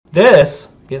This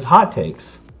is Hot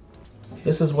Takes.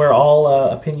 This is where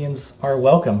all opinions are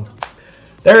welcome.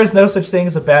 There is no such thing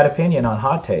as a bad opinion on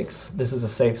Hot Takes. This is a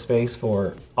safe space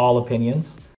for all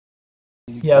opinions.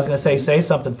 Yeah, I was going to say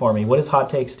something for me. What is Hot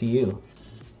Takes to you?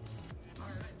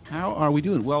 How are we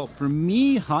doing? Well, for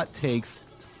me, Hot Takes...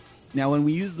 Now, when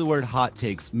we use the word hot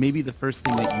takes, maybe the first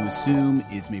thing that you assume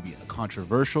is maybe a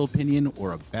controversial opinion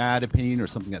or a bad opinion or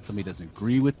something that somebody doesn't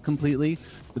agree with completely.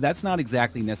 But that's not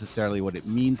exactly necessarily what it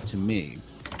means to me.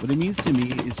 What it means to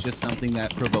me is just something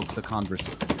that provokes a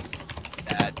conversation,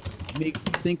 that makes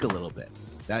you think a little bit.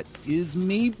 That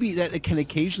it can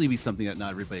occasionally be something that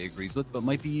not everybody agrees with, but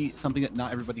might be something that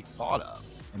not everybody thought of.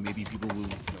 And maybe people would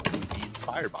be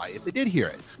inspired by if they did hear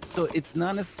it. So it's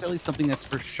not necessarily something that's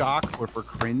for shock or for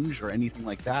cringe or anything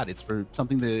like that. It's for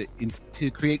something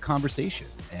to create conversation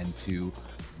and to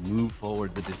move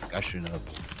forward the discussion of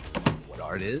what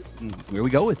art is and where we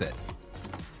go with it.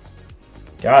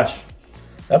 Gosh,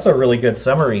 that's a really good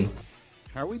summary.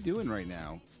 How are we doing right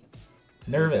now?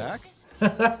 Nervous.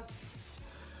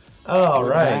 All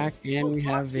right. Back and we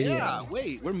have video. Yeah,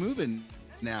 wait, we're moving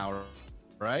now,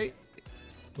 right?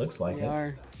 Looks like We it.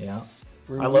 are. Yeah.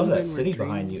 We're I love that moving, city we're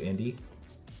behind you, dreaming, Indy.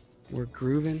 We're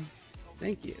grooving.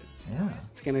 Thank you. Yeah.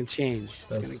 It's gonna change.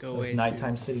 It's gonna go away Those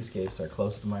nighttime soon. cityscapes are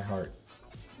close to my heart.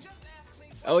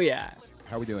 Oh yeah.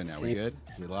 How are we doing now? We Same. good?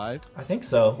 We live? I think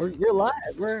so. We're live.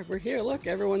 We're here. Look,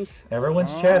 everyone's.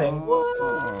 Everyone's chatting.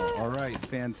 Oh, all right,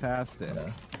 fantastic.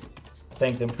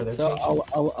 Thank them for their So patience.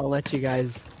 I'll let you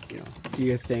guys do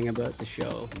your thing about the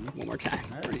show one more time.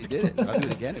 I already did it. I'll do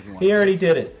it again if you want. He already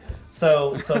did it.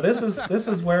 So this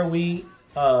is where we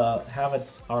have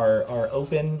our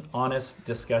open, honest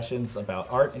discussions about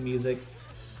art and music.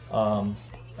 I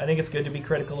think it's good to be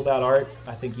critical about art.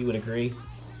 I think you would agree.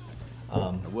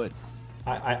 I would.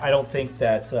 I don't think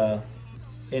that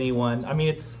anyone. I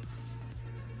mean,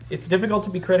 it's difficult to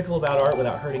be critical about art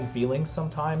without hurting feelings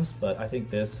sometimes. But I think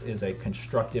this is a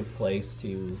constructive place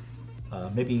to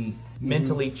maybe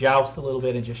mentally joust a little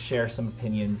bit and just share some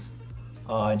opinions.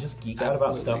 And just geek out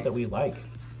about stuff that we like,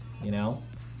 I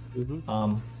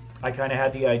kind of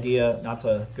had the idea, not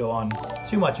to go on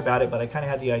too much about it, but I kind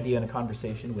of had the idea in a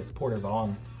conversation with Porter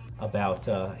Vaughn about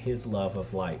his love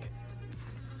of I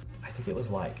think it was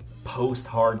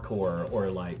post-hardcore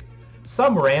or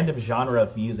some random genre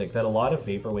of music that a lot of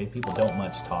vaporwave people don't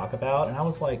much talk about. And I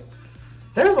was like,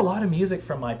 there's a lot of music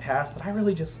from my past that I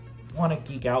really just want to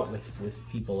geek out with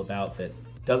people about that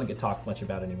doesn't get talked much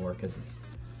about anymore because it's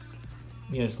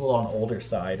just a little on the older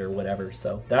side or whatever.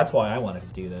 So that's why I wanted to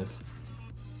do this.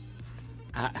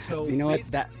 So you know what?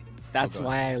 That's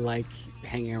why I like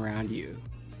hanging around you.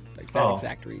 Like that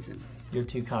exact reason. You're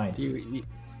too kind.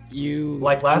 You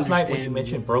like last night when you understand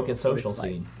mentioned Broken Social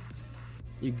like, Scene.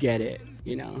 You get it,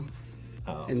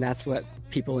 Oh. And that's what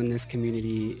people in this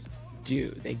community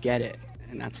do. They get it.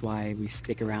 And that's why we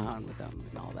stick around with them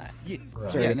and all that. Yeah, Right.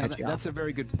 Sorry to now cut you that's off. a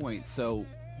very good point. So,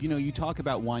 you talk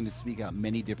about wanting to speak out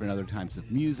many different other types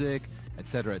of music, et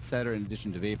cetera, in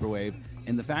addition to Vaporwave.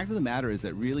 And the fact of the matter is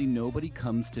that really nobody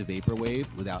comes to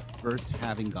Vaporwave without first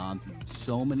having gone through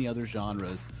so many other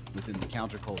genres within the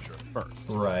counterculture first.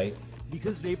 Right.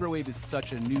 Because Vaporwave is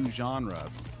such a new genre,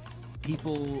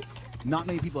 not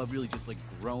many people have really just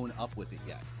grown up with it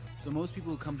yet. So most people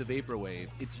who come to Vaporwave,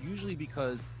 it's usually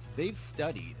because they've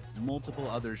studied multiple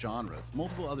other genres,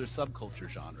 multiple other subculture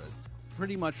genres,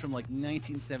 pretty much from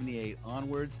 1978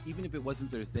 onwards. Even if it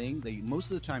wasn't their thing, they most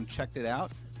of the time checked it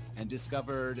out and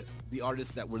discovered the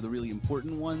artists that were the really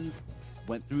important ones,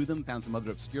 went through them, found some other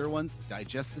obscure ones,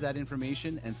 digested that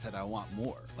information and said, I want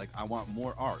more. I want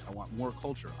more art, I want more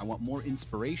culture, I want more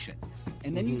inspiration.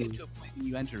 And then you get to a point when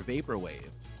you enter Vaporwave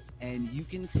and you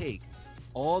can take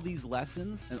all these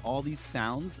lessons and all these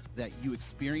sounds that you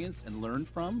experienced and learned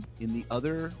from in the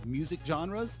other music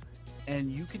genres,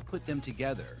 and you could put them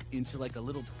together into a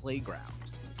little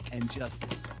playground and just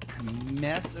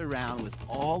mess around with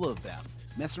all of them.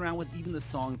 Mess around with even the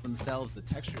songs themselves, the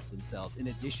textures themselves, in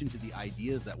addition to the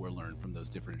ideas that were learned from those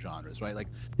different genres, right?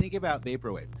 Think about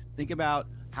Vaporwave. Think about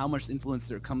how much influence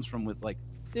there comes from with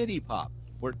city pop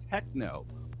or techno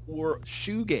or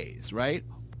shoegaze, right?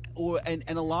 And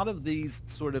a lot of these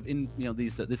sort of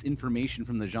this information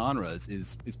from the genres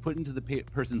is put into the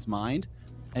person's mind,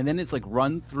 and then it's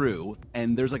run through,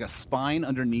 and there's a spine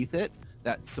underneath it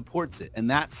that supports it, and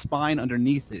that spine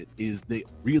underneath it is the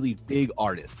really big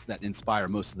artists that inspire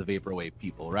most of the Vaporwave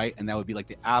people, right? And that would be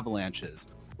the Avalanches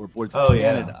or Boards of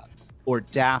Canada or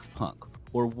Daft Punk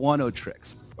or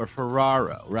Oneotrix or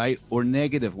Ferraro, right? Or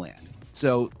Negativland.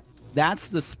 So that's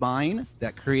the spine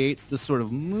that creates the sort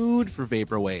of mood for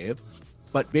Vaporwave.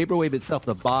 But vaporwave itself,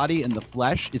 the body and the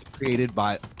flesh, is created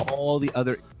by all the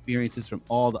other experiences from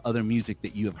all the other music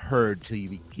that you have heard till you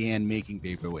began making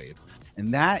vaporwave.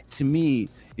 And that, to me,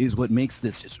 is what makes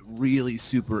this just really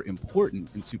super important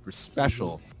and super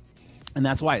special. And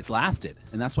that's why it's lasted.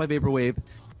 And that's why vaporwave,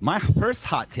 my first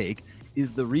hot take,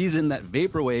 is the reason that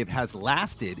vaporwave has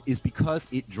lasted is because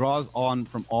it draws on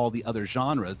from all the other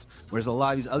genres, whereas a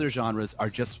lot of these other genres are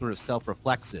just sort of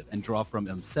self-reflexive and draw from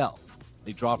themselves.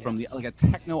 They draw from like a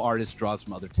techno artist draws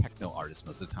from other techno artists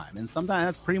most of the time. And sometimes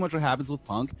that's pretty much what happens with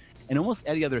punk and almost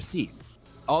any other scene.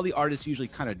 All the artists usually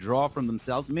kind of draw from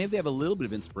themselves. Maybe they have a little bit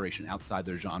of inspiration outside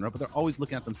their genre, but they're always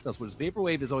looking at themselves. Whereas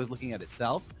vaporwave is always looking at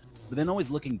itself, but then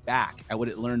always looking back at what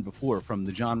it learned before from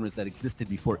the genres that existed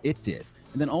before it did.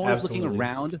 And then always looking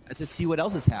around to see what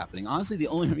else is happening. Honestly, the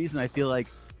only reason I feel like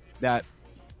that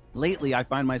lately I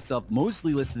find myself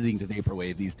mostly listening to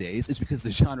vaporwave these days is because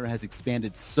the genre has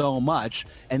expanded so much,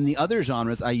 and the other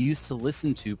genres I used to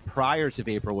listen to prior to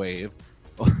vaporwave,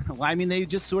 well, I mean, they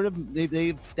just sort of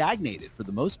they've stagnated for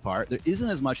the most part. There isn't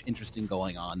as much interesting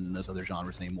going on in those other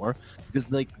genres anymore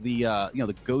because like the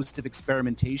the ghost of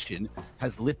experimentation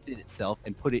has lifted itself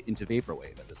and put it into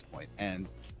vaporwave at this point. And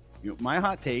my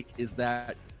hot take is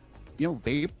that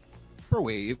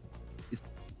vaporwave is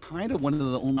kind of one of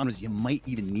the only genres you might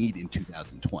even need in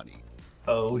 2020.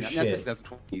 Oh shit! That's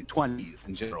 20s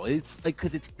in general. It's like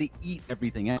because they eat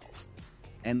everything else.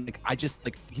 And like I just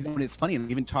like and it's funny. And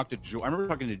I even talked to George. I remember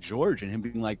talking to George and him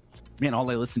being like, "Man, all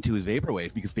I listen to is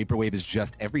vaporwave because vaporwave is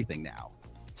just everything now."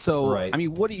 So I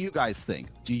mean, what do you guys think?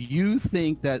 Do you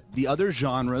think that the other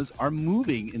genres are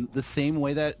moving in the same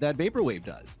way that vaporwave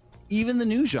does? Even the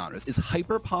new genres, is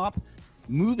hyperpop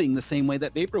moving the same way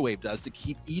that vaporwave does to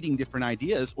keep eating different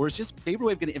ideas, or is just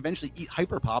vaporwave going to eventually eat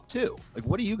hyperpop too? Like,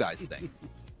 what do you guys think?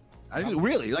 I mean,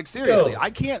 really, like seriously, I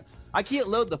can't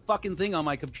load the fucking thing on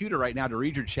my computer right now to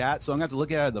read your chat, so I'm gonna have to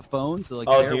look at it on the phone. So like,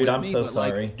 dude, I'm so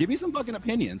sorry. Like, give me some fucking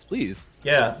opinions, please.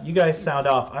 Yeah, you guys sound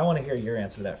off. I want to hear your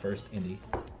answer to that first, Indy.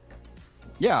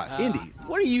 Yeah, Indy,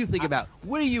 what do you think about?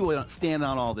 Where do you stand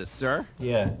on all this, sir?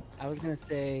 Yeah. I was gonna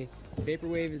say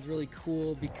vaporwave is really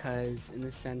cool because in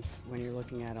the sense when you're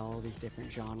looking at all these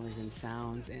different genres and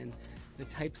sounds and the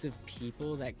types of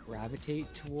people that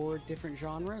gravitate toward different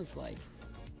genres, like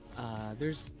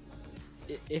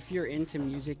if you're into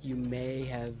music, you may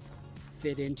have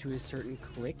fit into a certain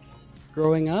clique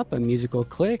growing up, a musical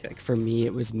clique. Like for me,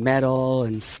 it was metal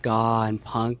and ska and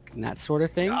punk and that sort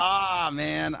of thing.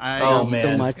 Man,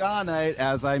 ska night,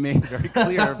 as I made very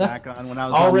clear back on when I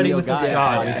was already on with the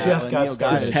ska. You just got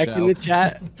started. Heck in the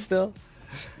chat still.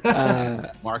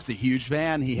 Mark's a huge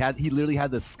fan. He literally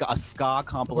had the ska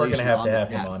compilation. We're gonna have to have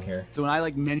him on here. So when I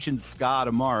like mentioned ska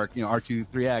to Mark,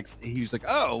 R23X, he was like,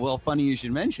 "Oh, well, funny you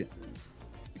should mention."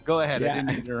 Go ahead. I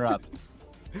didn't interrupt.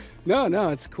 No,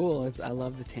 it's cool. I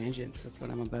love the tangents. That's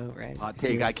what I'm about, right? Hot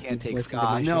take. I can't take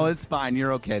ska. No, it's fine.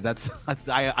 You're okay.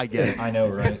 I get it. I know,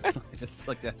 right? I just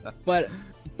looked at that. But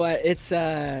it's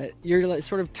you're like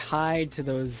sort of tied to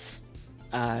those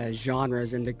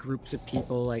genres and the groups of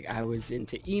people. Like I was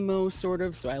into emo, sort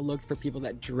of, so I looked for people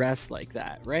that dress like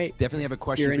that, right? Definitely have a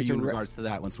question for you in regards to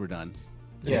that once we're done.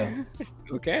 Yeah.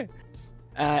 Okay.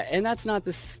 And that's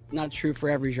not true for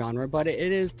every genre, but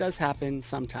it does happen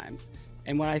sometimes.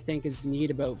 And what I think is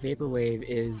neat about vaporwave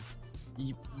is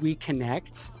we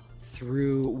connect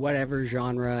through whatever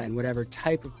genre and whatever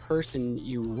type of person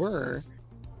you were,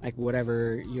 like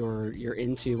whatever you're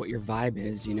into, what your vibe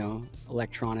is,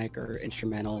 electronic or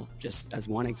instrumental, just as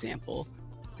one example.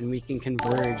 And we can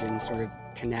converge and sort of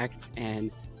connect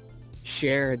and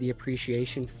share the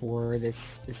appreciation for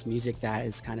this music that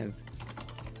is kind of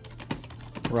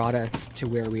brought us to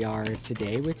where we are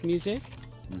today with music,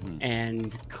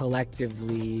 and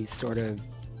collectively sort of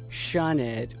shun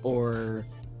it or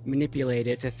manipulate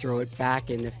it to throw it back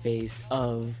in the face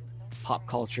of pop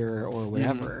culture or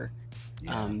whatever,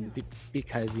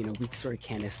 because we sort of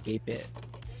can't escape it.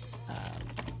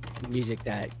 Music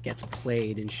that gets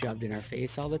played and shoved in our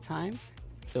face all the time.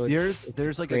 So there's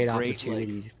like a great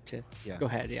opportunity to go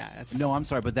ahead. Yeah. No, I'm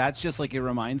sorry, but that's just like, it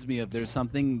reminds me of, there's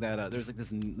something that there's like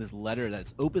this letter,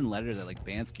 that's open letter that like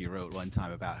Bansky wrote one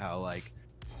time about how like,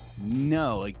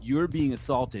 no, like you're being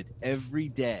assaulted every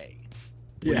day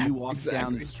when you walk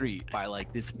down the street by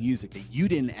like this music that you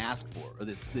didn't ask for, or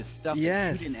this stuff that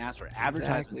you didn't ask for,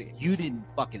 advertisements you didn't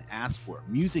fucking ask for,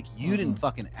 music you didn't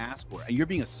fucking ask for, and you're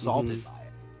being assaulted by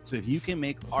it. So if you can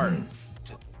make art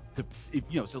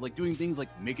so like doing things like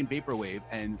making vaporwave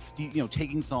and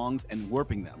taking songs and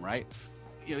warping them, right?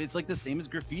 It's like the same as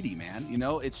graffiti, man.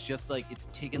 It's just like it's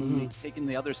taking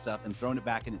the other stuff and throwing it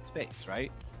back in its face,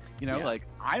 right? Like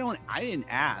I didn't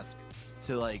ask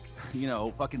to like, you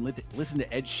know, fucking listen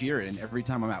to Ed Sheeran every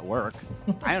time I'm at work.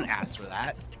 I don't ask for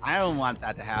that. I don't want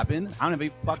that to happen. I don't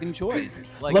have a fucking choice.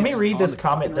 Like, Let me read this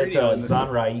comment that radio. Zan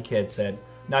Rai Kid said.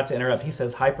 Not to interrupt, he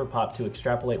says hyperpop, to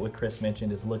extrapolate what Chris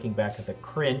mentioned, is looking back at the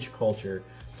cringe culture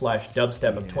 /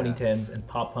 dubstep of 2010s and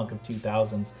pop punk of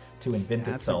 2000s to invent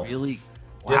itself. Really,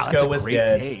 Disco was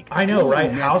dead. Take. I know,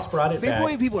 right? Man, House brought it back.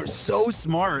 Vaporwave people are so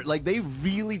smart. Like, they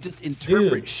really just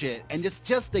interpret shit. And that's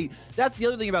the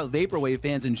other thing about Vaporwave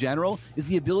fans in general, is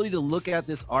the ability to look at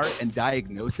this art and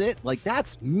diagnose it. Like,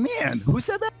 man, who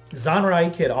said that? Zan Rai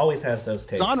Kid always has those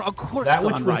takes. Of course, that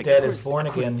which Zan was Rai, dead is born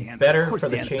again, Dan, better for the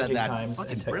Dan changing that. times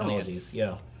Fucking and technologies.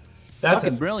 Brilliant. Yeah. That's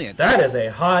fucking brilliant. That is a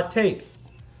hot take.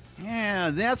 Yeah,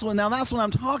 that's what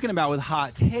I'm talking about with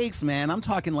hot takes, man. I'm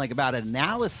talking like about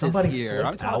analysis here.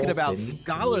 I'm talking about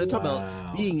scholar. I'm talking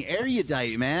about being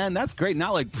erudite, man. That's great.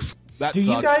 Not like that do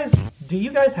sucks. Do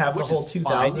you guys have the whole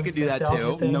 2000s? You can do that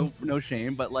too. Thing? No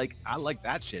shame. But like, I like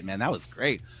that shit, man. That was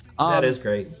great. That is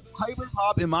great.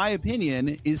 Hyperpop, in my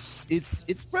opinion, is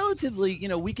it's relatively, you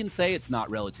know, we can say it's not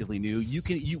relatively new.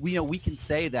 We can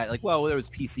say that, like, well, there was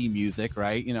PC music,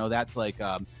 right? You know, that's like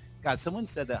God, someone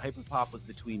said that hyperpop was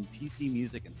between PC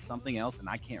music and something else, and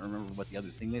I can't remember what the other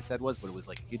thing they said was, but it was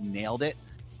like, it nailed it.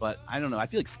 But I don't know. I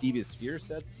feel like Stevie Sphere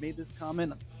made this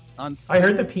comment on. I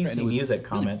heard the PC music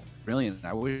comment. Brilliant.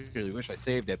 I really wish I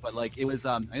saved it, but like, it was.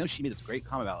 I know she made this great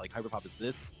comment about like hyperpop is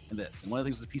this and this, and one of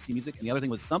the things was PC music, and the other thing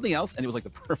was something else, and it was like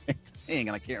the perfect thing,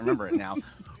 and I can't remember it now.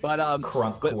 But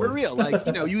but for real, like,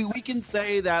 you know, we can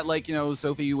say that, like, you know,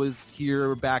 Sophie was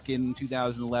here back in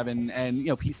 2011, and, you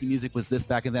know, PC music was this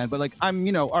back and then. But like, I'm,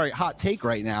 you know, all right, hot take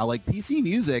right now, like PC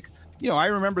music. You know, I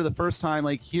remember the first time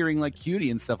like hearing like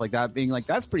Cutie and stuff like that, being like,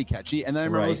 that's pretty catchy, and then I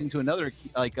remember listening to another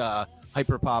like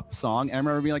hyperpop song, and I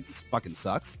remember being like, this fucking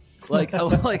sucks. Like,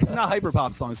 like not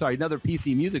hyperpop song, sorry, another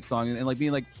PC music song, and like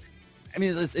being like, I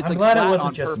mean, it's like flat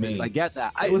on purpose. I get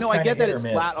that. I get that it's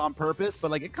flat on purpose, but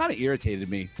like, it kind of irritated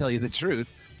me, to tell you the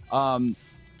truth.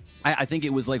 I think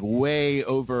it was like way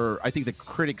over. I think the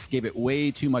critics gave it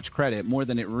way too much credit, more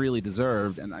than it really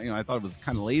deserved, and you know, I thought it was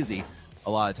kind of lazy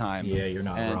a lot of times. Yeah, you're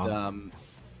not wrong.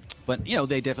 But you know,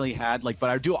 they definitely had like.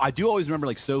 But I do always remember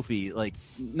like Sophie, like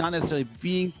not necessarily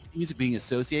music being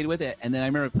associated with it, and then I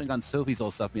remember putting on Sophie's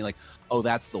old stuff, being like, oh,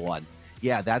 that's the one.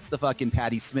 Yeah, that's the fucking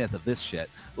Patti Smith of this shit.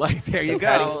 Like, there you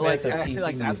go. Like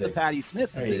that's the Patti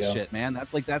Smith of this shit, man.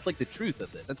 That's like the truth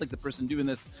of it. That's like the person doing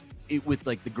this with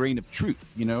like the grain of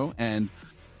truth, you know.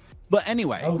 But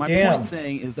anyway, my point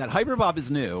saying is that hyperpop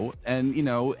is new, and you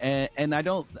know, and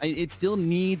it still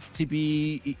needs to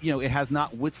be, you know, it has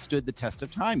not withstood the test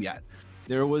of time yet.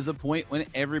 There was a point when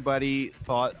everybody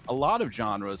thought a lot of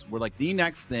genres were like the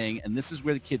next thing, and this is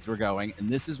where the kids were going, and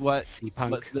this is what's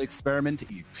the experiment.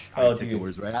 I took the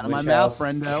words right out of my mouth,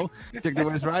 friendo. Took the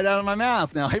words right out of my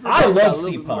mouth. Now, I love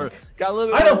C-Punk. I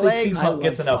don't think C-Punk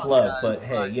gets enough love, but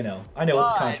hey, you know, I know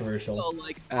it's controversial. So,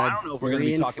 like, I don't know if we're going to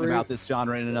be talking about this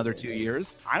genre in another 2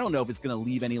 years. I don't know if it's going to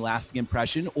leave any lasting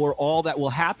impression, or all that will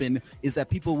happen is that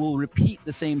people will repeat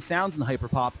the same sounds in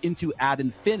hyperpop into ad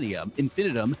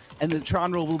infinitum, and the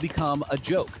genre will become a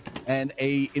joke and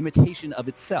a imitation of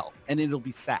itself, and it'll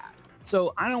be sad.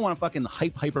 So I don't want to fucking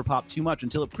hype hyperpop too much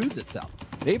until it proves itself.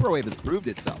 Vaporwave has proved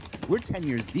itself. We're 10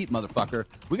 years deep, motherfucker.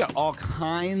 We got all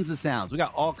kinds of sounds. We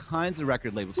got all kinds of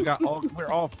record labels.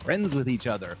 We're all friends with each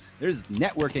other. There's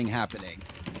networking happening.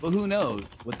 But who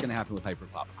knows what's going to happen with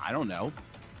hyperpop? I don't know.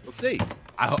 We'll see.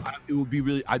 It would be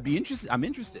really, I'd be interested. I'm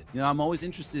interested. You know, I'm always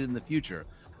interested in the future.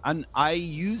 I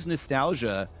use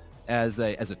nostalgia as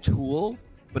a tool,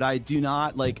 but I do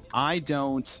not like, I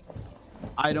don't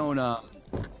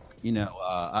you know,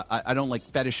 I don't like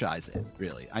fetishize it,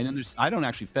 really. I don't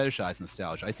actually fetishize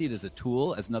nostalgia. I see it as a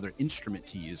tool, as another instrument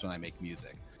to use when I make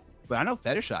music. But I don't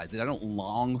fetishize it. I don't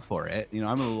long for it. You know,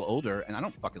 I'm a little older, and I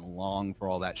don't fucking long for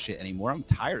all that shit anymore. I'm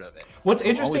tired of it. What's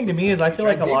interesting to me is I feel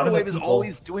like a lot of the people... is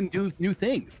always doing new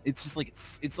things. It's just like,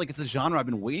 it's like it's a genre I've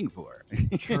been waiting for.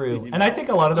 True. You know? And I think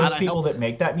a lot of those people that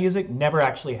make that music never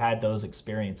actually had those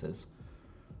experiences.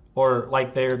 Or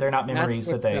like they're not memories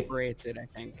that they separates it, I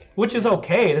think. Which is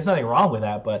okay. There's nothing wrong with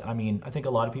that, but I mean, I think a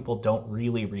lot of people don't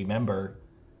really remember,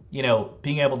 you know,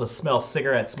 being able to smell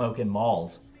cigarette smoke in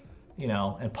malls, you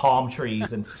know, and palm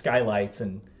trees and skylights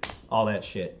and all that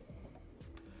shit.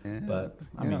 Yeah, but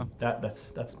I mean,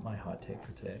 that's my hot take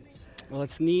for today. Well,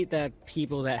 it's neat that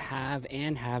people that have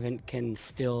and haven't can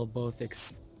still both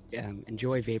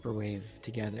enjoy vaporwave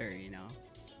together, you know.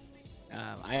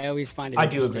 I always find it I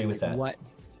do agree with that. What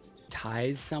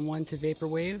ties someone to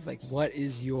vaporwave? Like, what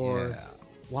is your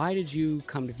why did you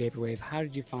come to vaporwave? How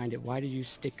did you find it? Why did you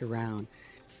stick around?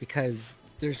 Because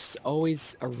there's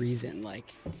always a reason. Like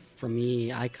for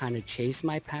me, I kind of chase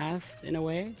my past in a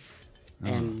way,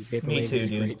 and vaporwave too, is a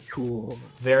dude. great tool.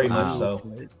 Very for much me so.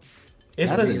 to It's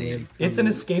relive it's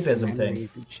an some escapism thing. memories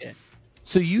and shit.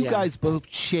 So you Yeah. guys both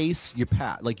chase your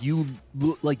path, like you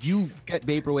get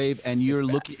vaporwave, and you're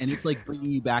looking, and it's like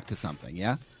bringing you back to something.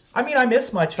 Yeah. I mean, I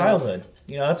miss my childhood.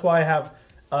 You know, that's why I have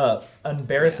an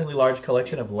embarrassingly large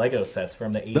collection of Lego sets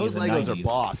from the 80s Those and Legos 90s. are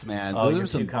boss, man. Oh, Those you're are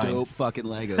some too kind. dope fucking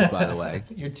Legos, by the way.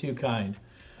 You're too kind.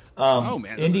 Oh,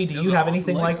 man, Indy, those do are you have awesome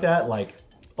anything like Legos. that? Like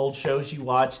old shows you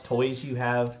watch, toys you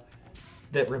have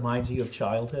that reminds you of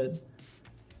childhood?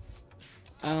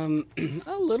 A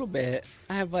little bit.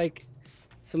 I have like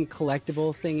some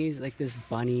collectible thingies, like this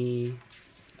bunny.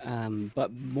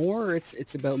 But more,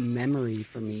 it's about memory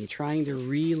for me, trying to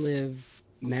relive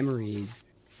memories,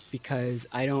 because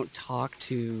I don't talk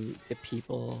to the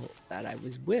people that I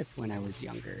was with when I was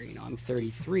younger. You know, I'm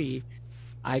 33.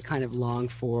 I kind of long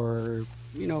for,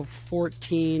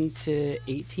 14 to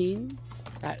 18,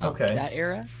 Okay. that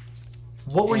era.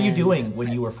 What were you And doing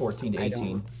when you were 14 to I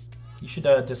 18? don't- You should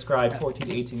describe 14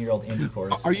 to 18-year-old Indy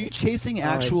for us. Are you chasing Oh, I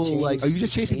actual, like, are you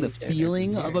just changed chasing the it every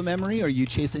feeling of year. a memory, or are you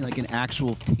chasing like an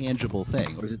actual tangible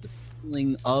thing, or is it the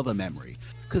feeling of a memory?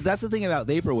 Because that's the thing about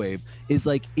vaporwave is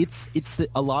like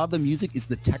a lot of the music is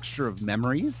the texture of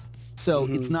memories. So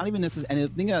it's not even necessary. And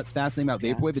the thing that's fascinating about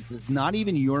vaporwave is it's not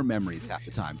even your memories half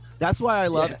the time. That's why I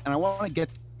love, and I want to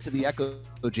get to the Echo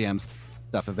Jam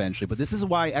stuff eventually, but this is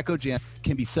why Echo Jam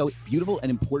can be so beautiful and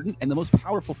important and the most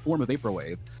powerful form of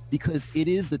vaporwave, because it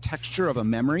is the texture of a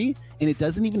memory, and it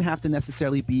doesn't even have to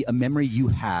necessarily be a memory you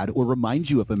had or remind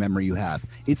you of a memory you have.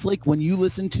 It's like when you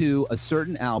listen to a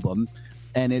certain album,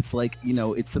 and it's like,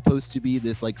 it's supposed to be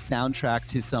this like soundtrack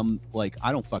to some, like,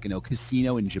 I don't fucking know,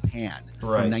 casino in Japan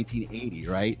Right. from 1980,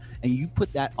 right? And you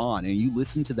put that on and you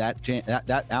listen to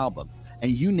that album,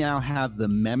 and you now have the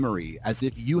memory, as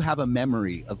if you have a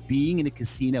memory of being in a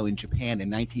casino in Japan in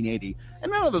 1980.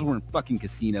 And none of us were in fucking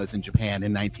casinos in Japan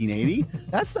in 1980.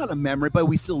 That's not a memory, but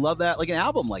we still love that, like an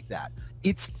album like that.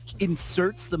 It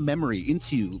inserts the memory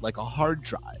into like a hard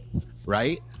drive,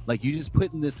 right? Like you just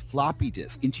put in this floppy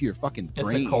disk into your fucking It's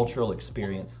brain. a cultural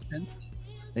experience. Senses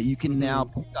that you can now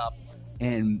pick up,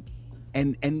 and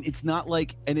it's not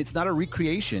like, and it's not a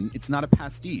recreation, it's not a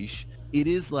pastiche. It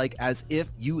is like as if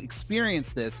you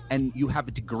experience this and you have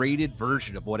a degraded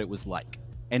version of what it was like.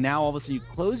 And now all of a sudden you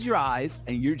close your eyes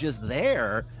and you're just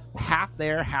there, half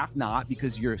not,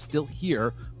 because you're still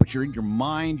here, but you're in your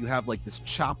mind. You have like this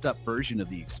chopped up version of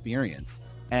the experience.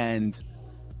 And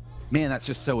man, that's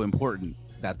just so important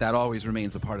that always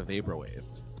remains a part of vaporwave.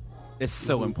 It's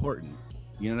so important.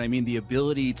 You know what I mean? The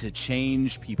ability to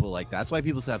change people like that. That's why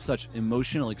people have such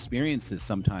emotional experiences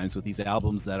sometimes with these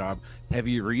albums that are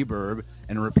heavy reverb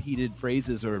and repeated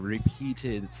phrases or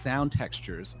repeated sound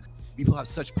textures. People have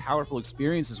such powerful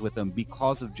experiences with them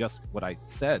because of just what I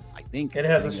said. I think It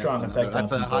has a I think strong that's effect on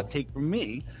That's a people. hot take from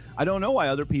me. I don't know why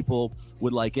other people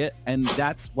would like it, and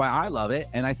that's why I love it,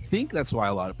 and I think that's why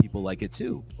a lot of people like it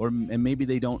too. And maybe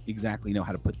they don't exactly know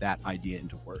how to put that idea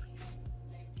into words.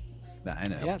 But I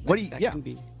know. Yeah, What do you? that Yeah. can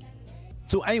be.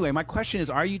 So anyway, my question is: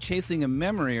 are you chasing a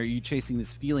memory, or are you chasing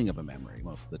this feeling of a memory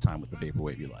most of the time with the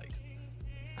vaporwave you like?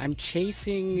 I'm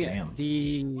chasing Damn.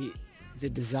 the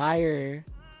desire.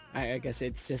 I guess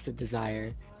it's just a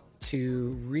desire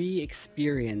to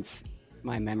re-experience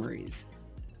my memories.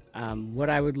 What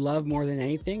I would love more than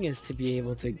anything is to be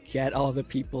able to get all the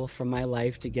people from my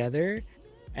life together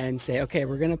and say, okay,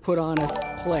 we're gonna put on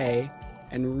a play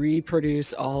and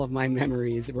reproduce all of my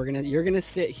memories. You're gonna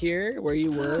sit here where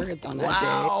you were on that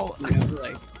Wow. day. You know,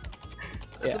 like,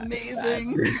 That's yeah, it's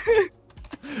amazing.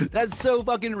 That's so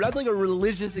fucking. That's like a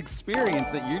religious experience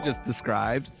that you just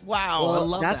described. Wow, I Well,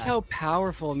 love that's that. how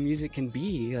powerful music can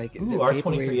be. Like Ooh, the R23X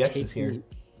vaporwave is takes here. me-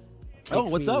 Oh,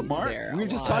 takes what's me up, Mark? there We were a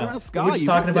just lot. talking about We ska. were just You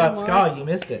talking missed about it. ska. You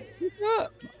missed it.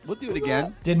 We'll do it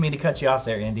again. Didn't mean to cut you off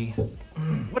there, Indy.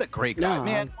 What a great guy, No,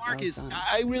 man! that Mark was is. fun.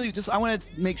 I really just. I want to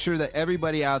make sure that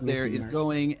everybody out there Amazing, is Mark.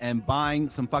 going and buying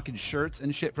some fucking shirts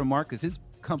and shit from Mark, because his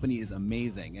company is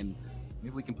amazing, and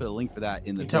maybe we can put a link for that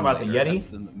in the. You talking about the later. Yeti? That's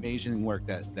some amazing work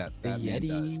that The man Yeti?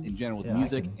 does in general with Yeah, I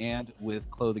music can- and with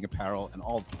clothing, apparel,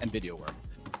 and video work.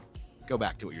 Go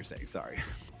back to what you're saying. Sorry.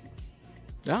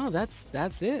 No, that's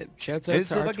it. Shouts out It's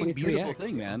to a fucking beautiful R23X.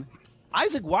 thing, man.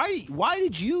 Isaac, why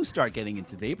did you start getting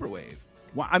into vaporwave?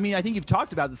 Why, I mean, I think you've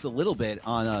talked about this a little bit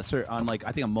on like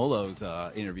I think on Molo's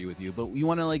interview with you, but you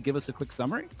want to like give us a quick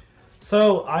summary?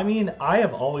 So, I mean, I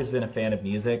have always been a fan of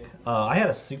music. I had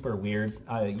a super weird.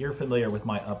 You're familiar with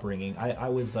my upbringing. I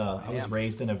was am.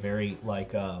 raised in a very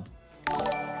like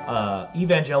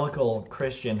evangelical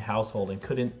Christian household and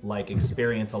couldn't like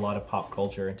experience a lot of pop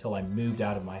culture until I moved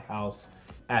out of my house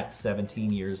at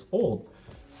 17 years old.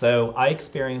 So I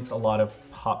experienced a lot of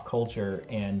pop culture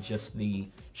and just the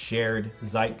shared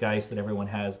zeitgeist that everyone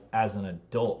has as an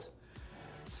adult.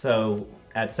 So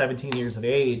at 17 years of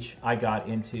age, I got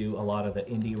into a lot of the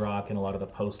indie rock and a lot of the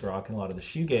post rock and a lot of the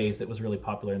shoegaze that was really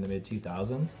popular in the mid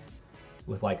 2000s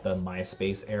with like the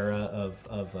MySpace era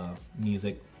of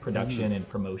music production and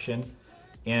promotion.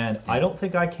 And I don't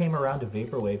think I came around to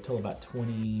Vaporwave till about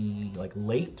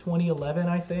late 2011,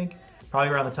 I think.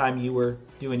 Probably around the time you were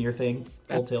doing your thing,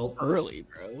 full tilt. Early,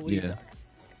 bro. What are you talking?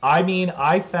 I mean,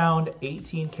 I found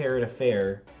 18 Karat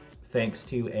Affair thanks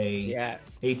to a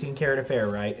 18 Karat Affair,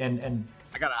 right? And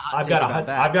I've got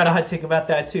a hot take about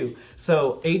that too.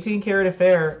 So 18 Karat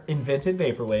Affair invented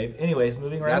Vaporwave. Anyways,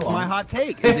 moving right along. That's my hot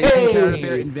take. 18 Karat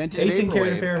Affair invented 18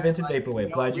 Karat Vaporwave. Affair invented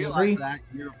Vaporwave. Glad you agree. That.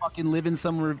 You're fucking living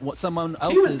someone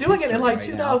else's He was doing it in like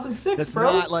history 2006, That's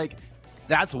bro. not like.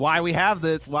 That's why we have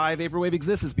this. Why Vaporwave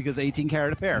exists is because 18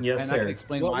 Karat Affair. Yes, and sir. I can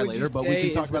explain What why would you later, but we say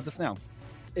can talk is about this now.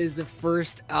 Is the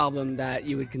first album that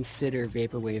you would consider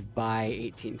Vaporwave by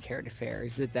 18 Karat Affair?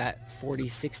 Is it that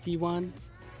 4060 one?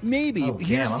 Maybe. Oh,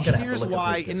 damn, I'm gonna have to Here's look up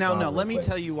why. his And now, discography let me real quick.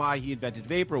 tell you why he invented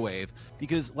Vaporwave.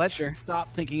 Because let's stop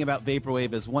thinking about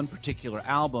Vaporwave as one particular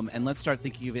album, and let's start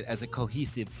thinking of it as a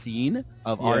cohesive scene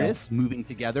of artists moving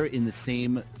together in the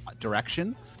same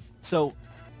direction. So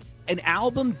an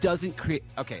album doesn't create...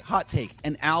 Okay, hot take.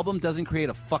 An album doesn't create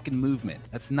a fucking movement.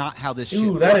 That's not how this shit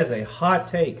Ooh, works. that is a hot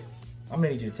take. I'm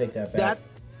gonna need you to take that back.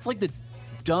 That's like the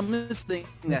dumbest thing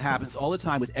that happens all the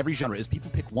time with every genre is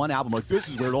people pick one album like, this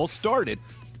is where it all started.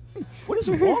 What is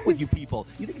wrong with you people?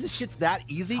 You think this shit's that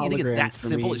easy? You think it's that Holograms for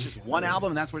simple? me. It's just one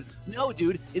album and that's where... No,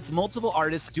 dude. It's multiple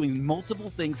artists doing multiple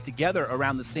things together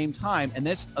around the same time, and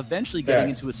that's eventually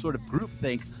getting into a sort of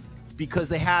groupthink because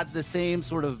they had the same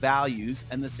sort of values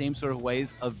and the same sort of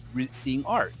ways of seeing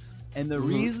art. And the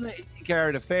reason that 18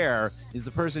 Karat Affair is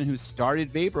the person who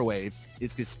started Vaporwave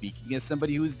is because, speaking as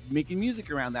somebody who was making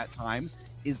music around that time,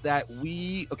 is that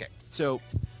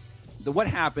what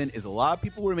happened is a lot of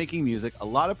people were making music. A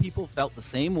lot of people felt the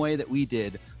same way that we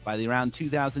did by the around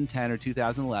 2010 or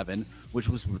 2011, which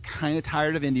was we're kind of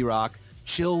tired of indie rock.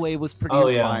 Chillwave was pretty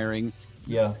inspiring.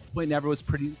 Yeah. Point Never was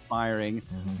pretty inspiring.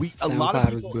 A SoundCloud lot of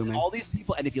was people, booming. all these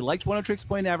people, and if you liked One Oh Tricks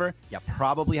Point Never, you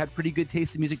probably had pretty good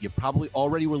taste in music. You probably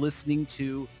already were listening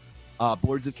to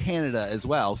Boards of Canada as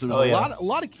well. So there's a lot of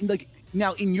like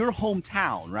now in your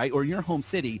hometown, right, or in your home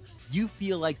city, you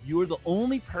feel like you're the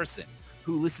only person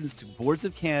who listens to Boards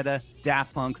of Canada,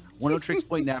 Daft Punk, One Oh Tricks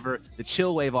Point Never, the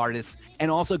Chillwave artists,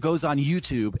 and also goes on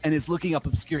YouTube and is looking up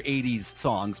obscure 80s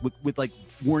songs with like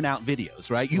worn out videos,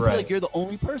 right? You feel like you're the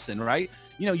only person, right?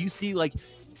 You know, you see like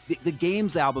the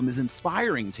Games album is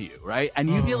inspiring to you, right? And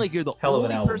you feel like you're the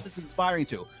only person it's inspiring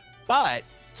to. But,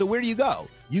 so where do you go?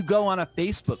 You go on a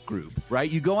Facebook group, right?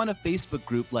 You go on a Facebook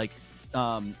group like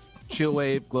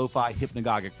Chillwave, Glo-Fi,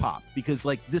 Hypnagogic Pop, because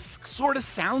like this sort of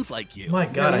sounds like you. My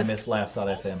God, I miss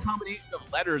Last.fm. This combination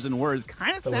of letters and words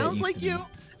kind of sounds like you.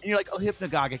 And you're like, oh,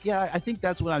 Hypnagogic. Yeah, I think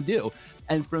that's what I do.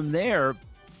 And from there,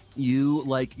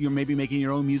 you're maybe making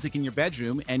your own music in your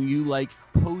bedroom, and you like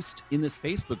post in this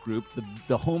Facebook group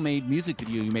the homemade music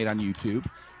video you made on YouTube.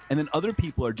 And then other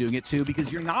people are doing it too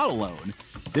because you're not alone.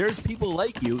 There's people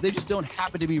like you. They just don't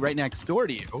happen to be right next door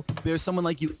to you. There's someone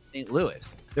like you in St.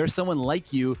 Louis. There's someone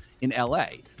like you in LA.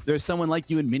 There's someone like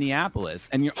you in Minneapolis.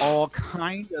 And you're all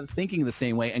kind of thinking the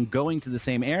same way and going to the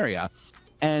same area.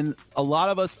 And a lot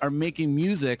of us are making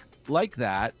music like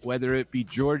that, whether it be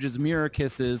George's Mirror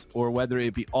Kisses or whether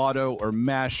it be Auto or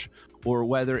Mesh or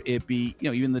whether it be, you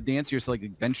know, even the dance years like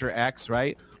Adventure X,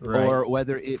 right? Or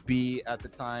whether it be at the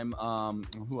time,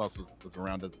 who else was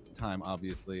around at the time,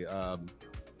 obviously? I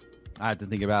had to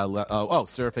think about,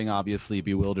 surfing, obviously,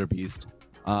 Bewilderbeast.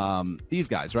 These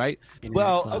guys, right?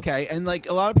 Okay. And like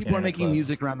a lot of people are making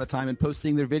music around the time and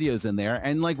posting their videos in there.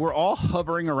 And like we're all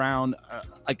hovering around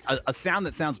like a sound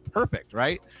that sounds perfect,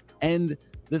 right? And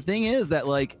the thing is that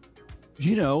like,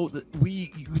 you know,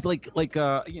 we like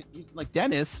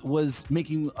Dennis was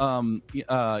making 18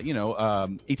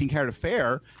 Karat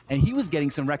Affair, and he was getting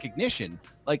some recognition.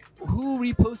 Like, who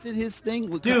reposted his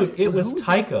thing? Dude, it was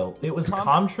Tycho. It was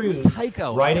Comtrue's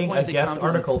Tycho writing a guest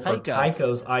article for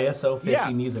Tycho's ISO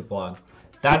 50 music blog.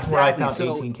 That's where I found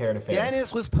So 18 Karat Affairs.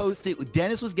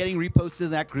 Dennis was getting reposted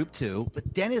in that group too,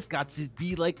 but Dennis got to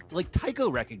be like Tycho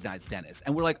recognized Dennis,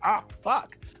 and we're like, ah,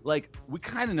 fuck. Like, we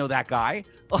kind of know that guy.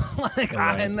 Like,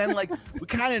 Right. And then, like, we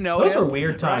kind of know Those him. are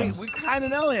weird times. Right? We kind of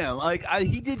know him. Like,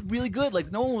 he did really good.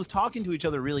 Like, no one was talking to each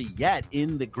other really yet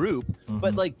in the group.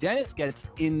 But, like, Dennis gets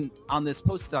in on this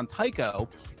post on Tycho,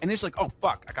 and it's like, oh,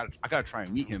 fuck, I gotta try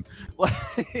and meet him. Like,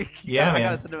 Yeah, I man.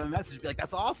 gotta send him a message, be like,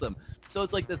 that's awesome. So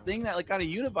it's like the thing that, like, kind of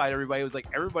unified everybody was, like,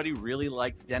 everybody really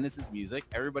liked Dennis's music.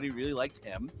 Everybody really liked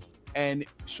him. And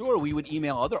sure, we would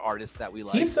email other artists that we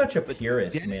liked. He's such a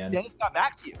purist, man. Dennis got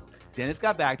back to you. Dennis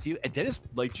got back to you, and Dennis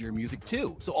liked your music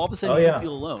too. So all of a sudden, Oh, you yeah. didn't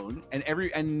feel alone,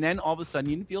 and then all of a sudden,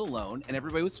 you didn't feel alone, and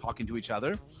everybody was talking to each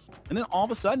other, and then all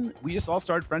of a sudden, we just all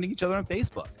started friending each other on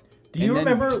Facebook. Do you And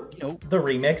then remember just, you know, the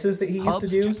remixes that he used to hubs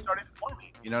do? just started forming.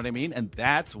 You know what I mean? And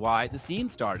that's why the scene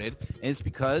started. And it's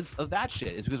because of that shit.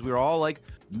 It's because we were all like,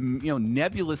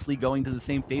 nebulously going to the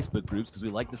same Facebook groups because we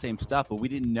like the same stuff, but we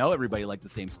didn't know everybody liked the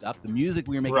same stuff. The music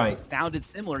we were making Right. sounded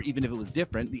similar, even if it was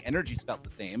different. The energies felt the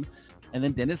same. And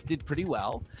then Dennis did pretty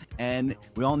well. And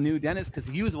we all knew Dennis because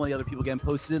he was one of the other people getting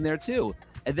posted in there too.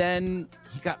 And then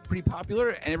he got pretty popular,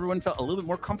 and everyone felt a little bit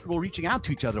more comfortable reaching out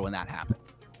to each other when that happened.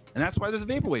 And that's why there's a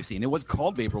Vaporwave scene. It wasn't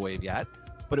called Vaporwave yet,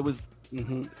 but it was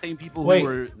the same people Wait. who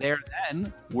were there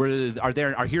then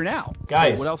are here now.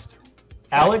 Guys, So what else?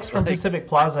 Alex from Like, Pacific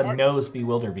Plaza knows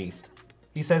Bewilder Beast.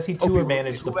 He says he tour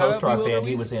managed the Bewilder post-rock band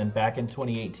he Beast? was in back in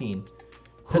 2018.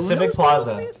 who Pacific knows Plaza.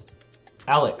 Bewilder Beast?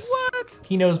 Alex. What?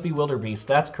 He knows Bewilder Beast.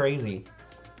 That's crazy.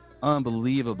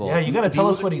 Unbelievable. Yeah, you gotta tell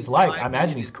us what he's like. I Bewilder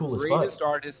imagine Beast he's cool is as the fuck. greatest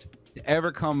artist to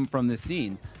ever come from the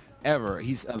scene. Ever.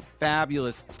 He's a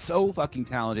fabulous, so fucking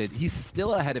talented. He's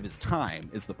still ahead of his time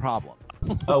is the problem.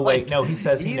 Oh, wait. Like, No, he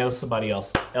says he he's- knows somebody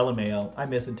else. LMAO. I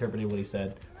misinterpreted what he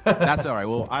said. That's all right.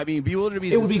 Well, I mean, Bewilder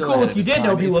Beast. It would is be still cool ahead if of you his did know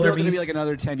time. Bewilder It's still gonna Beast. be like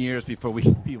another 10 years before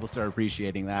people start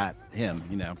appreciating him.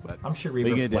 But I'm sure what are you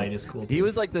Reaver gonna Flight do? is cool, He too.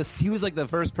 was like this. He was like the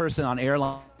first person on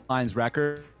Airlines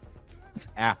Records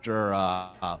after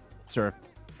surfing,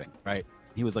 right?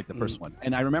 He was like the first one.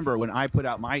 And I remember when I put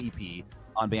out my EP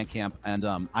on Bandcamp, and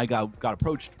I got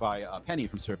approached by Penny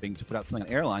from Surfing to put out something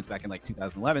on Airlines back in like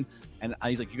 2011, and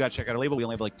he's like, you gotta check out our label. We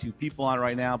only have like 2 people on it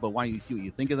right now, but why don't you see what you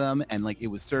think of them? And like, it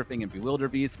was Surfing and Bewilder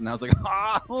Beast, and I was like,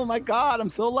 oh my god, I'm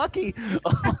so lucky.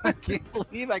 I can't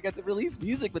believe I got to release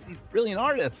music with these brilliant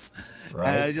artists. Right.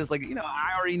 And I just like,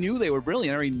 I already knew they were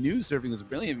brilliant. I already knew Surfing was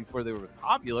brilliant before they were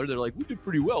popular. They're like, we did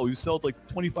pretty well. We sold like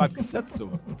 25 cassettes of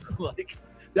them. Like,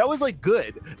 that was like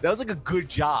good. That was like a good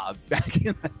job back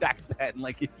then.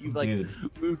 Like, if you like Dude.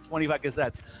 moved 25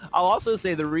 cassettes. I'll also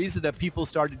say the reason that people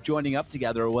started joining up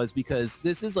together was because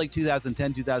this is like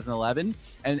 2010, 2011,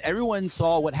 and everyone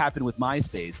saw what happened with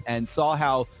MySpace and saw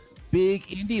how big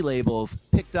indie labels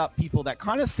picked up people that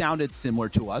kind of sounded similar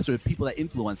to us, or people that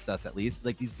influenced us at least.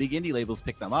 Like, these big indie labels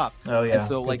picked them up. Oh, yeah. And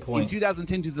so Good like point. in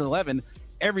 2010, 2011,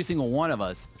 every single one of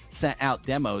us sent out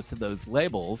demos to those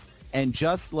labels. And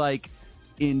just like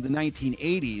in the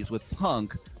 1980s with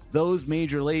punk, those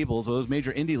major labels, those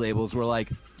major indie labels were like,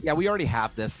 yeah, we already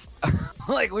have this.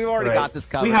 Like, we've already Right. got this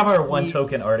covered. We have our one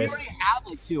token artist. We already have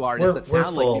like 2 artists that We're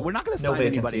sound full. like, we're not going to No sign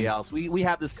anybody vacancies. else. We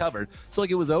have this covered. So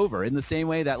like, it was over in the same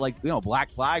way that like,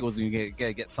 Black Flag was going to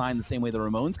get signed the same way the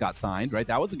Ramones got signed, right?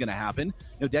 That wasn't going to happen.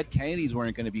 Dead Kennedys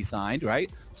weren't going to be signed,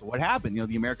 right? So what happened?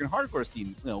 The American hardcore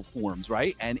scene, forms,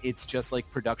 right? And it's just like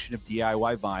production of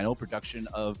DIY vinyl, production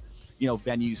of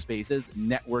venue spaces,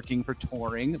 networking for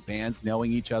touring, bands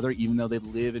knowing each other, even though they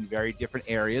live in very different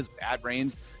areas. Bad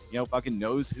Brains, fucking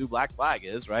knows who Black Flag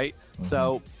is, right?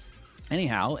 So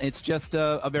anyhow, it's just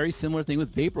a very similar thing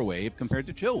with Vaporwave compared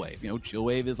to Chillwave.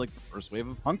 Chillwave is like the first wave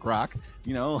of punk rock,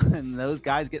 and those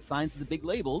guys get signed to the big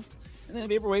labels. And then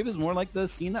Vaporwave is more like the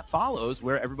scene that follows,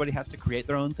 where everybody has to create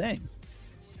their own thing.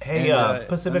 Hey, And,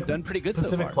 Pacific done pretty good so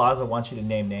Pacific far. Plaza wants you to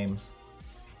name names.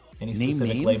 Any Name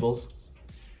specific names? labels?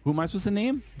 Who am I supposed to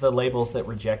name? The labels that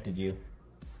rejected you.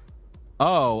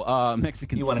 Oh,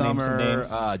 Mexican You wanna name some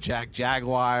Summer, names?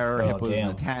 Jaguar, Oh, Hippos in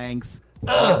damn. the Tanks.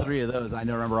 All 3 of those I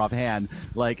don't remember offhand.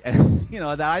 Like,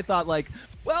 that I thought like,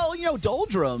 well,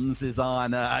 Doldrums is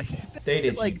on. They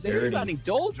did like you they're dirty. signing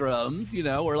Doldrums,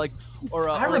 or like, or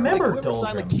I like, remember whoever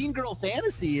signed, like Doldrums. Teen Girl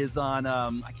Fantasy is on.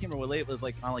 I can't remember what label it was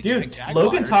like on like. Dude, Jaguar.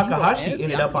 Logan Teen Girl Takahashi Fantasy,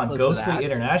 ended I'm up on close to Ghostly that.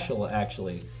 International,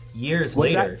 actually. Years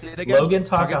What's that? later. Say it again. Logan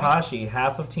Talk again. Takahashi,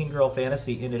 half of Teen Girl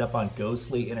Fantasy, ended up on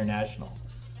Ghostly International.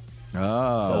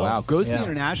 Oh So, wow, Ghostly yeah.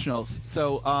 International.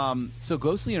 So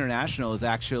Ghostly International is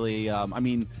actually,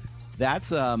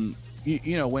 that's when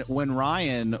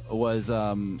Ryan was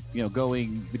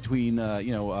going between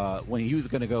when he was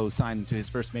going to go sign to his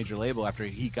first major label after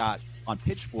he got on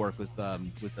Pitchfork with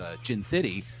Gin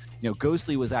City. You know,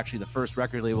 Ghostly was actually the first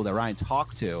record label that Ryan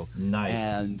talked to. Nice.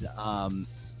 And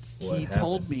he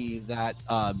told me that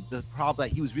the problem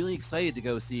that he was really excited to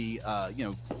go see,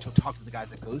 to talk to the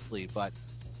guys at Ghostly, but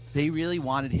they really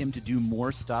wanted him to do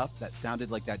more stuff that sounded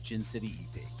like that Gin City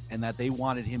EP, and that they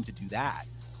wanted him to do that.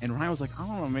 And Ryan was like, I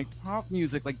want to make pop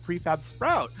music like Prefab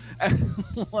Sprout. And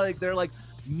like, they're like,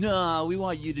 no, we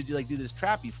want you to do this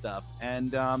trappy stuff.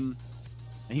 And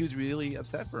he was really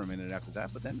upset for a minute after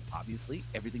that. But then obviously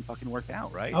everything fucking worked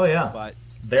out, right? Oh yeah. But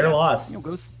their loss. You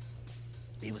know,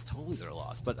 it was totally their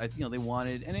loss. But they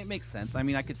wanted, and it makes sense. I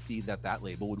mean, I could see that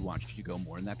label would want you to go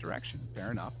more in that direction.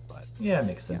 Fair enough. But yeah, it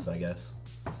makes sense, I guess.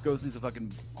 Ghostly's a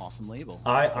fucking awesome label.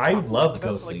 I loved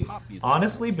Ghostly. Ghostly.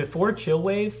 Honestly, before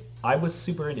Chillwave, I was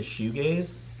super into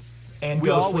shoegaze and we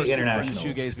all were Ghostly International. Super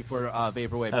into shoegaze before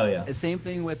Vaporwave. Oh yeah. The same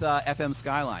thing with FM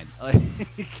Skyline.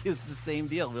 It's the same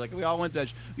deal. We all went to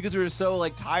that because we were so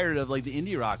tired of the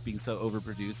indie rock being so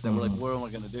overproduced that we're like, what am I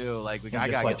gonna do? I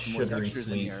gotta get some more textures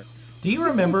in here. Do you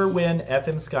remember when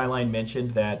FM Skyline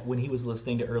mentioned that when he was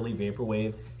listening to early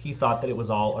Vaporwave, he thought that it was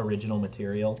all original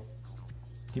material?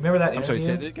 Do you remember that interview? I'm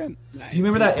sorry, say it again. Do you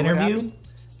remember that interview?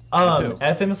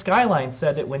 FM Skyline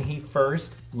said that when he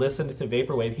first listened to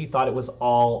Vaporwave, he thought it was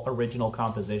all original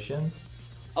compositions.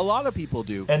 A lot of people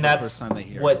do. And that's the first time they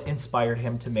hear what inspired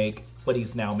him to make what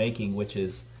he's now making, which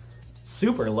is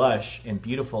super lush and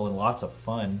beautiful and lots of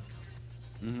fun.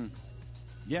 Mm-hmm.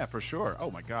 Yeah, for sure.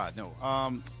 Oh my God, no.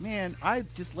 Man,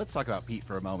 let's talk about Pete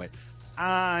for a moment.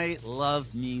 I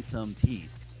love me some Pete.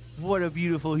 What a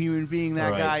beautiful human being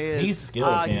that guy is. He's skilled,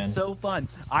 man. He's so fun.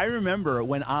 I remember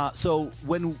when so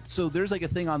there's a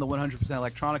thing on the 100%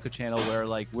 Electronica channel where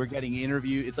we're getting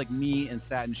interviewed. It's me and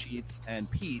Satin Sheets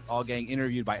and Pete all getting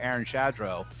interviewed by Aaron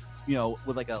Shadrow,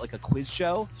 with a quiz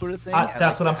show sort of thing.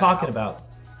 That's what I'm talking about.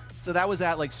 So that was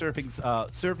at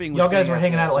surfing. Y'all guys were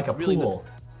hanging out at a pool.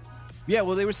 Yeah,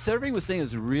 well, Surfing was saying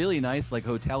this really nice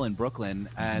hotel in Brooklyn,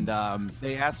 and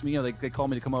they asked me, they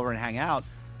called me to come over and hang out.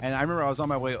 And I remember I was on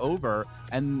my way over,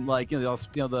 and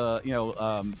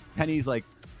Penny's like,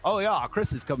 oh yeah,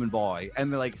 Chris is coming by,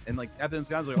 and they're FM's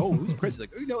guys like, oh, who's Chris? He's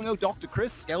like, oh no, Dr.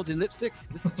 Chris, Skeleton Lipsticks.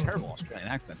 This is a terrible Australian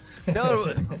accent. Tell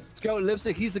her, Skeleton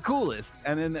Lipstick, he's the coolest.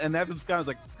 And FM's guy was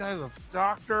like, this guy's a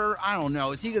doctor. I don't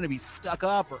know, is he gonna be stuck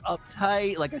up or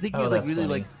uptight? I think he was really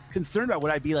funny. concerned about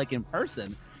what I'd be like in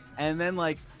person. And then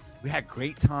we had a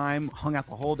great time, hung out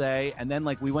the whole day, and then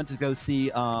we went to go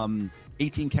see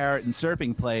 18 Karat and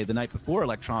Surfing play the night before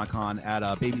Electronicon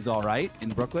at Baby's All Right in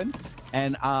Brooklyn.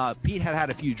 And Pete had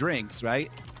a few drinks, right?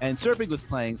 And Surfing was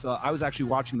playing, so I was actually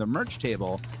watching the merch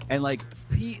table, and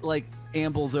Pete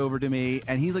ambles over to me,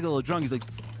 and he's a little drunk. He's like,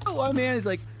 oh man, he's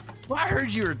like, well, I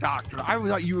heard you were a doctor. I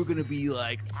thought you were gonna be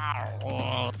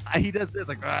and he does this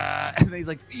and then he's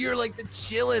like, you're the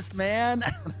chillest, man.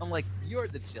 And I'm like, you're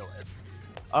the chillest.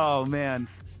 Oh man,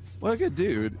 what a good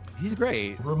dude. He's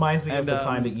great. Reminds me of the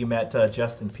time that you met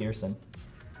Justin Pearson,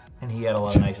 and he had a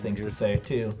lot of nice things to say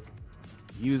too.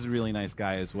 He was a really nice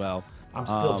guy as well. I'm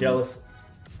still jealous.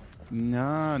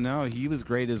 No, he was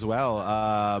great as well.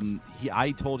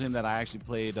 I told him that I actually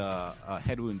played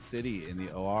Head Wound City in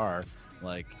the OR.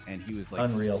 And he was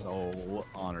Unreal. So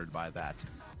honored by that.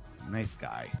 Nice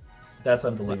guy. That's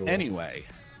unbelievable. But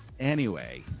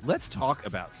anyway, let's talk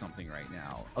about something right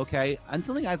now, okay? And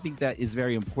something I think that is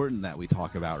very important that we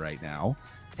talk about right now,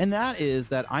 and that is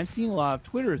that I've seen a lot of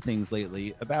Twitter things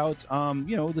lately about,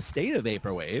 the state of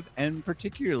Vaporwave, and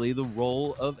particularly the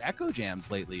role of Echo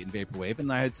Jams lately in Vaporwave.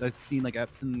 And I'd seen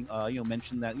Epson,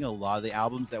 mention that, a lot of the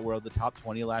albums that were of the top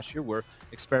 20 last year were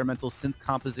experimental synth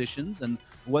compositions, and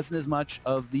wasn't as much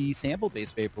of the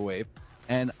sample-based Vaporwave.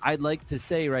 And I'd like to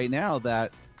say right now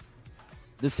that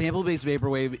the sample-based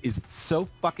Vaporwave is so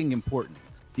fucking important.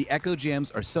 The Echo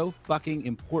Jams are so fucking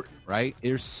important, right?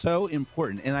 They're so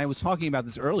important. And I was talking about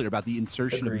this earlier, about the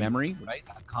insertion of memory, right?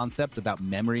 That concept about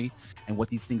memory and what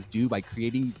these things do by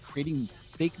creating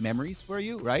fake memories for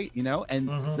you, right? And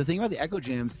the thing about the Echo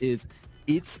Jams is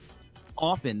it's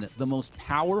often the most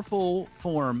powerful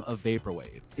form of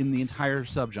Vaporwave in the entire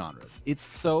subgenres. It's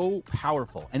so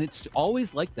powerful, and it's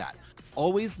always like that.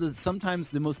 Always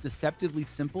sometimes the most deceptively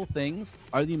simple things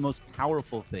are the most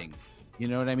powerful things. You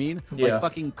know what I mean? Yeah.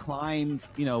 Fucking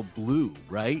Klein's, blue,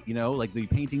 right? The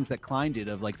paintings that Klein did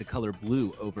of the color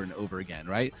blue over and over again,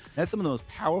 right? That's some of the most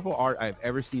powerful art I've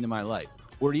ever seen in my life.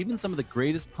 Or even some of the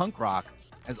greatest punk rock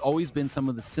has always been some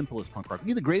of the simplest punk rock.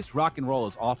 The greatest rock and roll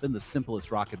is often the simplest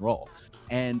rock and roll.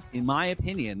 And in my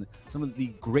opinion, some of the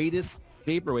greatest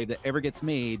Vaporwave that ever gets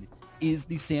made is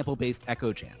the sample-based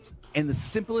Echo Jams. And the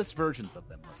simplest versions of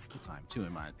them most of the time, too,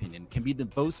 in my opinion, can be the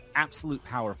most absolute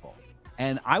powerful.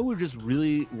 And I would just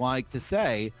really like to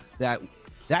say that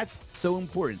that's so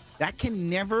important. That can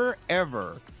never,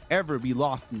 ever, ever be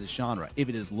lost in this genre. If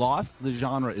it is lost, the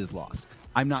genre is lost.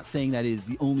 I'm not saying that is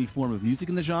the only form of music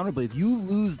in the genre, but if you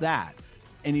lose that,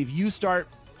 and if you start,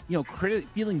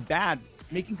 feeling bad,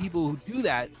 making people who do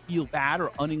that feel bad or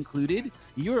unincluded,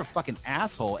 you're a fucking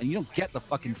asshole and you don't get the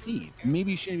fucking scene.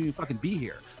 Maybe you shouldn't even fucking be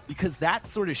here, because that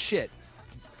sort of shit,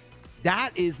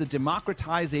 that is the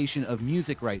democratization of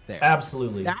music right there.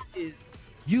 Absolutely. That is,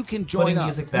 you can join putting up.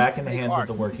 music back in the hands of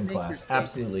the working class.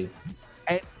 Absolutely.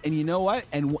 And you know what?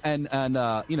 And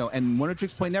One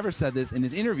Tricks Point Never said this in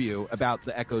his interview about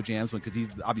the Echo Jams, because he's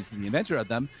obviously the inventor of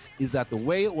them, is that the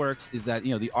way it works is that,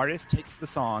 the artist takes the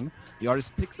song, the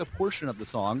artist picks a portion of the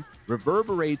song,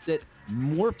 reverberates it,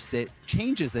 morphs it,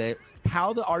 changes it.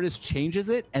 How the artist changes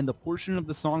it and the portion of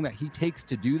the song that he takes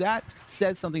to do that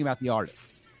says something about the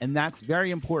artist. And that's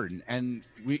very important. And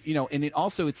and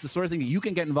it's the sort of thing that you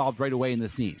can get involved right away in the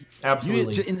scene.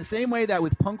 Absolutely. In the same way that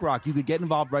with punk rock, you could get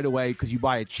involved right away because you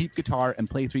buy a cheap guitar and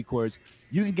play 3 chords.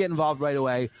 You can get involved right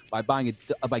away by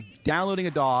by downloading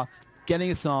a DAW,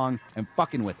 getting a song, and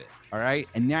fucking with it. All right.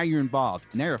 And now you're involved.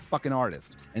 Now you're a fucking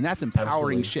artist. And that's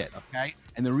empowering shit. Okay.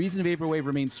 And the reason Vaporwave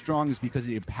remains strong is because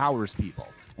it empowers people.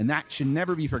 And that should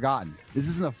never be forgotten. This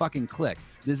isn't a fucking clique.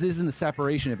 This isn't a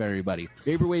separation of everybody.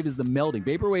 Vaporwave is the melding.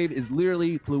 Vaporwave is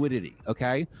literally fluidity,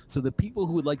 okay? So the people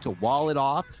who would like to wall it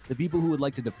off, the people who would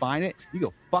like to define it, you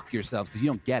go fuck yourselves because you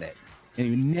don't get it. And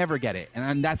you never get it.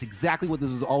 And that's exactly what this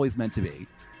was always meant to be.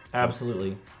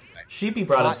 Absolutely. Sheepy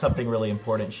brought up something really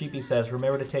important. Sheepy says,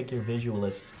 remember to take your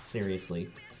visualists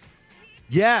seriously.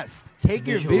 Yes, take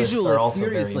your visualists are also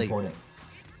seriously. Very important.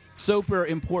 Super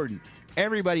important.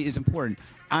 Everybody is important.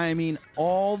 I mean,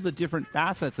 all the different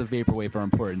facets of Vaporwave are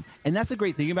important. And that's the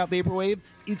great thing about Vaporwave.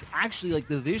 It's actually like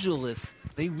the visualists,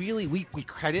 they really, we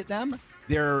credit them.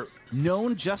 They're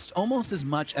known just almost as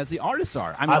much as the artists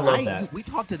are. I love that. We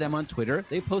talk to them on Twitter.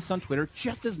 They post on Twitter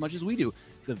just as much as we do.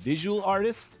 The visual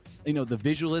artists, the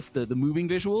visualists, the moving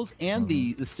visuals, and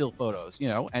the still photos,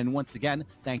 And once again,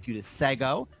 thank you to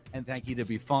Sego, and thank you to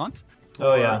Bifont.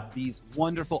 These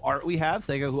wonderful art we have.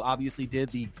 Sega, who obviously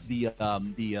did the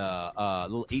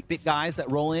little 8-bit guys that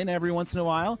roll in every once in a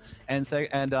while,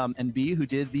 and B, who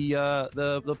did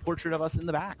the portrait of us in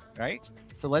the back, right?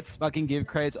 So let's fucking give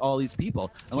credit to all these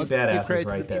people, and let's give credit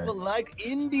to the people like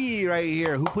Indy right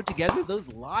here, who put together those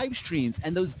live streams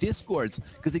and those Discords,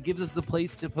 because it gives us a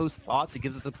place to post thoughts, it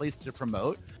gives us a place to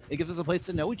promote, it gives us a place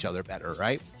to know each other better,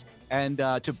 right? And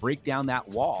to break down that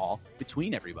wall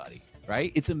between everybody.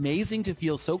 Right? It's amazing to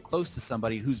feel so close to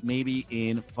somebody who's maybe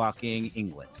in fucking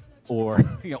England or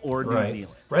or New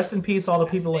Zealand. Rest in peace all the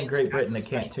people in Great Britain that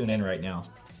can't tune in right now.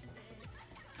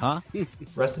 Huh?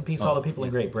 Rest in peace all the people in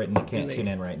Great Britain that can't tune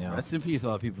in right now. Rest in peace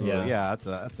all the people. Yeah,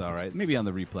 that's all right. Maybe on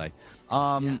the replay.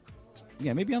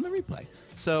 Maybe on the replay.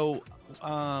 So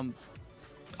I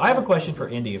have a question for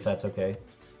Indy, if that's okay.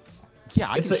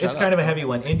 Yeah, it's kind of a heavy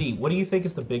one. Indy, what do you think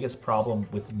is the biggest problem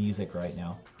with music right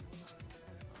now?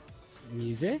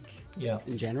 Music? Yeah.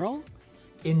 In general?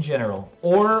 In general.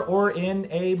 Or in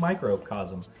a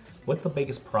microcosm. What's the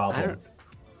biggest problem?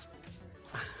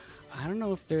 I don't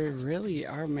know if there really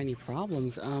are many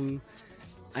problems. I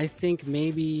think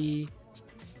maybe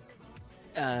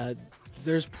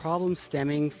there's problems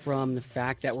stemming from the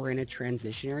fact that we're in a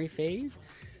transitionary phase.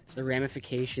 The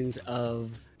ramifications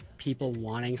of people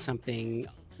wanting something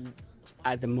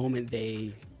at the moment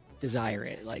they desire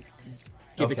it. Like,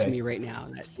 give it to me right now,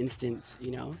 that instant,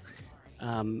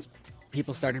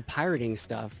 people started pirating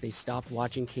stuff. They stopped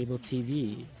watching cable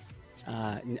TV.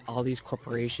 And all these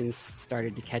corporations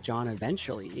started to catch on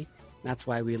eventually. That's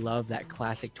why we love that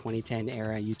classic 2010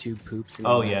 era YouTube poops and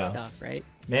all that stuff, right?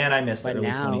 Man, I missed early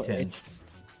now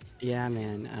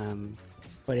 2010.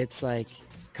 But it's like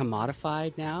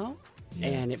commodified now,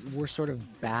 and we're sort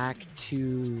of back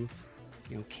to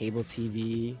cable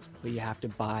TV, but you have to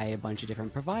buy a bunch of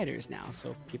different providers now.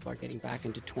 So people are getting back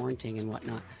into torrenting and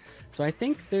whatnot. So I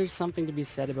think there's something to be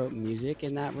said about music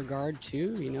in that regard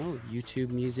too.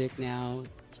 YouTube music now,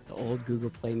 the old Google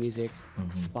Play music,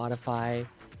 Spotify,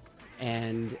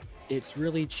 and it's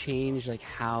really changed like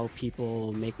how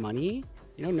people make money.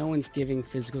 No one's giving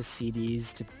physical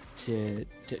CDs to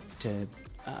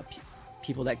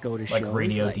people that go to shows. Like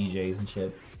radio DJs and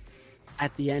shit.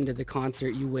 At the end of the concert,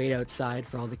 you wait outside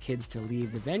for all the kids to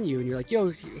leave the venue, and you're like,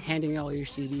 yo, you're handing all your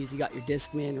CDs, you got your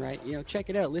Discman, right?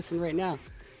 Check it out, listen right now.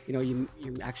 You're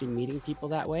actually meeting people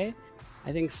that way.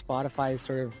 I think Spotify is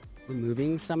sort of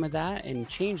removing some of that and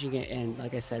changing it. And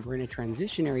like I said, we're in a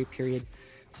transitionary period.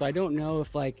 So I don't know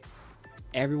if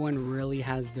everyone really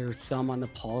has their thumb on the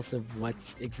pulse of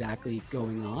what's exactly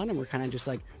going on, and we're kind of just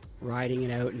like riding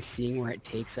it out and seeing where it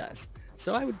takes us.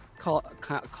 So I would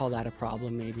call that a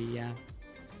problem, maybe. Yeah.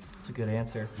 That's a good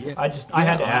answer. Yeah. I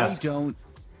had to ask.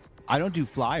 I don't do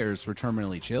flyers for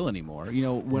Terminally Chill anymore. You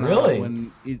know,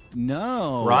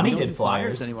 no, Ronnie we don't did do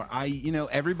flyers anymore.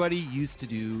 Everybody used to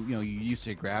do, you used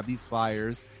to grab these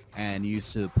flyers and you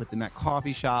used to put them at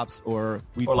coffee shops or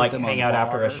put like them hang on out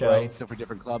after a bars, show. right? So for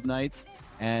different club nights.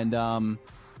 And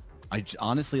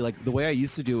honestly, like the way I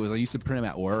used to do it was I used to print them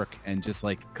at work and just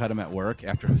like cut them at work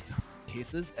after I was done with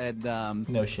cases. And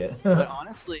no shit. but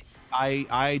honestly,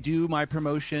 I do my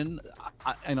promotion.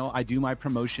 I do my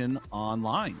promotion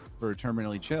online for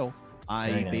Terminally Chill.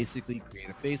 I basically create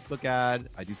a Facebook ad.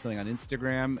 I do something on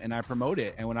Instagram and I promote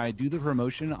it. And when I do the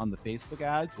promotion on the Facebook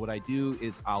ads, what I do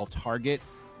is I'll target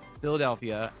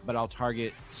Philadelphia, but I'll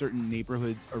target certain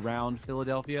neighborhoods around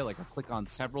Philadelphia. Like I'll click on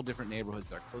several different neighborhoods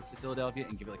that are close to Philadelphia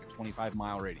and give it like a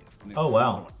 25-mile radius. Oh,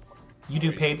 wow. You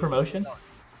do paid promotion?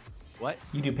 What?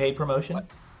 You do paid promotion? What?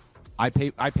 I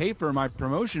pay for my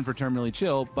promotion for Terminally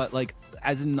Chill, but like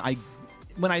as in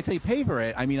when I say pay for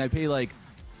it, I mean I pay like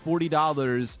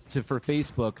 $40 for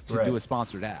Facebook to do a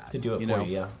sponsored ad. To do it for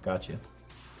you, yeah. Gotcha.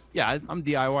 Yeah, I'm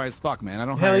DIY as fuck, man. I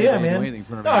don't Hell hire yeah, anybody to man. do anything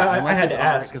for me. No, I had to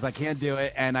ask because I can't do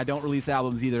it, and I don't release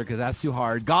albums either because that's too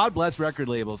hard. God bless record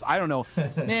labels. I don't know,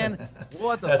 man.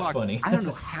 What the That's fuck? funny. I don't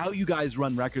know how you guys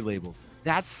run record labels.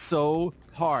 That's so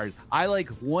hard. I like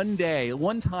one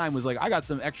time was like, I got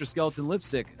some extra skeleton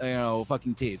lipstick,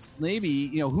 fucking tapes. Maybe,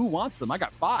 who wants them? I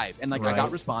got 5, and like I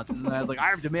got responses, and I was like, I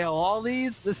have to mail all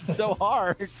these. This is so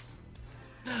hard.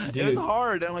 Dude. It was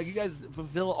hard. And like, you guys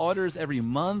fulfill orders every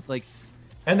month, like.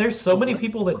 And there's so many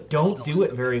people that don't do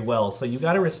it very well, so you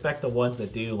got to respect the ones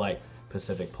that do, like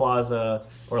Pacific Plaza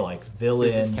or like Villain,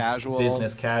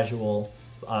 Business Casual,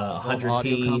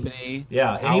 100p. Company,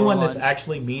 yeah, Power anyone Lunch, that's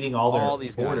actually meeting all their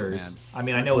these guys, orders. man. I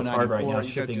mean, I know it's hard right 94, now you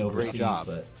guys shipping do a great overseas, job.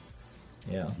 but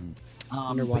yeah.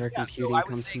 Underwater computing I comes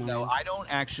was to saying, mind. though, I don't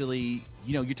actually,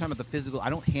 you're talking about the physical.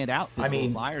 I don't hand out physical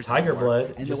flyers Tiger anymore.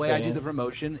 Blood. And the way I do the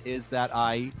promotion is that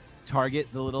I target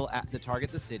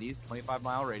the cities,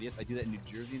 25-mile radius. I do that in New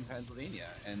Jersey and Pennsylvania,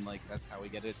 and like that's how we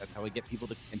get it. That's how we get people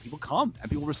to, and people come and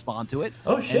people respond to it.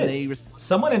 Oh shit! And they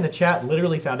Someone in the chat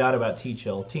literally found out about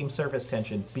T-Chill, Team Surface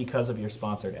Tension, because of your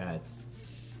sponsored ads.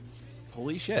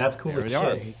 Holy shit! That's cool as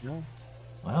shit.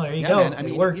 Well, there you yeah, go. Man. I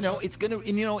mean, it worked. it's gonna,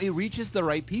 and it reaches the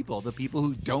right people, the people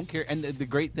who don't care. And the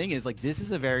great thing is, like, this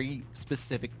is a very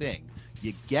specific thing.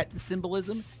 You get the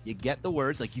symbolism, you get the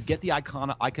words, like you get the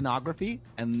iconography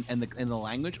and the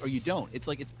language, or you don't. It's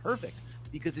like it's perfect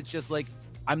because it's just like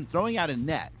I'm throwing out a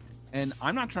net, and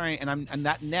I'm not trying, and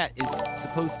that net is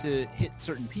supposed to hit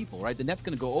certain people, right? The net's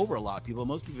gonna go over a lot of people.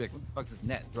 Most people are like, what the fuck's this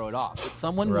net? Throw it off. But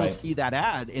someone will see that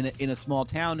ad in a small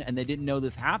town, and they didn't know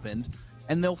this happened,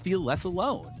 and they'll feel less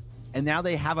alone. And now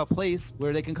they have a place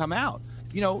where they can come out.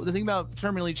 The thing about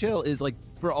Terminally Chill is, like,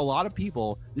 for a lot of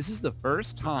people, this is the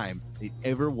first time they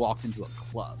ever walked into a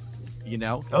club.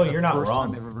 Oh, you're not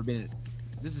wrong.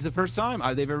 This is the first time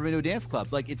they've ever been to a dance club.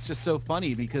 Like, it's just so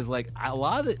funny because, like, a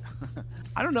lot of it,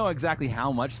 I don't know exactly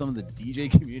how much some of the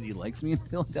DJ community likes me in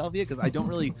Philadelphia because I don't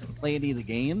really play any of the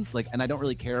games, like, and I don't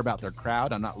really care about their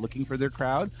crowd. I'm not looking for their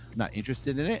crowd. I'm not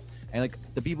interested in it. And, like,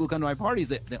 the people who come to my parties,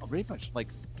 they pretty much, like,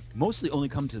 mostly only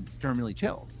come to Terminally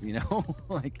Chill,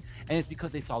 like, and it's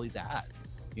because they saw these ads.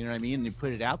 You know what I mean? And they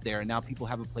put it out there, and now people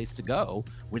have a place to go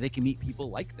where they can meet people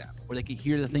like them, where they can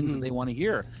hear the things that they want to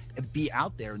hear, and be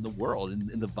out there in the world,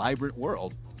 in the vibrant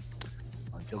world.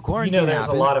 Until quarantine there's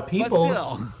happened, a lot of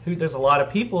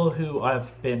people but who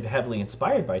have been heavily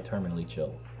inspired by Terminally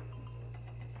Chill.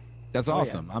 That's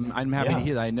awesome. Yeah. I'm happy to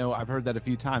hear that. I know I've heard that a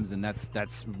few times, and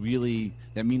that's really,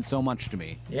 that means so much to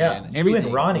me. Yeah, and you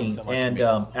and Ronnie means so much and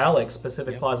to me. Alex,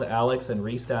 Pacific Plaza Alex and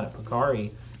Reese down at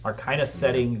Picari are kind of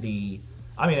setting the.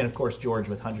 I mean, and of course George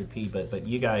with 100p, but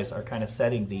you guys are kind of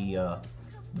setting the,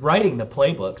 writing the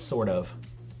playbook sort of,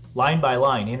 line by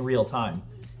line in real time,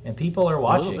 and people are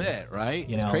watching. A little bit, right?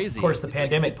 It's crazy. Of course, the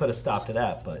pandemic put a stop to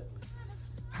that, but.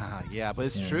 Yeah, but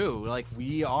it's true. Like,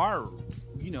 we are,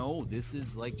 this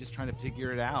is like just trying to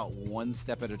figure it out one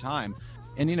step at a time.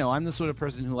 And, I'm the sort of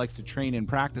person who likes to train and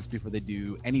practice before they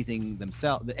do anything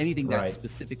themselves, anything that's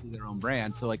specifically their own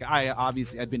brand. So, like,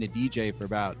 I'd been a DJ for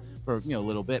a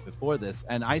little bit before this,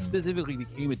 and I specifically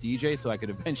became a DJ so I could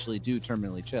eventually do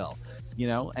Terminally Chill,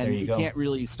 and you can't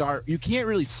really start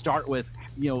with,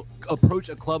 approach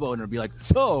a club owner and be like,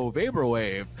 so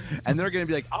Vaporwave, and they're going to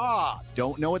be like,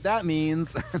 don't know what that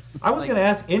means. I was going to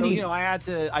ask Indy. So,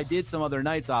 I did some other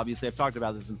nights, obviously. I've talked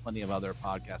about this in plenty of other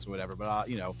podcasts or whatever, but,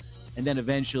 and then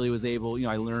eventually was able,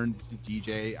 I learned to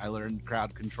DJ, I learned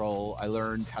crowd control, I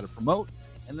learned how to promote,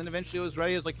 and then eventually I was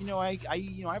ready. I was like, I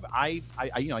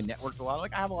networked a lot.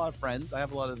 Like I have a lot of friends, I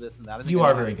have a lot of this and that. I think You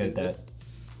I are know how very to good do at this. that.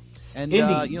 And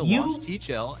Indy, you launched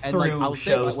T-Chill, and like threw I'll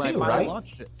say shows when I too, finally right?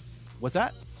 launched it. What's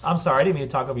that? I'm sorry, I didn't mean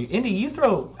to talk over you. Indy, you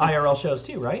throw IRL shows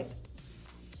too, right?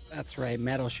 That's right.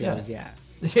 Metal shows. Yeah.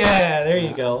 Yeah, there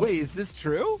you go. Wait, is this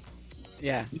true?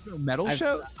 Yeah. You throw metal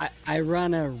shows? I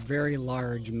run a very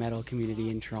large metal community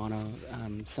in Toronto.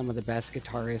 Some of the best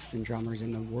guitarists and drummers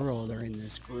in the world are in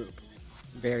this group.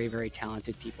 Very, very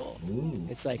talented people. Ooh.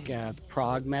 It's like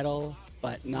prog metal,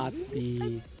 but not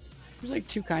the... There's like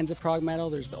two kinds of prog metal.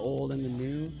 There's the old and the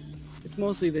new. It's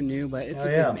mostly the new, but it's a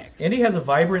good mix. Indy has a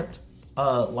vibrant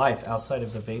life outside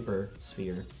of the vapor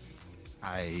sphere.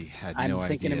 I had I'm no idea.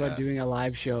 thinking about doing a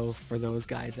live show for those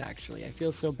guys, actually. I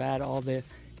feel so bad. All the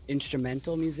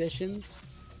instrumental musicians,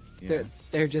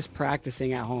 they're just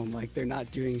practicing at home. Like, they're not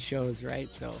doing shows,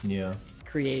 right? So Yeah.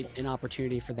 create an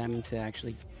opportunity for them to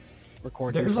actually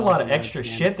record There's a themselves lot of on extra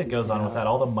webcam. shit that goes on with that.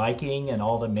 All the miking and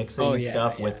all the mixing Oh, and yeah,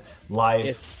 stuff yeah. with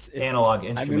live analog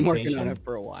I've been working instrumentation. on it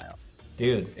for a while.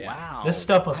 Dude, Yeah. Wow. this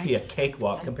stuff must be a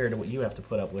cakewalk compared to what you have to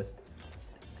put up with.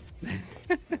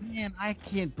 Man, I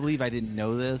can't believe I didn't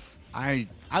know this. I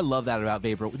love that about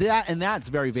Vaporwave. That's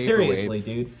very Vaporwave. Seriously,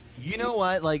 dude. You know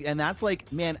what? Like, and that's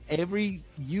like, man,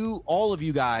 all of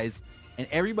you guys and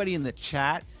everybody in the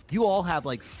chat, you all have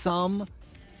like it's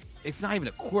not even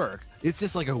a quirk. It's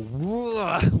just like a,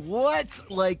 what?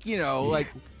 Like, like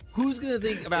who's going to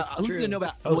think about, It's who's true. going to know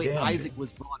about Oh, the way damn, Isaac dude.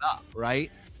 was brought up,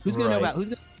 right? Who's going to know Right. about, who's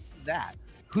going to believe that?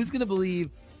 Who's going to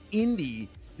believe Indy,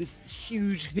 this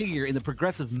huge figure in the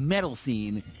progressive metal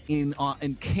scene in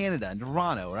Canada, in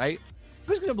Toronto, right?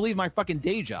 Who's going to believe my fucking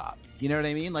day job? You know what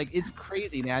I mean? Like, it's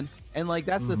crazy, man. And like,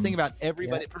 that's the thing about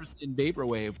everybody person in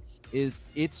Vaporwave is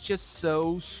it's just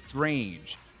so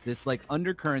strange. This like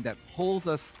undercurrent that pulls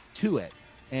us to it.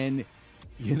 And,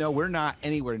 we're not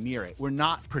anywhere near it. We're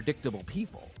not predictable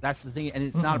people. That's the thing. And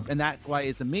it's not, and that's why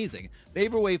it's amazing.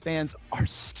 Vaporwave fans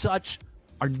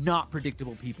are not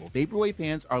predictable people. Vaporwave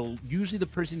fans are usually the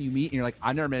person you meet and you're like,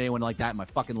 I've never met anyone like that in my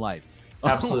fucking life.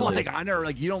 Absolutely. Like, I never,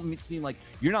 like, you don't seem like,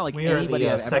 you're not like We are anybody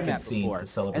the I've ever second met scene before. to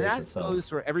celebrate And that itself. goes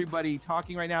for everybody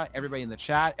talking right now, everybody in the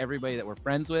chat, everybody that we're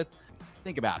friends with.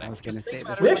 Think about it. I was gonna Just say think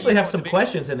about this. We everybody actually you have know some in the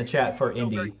questions in the chat for Vaporwave, you know,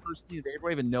 very Indy. personally in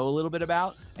Vaporwave and know a little bit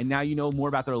about, and now you know more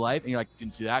about their life, and you're like,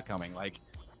 didn't see that coming. Like,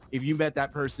 if you met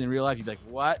that person in real life, you'd be like,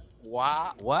 what?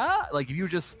 Like, if you were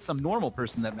just some normal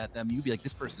person that met them, you'd be like,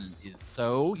 this person is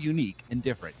so unique and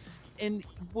different. And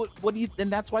what do you?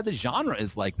 And that's why the genre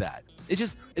is like that.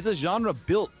 It's a genre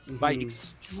built by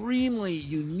extremely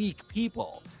unique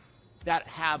people that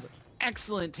have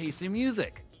excellent taste in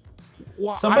music.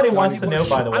 Somebody I don't know why wants to people know, are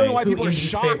by the I don't know way, why who people are Indy's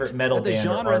shocked favorite metal that the band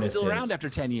or genre is artist still is. around after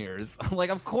 10 years. Like,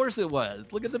 of course it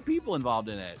was. Look at the people involved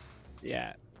in it.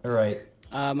 Yeah. All right.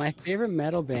 My favorite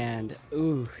metal band.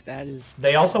 Ooh, that is...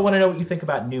 They also want to know what you think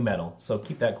about new metal, so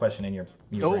keep that question in your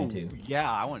brain too.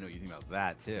 Yeah, I want to know what you think about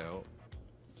that too.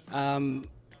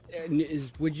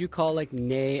 Would you call like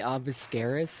Ne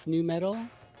Obscurus new metal?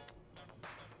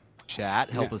 Chat,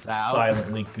 help us out.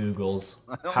 Silently Googles.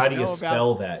 don't How do you know about-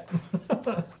 spell that?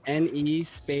 NE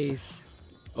space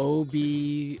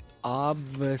OB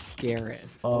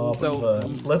Obscurus.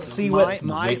 Let's see what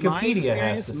Wikipedia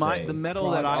has to say. The metal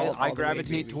Wrong, that all I the way, gravitate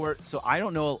baby. toward. So I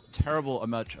don't know terrible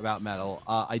much about metal.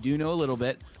 I do know a little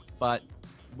bit, but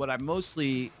what I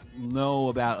mostly know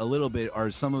about a little bit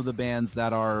are some of the bands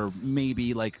that are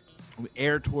maybe like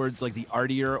air towards like the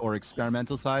artier or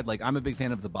experimental side. Like, I'm a big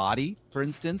fan of The Body, for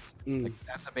instance. Like,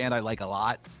 that's a band I like a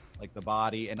lot, like The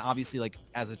Body. And obviously, like,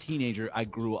 as a teenager, I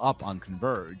grew up on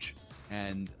Converge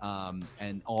and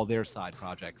all their side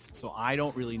projects. So I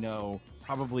don't really know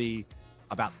probably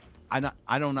about. I'm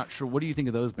not sure. What do you think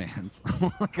of those bands?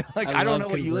 I don't know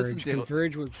what you listen to.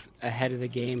 Converge was ahead of the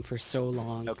game for so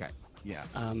long. Okay. Yeah.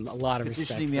 A lot of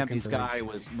respect Conditioning for the Empty Converge. Sky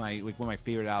was one of my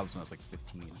favorite albums when I was like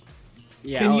 15.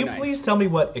 Yeah, Can you nice. please tell me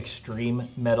what extreme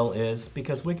metal is?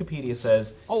 Because Wikipedia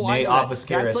says I Ne know that.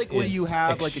 Obscurus That's like when is you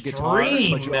have like a guitar, but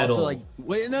extreme you're metal. also like,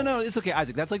 wait, no, it's okay,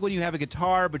 Isaac. That's like when you have a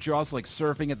guitar, but you're also like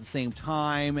surfing at the same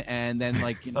time, and then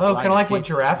like Oh, kind of like what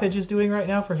skate. Giraffage is doing right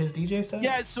now for his DJ set?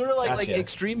 Yeah, it's sort of like Gotcha.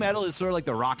 extreme metal is sort of like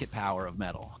the rocket power of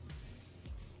metal.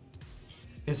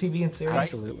 Is he being serious?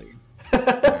 Absolutely.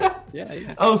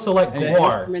 Yeah. Oh, so like The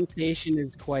Gwar. instrumentation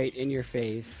is quite in your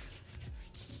face.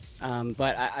 But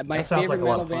my That sounds favorite like a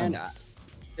lot metal of fun. band,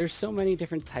 there's so many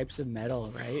different types of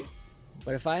metal, right?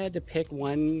 But if I had to pick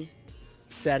one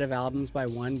set of albums by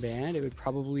one band, it would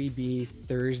probably be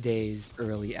Thursday's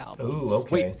early albums. Ooh,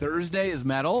 okay. Wait, Thursday is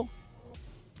metal?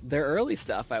 their early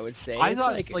stuff, I would say. I It's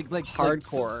thought like hardcore,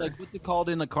 hardcore. like what they called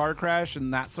in a car crash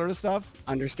and that sort of stuff.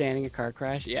 Understanding a car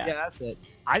crash. Yeah. Yeah, that's it.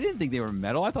 I didn't think they were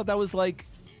metal. I thought that was like,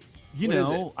 What is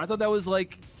it? I thought that was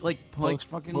like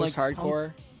fucking like hardcore.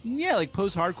 punk- Yeah, like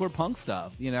post-hardcore punk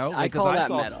stuff. I like, 'cause call that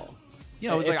saw, metal. You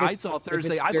know, it was If like I it's- saw if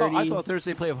Thursday. it's I saw dirty-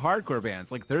 Thursday play of hardcore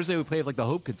bands. Like Thursday would play of like the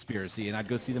Hope Conspiracy, and I'd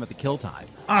go see them at the Kill Time.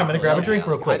 I'm gonna grab a drink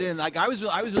real I quick. didn't like. I was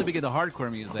really big into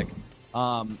hardcore music,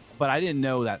 but I didn't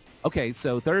know that. Okay,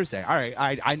 so Thursday. All right,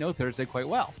 I know Thursday quite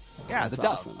well. Yeah, That's the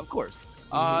Dove, awesome. of course.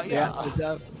 The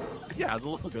Dove. Yeah, the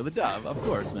logo, the Dove, of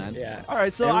course, man. Yeah. All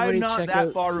right, so Everybody I'm not check that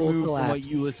out far Full removed from what Collapse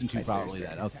you listen to, by probably.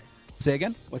 Thursday. Then, okay. Say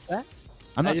again. What's that?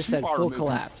 I'm not I just too said far Full removed from-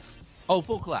 Collapse. Oh,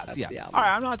 Full Collapse. That's Yeah. the album. All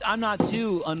right, I'm not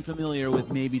too unfamiliar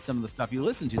with maybe some of the stuff you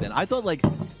listen to. Then I thought like,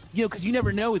 because you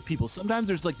never know with people. Sometimes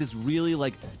there's like this really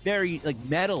like very like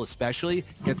metal, especially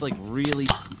gets like really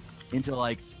into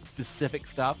like specific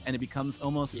stuff, and it becomes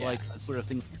almost Yeah. like a sort of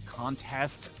things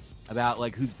contest about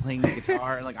like who's playing the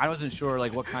guitar. And like I wasn't sure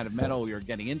like what kind of metal we were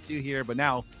getting into here, but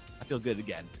now I feel good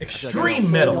again. I feel like I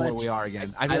Extreme know metal. where we are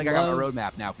again. I feel I like I got love- my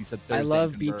roadmap now. If you said Thursday, I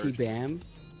love Converge. BT Bam.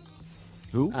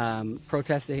 Who?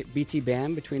 Protest the BT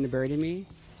Bam, Between the Bird and Me.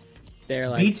 They're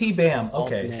like BT Bam.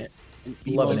 Okay. ultimate,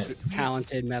 Loving most it.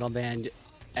 talented metal band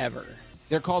ever.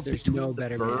 They're called There's Between no the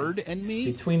better Bird and Me.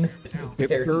 Between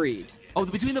They're buried. Oh,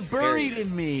 Between the Buried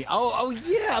and Me. Oh,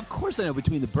 yeah, of course I know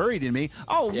Between the Buried and Me.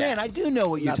 Oh, Yeah. man, I do know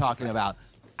what you're Not talking about.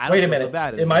 I don't Wait a feel so minute.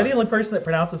 bad Am I the anymore. only person that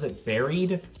pronounces it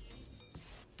buried?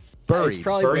 Buried? It's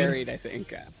probably Buried? buried, I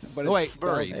think. But Oh, it's wait,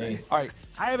 spelled Buried. right. All right,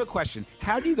 I have a question.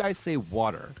 How do you guys say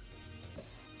water?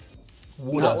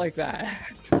 Not like that.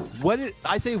 What did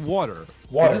I say? Water.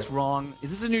 Water. Is this wrong? Is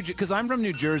this a New? Because I'm from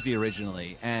New Jersey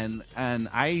originally, and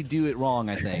I do it wrong.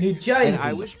 I think. New Jersey. And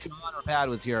I wish John or Pat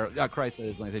was here. Christ, that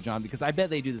is when I say John, because I bet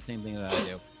they do the same thing that I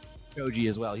do. Koji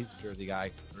as well. He's a Jersey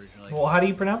guy originally. Well, how do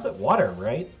you pronounce it? Water,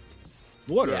 right?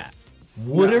 Water. Yeah.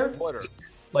 Water? Water.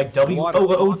 Like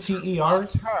W-O-O-T-E-R? Water.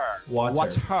 Water.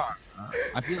 Water.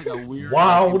 I feel like a weird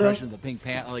Wow. impression of the Pink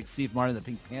Panther, like Steve Martin, the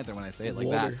Pink Panther, when I say it like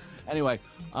Water. that. Anyway,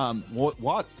 what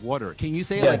water? Can you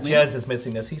say it Yeah, like me? Jez is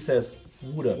missing this. He says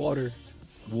water. Water.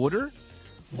 Water?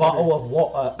 Bottle of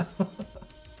water.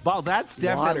 Well, that's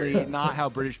definitely Water. not how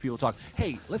British people talk.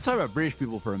 Hey, let's talk about British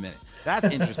people for a minute. That's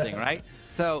interesting, right?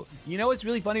 So, you know what's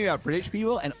really funny about British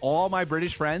people and all my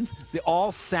British friends? They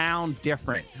all sound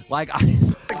different. Like, I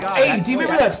swear to God. Hey, do you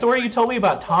remember that story you told me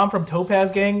about Tom from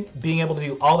Topaz Gang being able to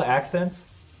do all the accents?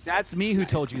 That's me who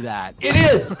told you that. It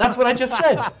is. That's what I just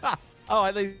said. Oh,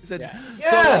 I think you said. Yeah.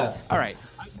 So, like, Yeah. all right.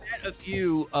 I've met a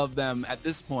few of them at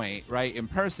this point, right, in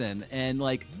person, and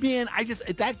like, man,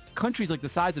 that country's like the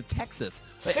size of Texas.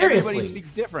 Like, everybody Seriously.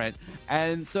 speaks different,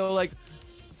 and so like,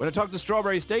 when I talk to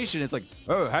Strawberry Station, it's like,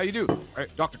 oh, how you do,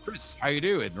 right, Dr. Chris, how you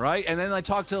doing, right? And then I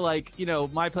talk to like,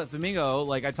 My Pet Flamingo,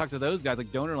 like I talk to those guys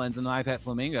like Donor Lens and My Pet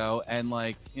Flamingo, and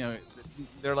like,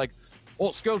 they're like,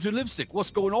 oh, Skeleton Lipstick,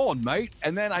 what's going on, mate?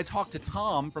 And then I talked to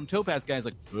Tom from Topaz Guys,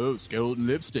 like, oh, Skeleton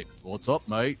Lipstick, what's up,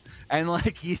 mate? And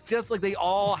like, he's just like, they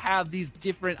all have these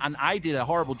different, and I did a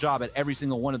horrible job at every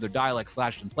single one of their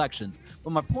dialects/inflections.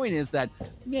 But my point is that,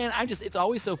 man, it's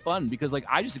always so fun because like,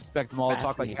 I just expect them all to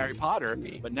talk like Harry fascinating Potter, to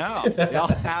me. but no, they all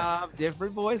have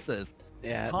different voices.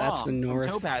 Yeah, Tom that's the from North.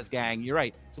 Topaz Gang, you're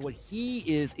right. So what he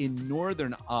is in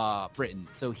northern Britain,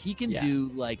 so he can Yeah. do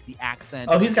like the accent.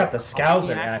 Oh, he's got the Cockney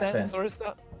Scouser accent. sort of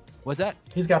stuff. What's that?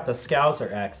 He's got the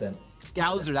Scouser accent.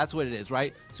 Scouser, that's what it is,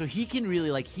 right? So he can really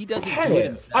like he doesn't do Hey, it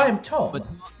himself. I am Tom. But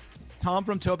Tom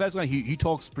from Topaz, he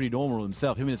talks pretty normal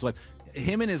himself. Him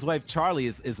and his wife Charlie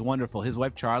is wonderful. His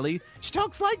wife Charlie, she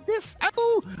talks like this.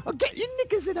 Oh, get your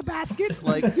knickers in a basket.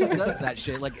 Like she does that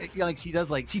shit. Like she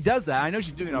does that. I know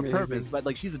she's doing it on Amazing. purpose, but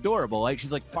like she's adorable. Like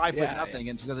she's like 5 foot Yeah, nothing,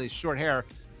 and she has this short hair,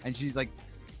 and she's like,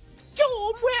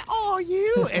 John, where are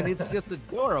you? And it's just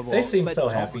adorable. They seem But so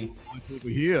Tom- happy. over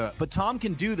here. But Tom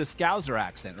can do the Scouser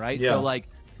accent, right? Yeah. So like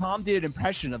Tom did an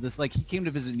impression of this. Like he came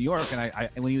to visit New York, and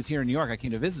and when he was here in New York, I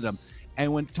came to visit him.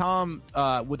 And when Tom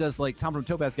Tom from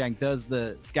Topaz Gang does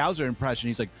the Scouser impression,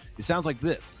 he's like, it sounds like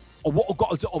this. And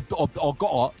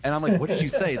I'm like, what did you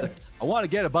say? He's like, I want to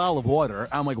get a bottle of water.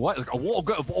 I'm like, what? Like,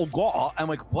 I'm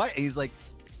like, what? And he's like,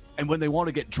 and when they want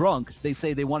to get drunk, they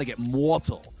say they want to get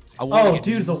mortal. I want Oh, to get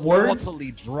dude, the words-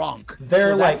 mortally drunk.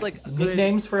 They're that's like a good-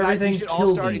 nicknames for guys, everything. You should all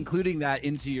Kill start me. including that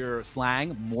into your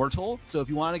slang, mortal. So if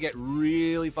you want to get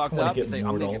really fucked I wanna up, get say, I'm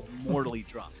going to mortal." get mortally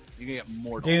drunk. You can get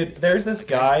mortal. Dude, there's this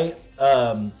guy.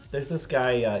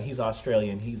 He's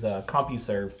Australian. He's a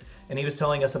CompuServe, and he was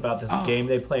telling us about this game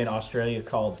they play in Australia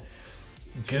called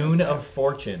Goon of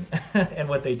Fortune. And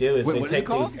what they do is Wait, they what is it take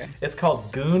called? these. It's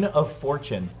called Goon of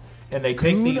Fortune, and they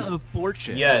take Goon these. of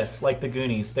Fortune. Yes, like the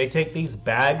Goonies. They take these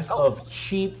bags of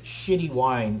cheap, shitty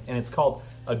wine, and it's called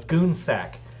a goon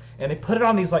sack. And they put it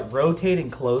on these like rotating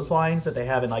clotheslines that they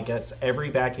have in, I guess, every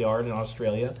backyard in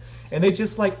Australia. And they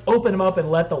just like open them up and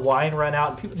let the wine run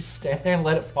out, and people just stand there and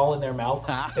let it fall in their mouth.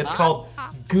 It's called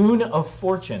Goon of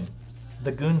Fortune,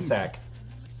 the goon sack.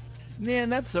 Man,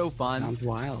 that's so fun. Sounds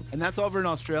wild. And that's over in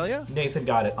Australia? Nathan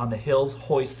got it on the Hills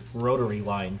Hoist rotary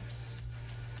line.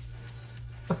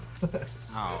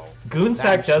 Oh. Goon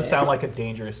sack That's does it. sound like a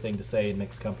dangerous thing to say in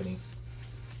mixed company.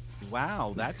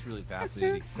 Wow, that's really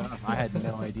fascinating stuff. I had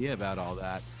no idea about all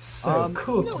that. So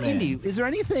cool, you know, man. Indy, is there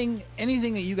anything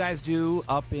that you guys do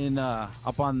up in the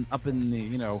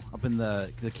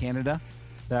Canada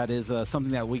that is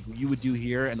something that you would do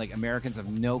here, and like Americans have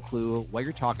no clue what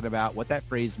you're talking about, what that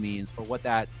phrase means, or what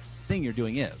that thing you're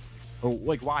doing is, or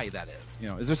like why that is? You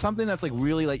know, is there something that's like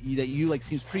really like that you like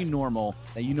seems pretty normal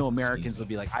that you know Americans would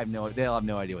be like, they'll have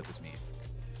no idea what this means?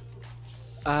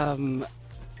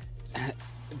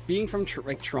 Being from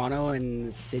like Toronto and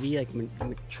the city, like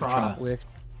metropolis-ish,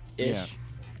 Yeah.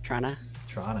 Toronto.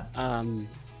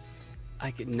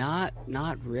 Like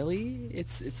not really.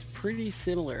 It's pretty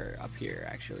similar up here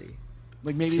actually.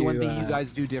 Like maybe To, one thing you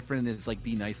guys do different is like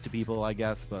be nice to people, I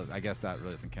guess, but I guess that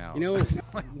really doesn't count. You know,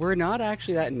 we're not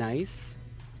actually that nice.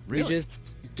 Really? We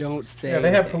just don't say. Yeah, they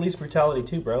have anything. police brutality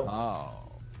too, bro. Oh.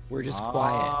 We're just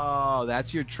quiet. Oh,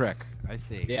 that's your trick. I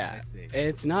see. Yeah, I see.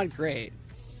 it's not great.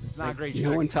 It's not Like, great. No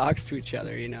trick. one talks to each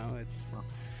other. You know, it's.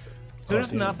 So there's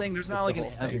dude. nothing. There's not like the an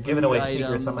whole thing. You're giving away food secrets,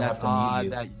 item I'm gonna that's have to mute odd you.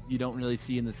 that you don't really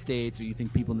see in the States, or you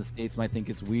think people in the States might think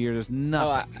it's weird. There's Oh,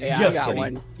 nothing. yeah, I Just got kidding.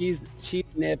 one. Cheese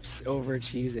nips over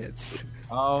Cheez-Its.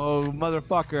 Oh,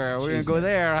 motherfucker. We're going to go Jesus.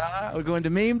 there, huh? We're going to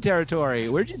meme territory.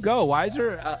 Where'd you go? Why is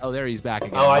there... oh, there he's back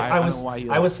again. Oh, I I don't know why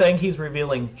I was saying he's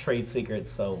revealing trade secrets,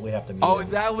 so we have to mute Oh, him.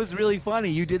 that was really funny.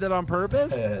 You did that on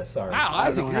purpose? Sorry. Wow, I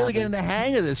don't Isaac, know you're really what getting the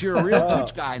hang of this. You're a real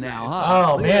douche guy now, huh?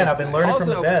 Oh, Look at man, this. I've been learning from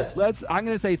the Also, best. I'm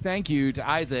going to say thank you to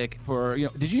Isaac for,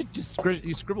 did you just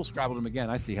you scrabbled him again?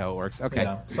 I see how it works. Okay.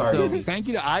 Yeah, sorry. So thank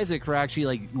you to Isaac for actually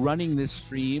like running this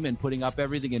stream and putting up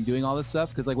everything and doing all this stuff.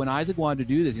 Because like when Isaac wanted to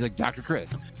do this, he's like, Dr. Chris,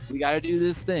 we got to do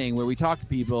this thing where we talk to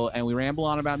people and we ramble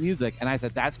on about music. And I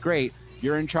said, that's great.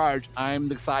 You're in charge. I'm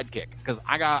the sidekick because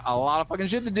I got a lot of fucking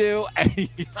shit to do. And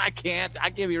I can't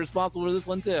be responsible for this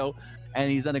one too. And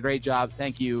he's done a great job.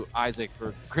 Thank you, Isaac,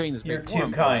 for creating this You're great too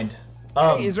forum. kind.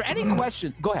 Hey, is there any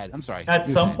question? Go ahead. I'm sorry. At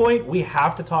You were some saying. point, we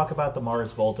have to talk about the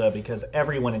Mars Volta because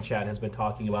everyone in chat has been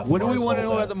talking about the What do Mars we want to know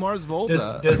Volta. about the Mars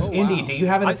Volta? Does Oh, Indy, wow. do you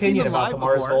have an I've seen opinion them about live the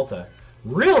Mars before. Volta?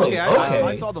 Really? Okay,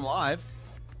 I saw them live.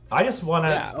 I just want to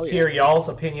Yeah, oh, yeah. hear y'all's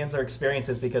opinions or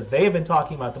experiences because they have been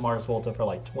talking about the Mars Volta for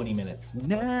like 20 minutes.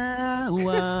 Now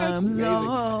I'm amazing.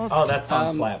 lost. Oh, that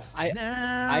song slaps.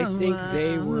 I think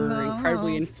they were Now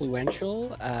incredibly lost.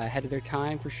 influential, ahead of their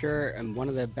time for sure, and one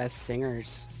of the best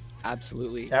singers.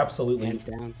 Absolutely. Absolutely. Hands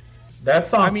down. That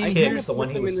song I mean, I Kicks, kind of the one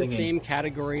put he them was in the singing. same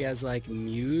category as like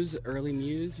Muse, early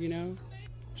Muse, you know?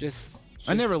 Just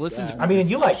I never listened to I mean,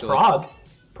 you like Actually.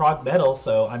 prog metal,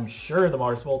 so I'm sure the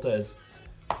Mars Volta has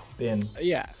been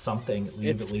yeah. something at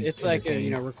least It's like a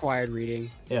entertaining. required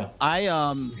reading. Yeah.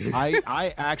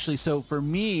 I actually, so for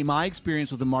me, my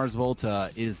experience with the Mars Volta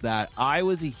is that I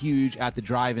was a huge At the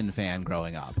Drive-In fan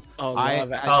growing up. Oh, I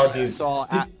love it. Oh, dude. saw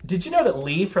Did you know that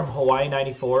Lee from Hawaii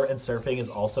 94 and surfing is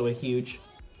also a huge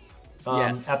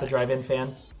Yes. At the Drive-In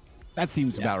fan? that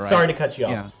seems about right. Sorry to cut you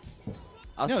off. Yeah.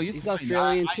 No, He's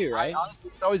Australian too, right?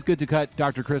 Honestly, it's always good to cut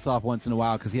Dr. Chris off once in a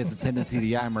while because he has a tendency to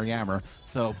yammer.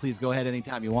 So please go ahead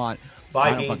anytime you want. Bye, I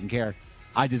don't Dee. fucking care.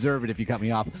 I deserve it if you cut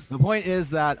me off. The point is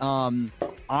that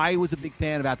I was a big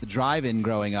fan of At the Drive-In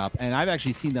growing up, and I've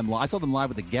actually seen them. I saw them live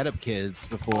with the Get Up Kids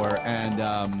before,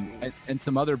 and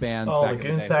some other bands. Oh, back the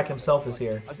in the day. Goonsack himself is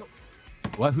here.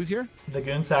 What? Who's here? The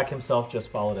Goonsack himself just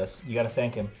followed us. You got to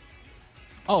thank him.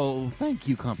 Oh, thank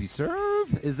you,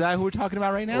 CompuServe. Is that who we're talking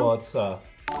about right now? Well, it's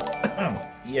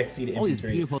EXE to All these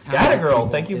MP3. beautiful Data talented Girl, people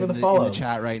thank you for in the in follow. the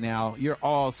chat right now. You're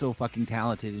all so fucking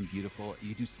talented and beautiful.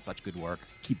 You do such good work.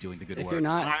 Keep doing the good If work. you're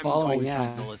not I'm following, always yeah,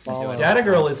 trying to listen follow. to it. Data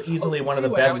Girl is easily one of the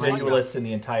Anyway, I best was talking about- visualists in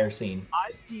the entire scene.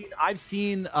 I've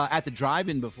seen At the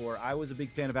Drive-In before. I was a big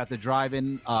fan of At the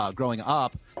Drive-In growing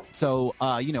up. So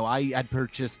I had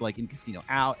purchased like In Casino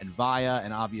Out and Via,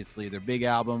 and obviously their big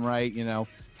album, right?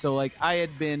 So like I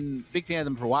had been a big fan of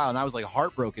them for a while, and I was like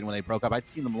heartbroken when they broke up. I'd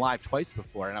seen them live twice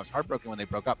before, and I was heartbroken when they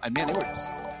broke up. And man, they were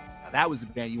just that was a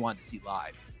band you wanted to see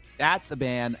live. That's a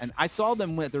band, and I saw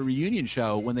them at the reunion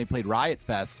show when they played Riot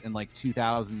Fest in like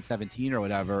 2017 or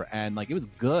whatever, and like it was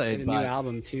They good. had a But new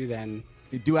album too then.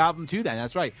 they do album too then,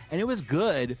 that's right. And it was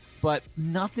good, but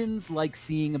nothing's like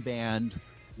seeing a band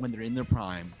when they're in their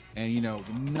prime And you know,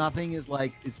 nothing is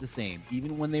like it's the same.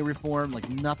 Even when they reform, like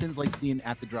nothing's like seeing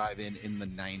At the Drive-In in the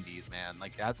 '90s, man.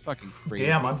 Like that's fucking crazy.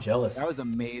 Damn, I'm jealous. That was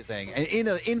amazing. And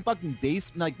in fucking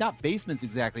like not basements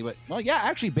exactly, but well, yeah,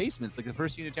 actually basements. Like the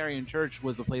First Unitarian Church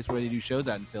was the place where they do shows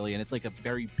out in Philly, and it's like a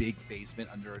very big basement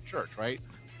under a church, right?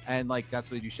 And like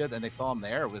that's where they do shows. And they saw him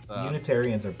there with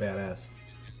Unitarians are badass.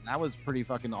 that was pretty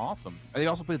fucking awesome. They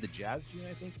also played the Jazz June,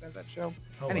 I think, that show.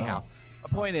 Oh, Anyhow, wow. the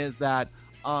point is that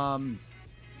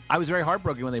I was very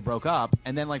heartbroken when they broke up,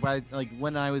 and then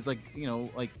when I was a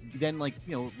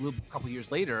couple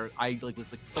years later, I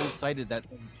was like so excited that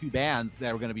two bands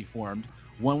that were going to be formed.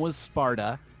 One was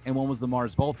Sparta, and one was the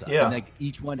Mars Volta. Yeah. And like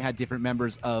each one had different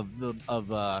members of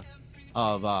At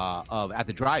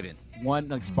the Drive-In. One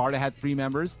like Sparta had 3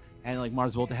 members, and like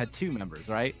Mars Volta had 2 members,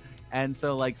 right? And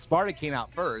so like Sparta came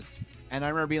out first, and I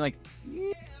remember being like,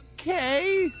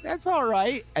 okay, that's all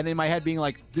right. And in my head being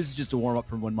like, this is just a warm up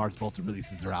for when Mars Volta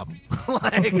releases their album.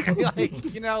 like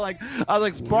you know, like I was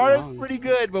like, Sparta's pretty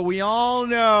good, but we all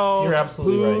know You're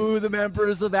absolutely who the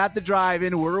members of At the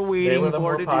Drive-In were waiting were the for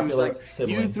more to do. popular Like,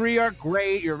 sibling. you 3 are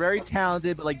great, you're very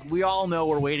talented, but like we all know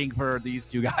we're waiting for these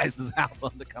 2 guys'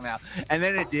 album to come out. And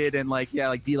then it did, and like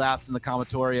D-Last in the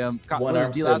Comatorium.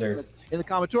 One-arm scissor. In the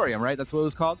Comatorium, right? That's what it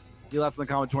was called. D-Last in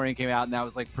the Comatorium came out, and that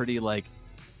was like pretty like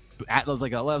that was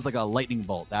like a lightning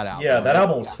bolt. That album. Yeah, that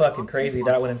album was fucking crazy.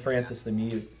 That one and Francis the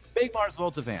Mute. Big Mars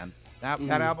Volta fan. That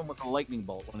album was a lightning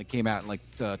bolt when it came out in like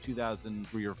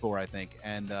 2003 or 4, I think.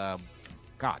 And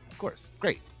God, of course,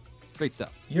 great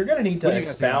stuff. You're going to need What to do you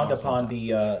guys think expound about upon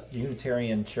the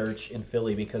Unitarian Church in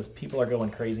Philly because people are going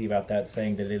crazy about that,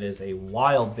 saying that it is a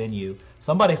wild venue.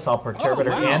 Somebody saw Perturbator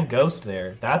wow. and Ghost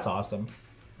there. That's awesome.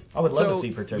 I would love to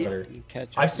see Perturbator.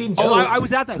 I've seen Ghost. Oh, I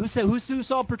was at that. Who saw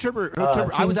Perturbator?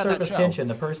 I was at that Surface show. Tension,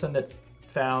 the person that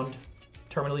found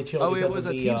Terminally Chill. Oh, because it was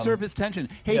of a the, Team Surface Tension.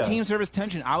 Hey, yeah. Team Surface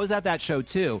Tension. I was at that show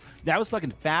too. That was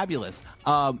fucking fabulous.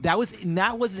 That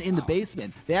wasn't in the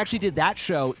basement. They actually did that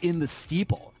show in the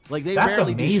steeple. Like they That's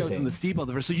rarely do shows amazing. in the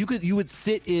steeple. So you would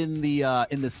sit in the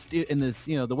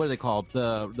what are they called,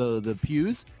 the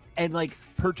pews, and like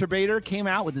Perturbator came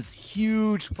out with this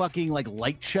huge fucking like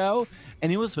light show,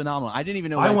 and it was phenomenal. I didn't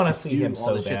even know. I want wanna see him all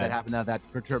so the shit bad. that happened at that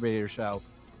Perturbator show.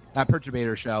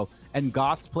 Perturbator show, and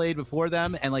Goss played before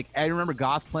them, and like I remember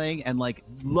Goss playing and like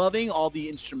loving all the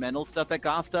instrumental stuff that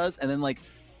Goss does, and then like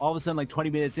all of a sudden like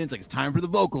 20 minutes in, it's like it's time for the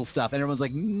vocal stuff, and everyone's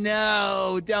like,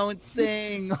 no, don't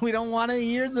sing, we don't want to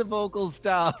hear the vocal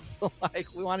stuff,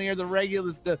 like we want to hear the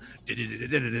regular stuff. Oh,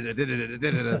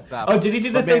 did he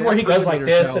do the thing where he goes like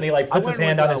this and he like puts his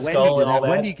hand on his skull and all that?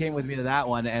 Wendy came with me to that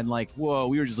one, and like, whoa,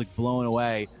 we were just like blown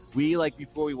away. We like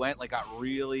before we went, like got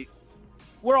really.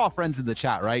 We're all friends in the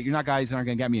chat, right? You're not guys that aren't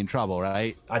gonna get me in trouble,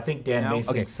 right? I think Dan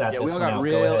Mason Okay. sat Yeah, this we all one got out.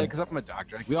 really, Go ahead. because I'm a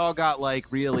doctor. Like, we all got like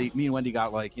really. Me and Wendy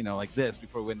got like like this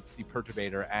before we went to see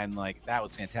Perturbator, and like that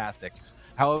was fantastic.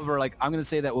 However, like I'm gonna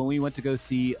say that when we went to go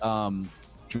see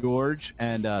George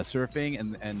and Surfing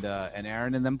and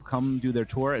Aaron and them come do their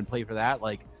tour and play for that,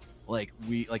 like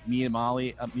we like me and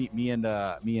Molly, me and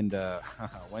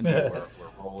Wendy were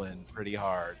rolling pretty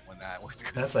hard when that went to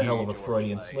go That's see a hell of a George,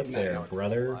 Freudian like, slip you there, know, it's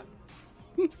brother. fun.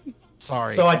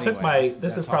 Sorry. So I anyway, took my, this gotta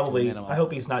is talk to probably, Minima. I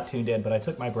hope he's not tuned in, but I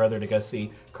took my brother to go see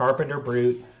Carpenter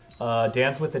Brute,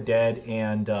 Dance with the Dead,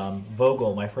 and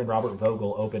Vogel, my friend Robert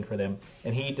Vogel opened for them,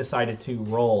 and he decided to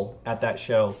roll at that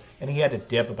show, and he had to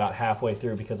dip about halfway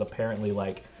through because apparently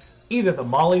like either the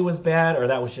Molly was bad or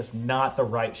that was just not the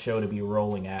right show to be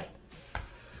rolling at.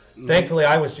 Thankfully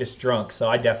I was just drunk, so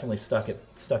I definitely stuck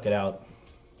it out.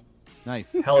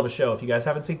 Nice. Hell of a show. If you guys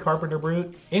haven't seen Carpenter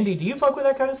Brute, Indy, do you fuck with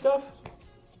that kind of stuff?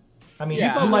 I mean,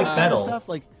 Yeah, you don't like uh, metal. Stuff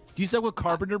like, do you suck with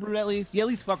Carpenter Brute at least? You at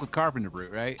least fuck with Carpenter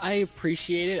Brute, right? I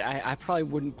appreciate it. I probably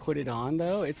wouldn't put it on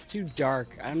though. It's too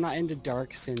dark. I'm not into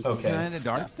dark synth. Okay. You're not into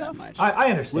dark stuff? that much. I What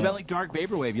understand. about like Dark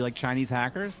Vaporwave? You like Chinese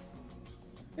hackers?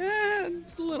 A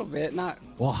little bit. Not.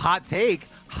 Well, hot take,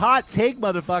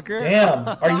 motherfucker. Damn,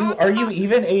 are you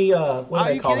even a what do Are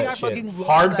they you call kidding? that I shit? fucking love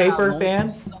Hard that vapor album.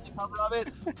 fan? On the cover of it.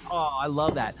 Oh, I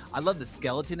love that. I love the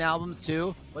Skeleton albums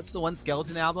too. What's the one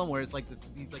Skeleton album where it's like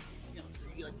he's like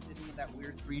like sitting in that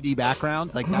weird 3D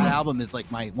background? Like that album is like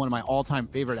one of my all-time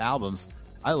favorite albums.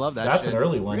 I love that. That's shit. an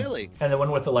early one. Really? And the one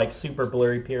with the like super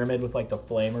blurry pyramid with like the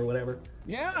flame or whatever.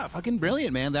 Yeah, fucking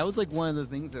brilliant, man. That was like one of the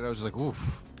things that I was just like,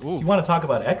 oof. You want to talk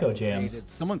about echo jams?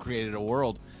 Someone created a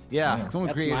world. Yeah, Yeah. someone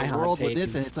That's created my a hot world with take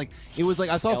this, and is it's like it was like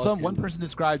I saw one Skeleton. person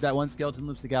describe that one Skeleton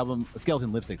Lipstick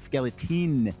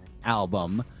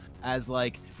album as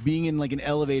like being in like an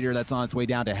elevator that's on its way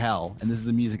down to hell, and this is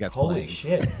the music that's Holy playing.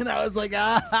 shit. And I was like,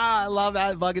 I love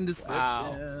that fucking description.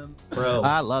 Wow. Bro.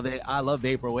 I love it. I love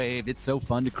Vaporwave. It's so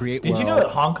fun to create Did you know worlds.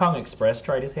 that Hong Kong Express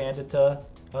tried his hand at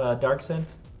Dark Synth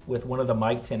with one of the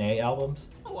Mike 10A albums?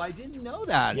 Oh, I didn't know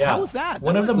that. Yeah. How was that?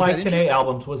 One of the Was Mike that 10A interesting?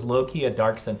 albums was low-key a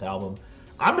Dark Synth album.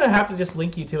 I'm going to have to just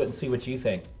link you to it and see what you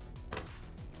think.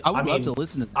 I would I love mean, to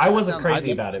listen to that. I wasn't I'd crazy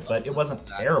love about to it, but it wasn't listen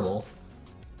to that. terrible.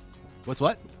 What's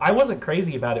what? I wasn't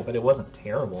crazy about it, but it wasn't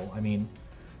terrible. I mean,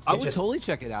 I it would just- totally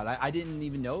check it out. I didn't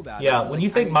even know about it. Yeah, when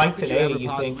you think Mike could today, ever you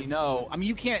possibly think- know. I mean,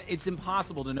 you can't. It's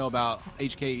impossible to know about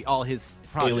HK, all his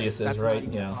projects. Aliases, that's right, Not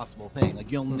even yeah. a possible thing.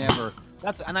 Like you'll never.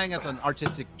 And I think that's an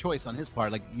artistic choice on his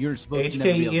part. Like you're supposed to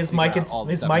never be able HK to is figure Mike, out all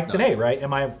the is stuff Mike he's done. today, right?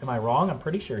 Am I wrong? I'm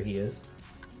pretty sure he is.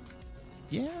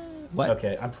 Yeah. What?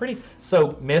 Okay, I'm pretty.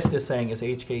 So Mist is saying is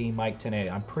HKE Mike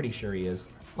 10A. I'm pretty sure he is.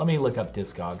 Let me look up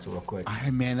Discogs real quick.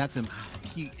 Man,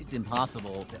 it's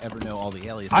impossible to ever know all the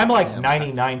aliases. I'm like of him.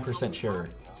 99% sure.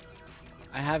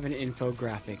 I have an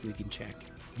infographic we can check.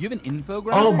 You have an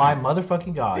infographic? Oh my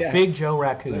motherfucking god! Yeah. Big Joe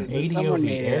Raccoon, Someone ADOV,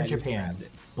 made it, Air I just Japan, grabbed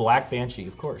it. Black Banshee,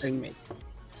 of course.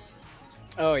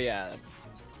 Oh yeah.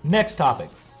 Next topic.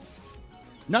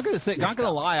 Not gonna Next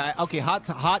lie.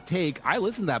 Hot take. I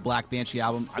listened to that Black Banshee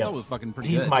album. I Yep. thought it was fucking pretty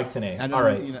He's good. Mike 10A. I don't- All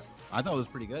right. you know, I thought it was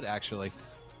pretty good actually.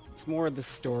 It's more the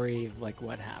story of like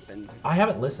what happened. I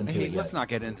haven't listened to Hey, it yet. let's not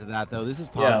get into that though. This is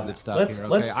Yeah, positive stuff let's- here.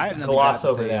 let's Okay, I have nothing gloss bad to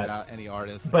over say that. about any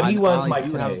artist. But he was I Mike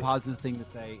do have a today. positive thing to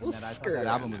say, We'll and that I thought skirt that around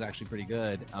album was it. actually pretty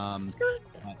good.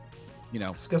 But, you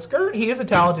know, Skirt, he is a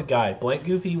talented guy. Blank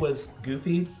Goofy was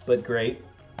goofy, but great.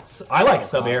 I like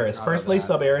Sub Eris. I love Personally, that.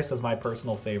 Sub Eris is my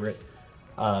personal favorite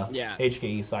Yeah.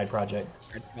 HKE side project.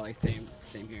 I'd probably same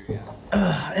here.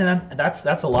 Yeah. And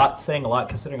that's a lot, saying a lot,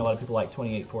 considering a lot of people like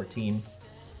 2814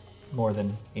 more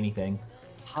than anything.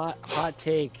 Hot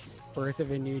take. Birth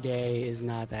of a New Day is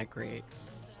not that great.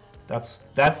 That's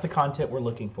the content we're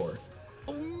looking for.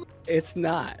 It's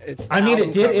not. It's. I mean, it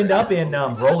album did cover. end up in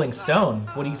Rolling Stone.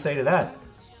 What do you say to that?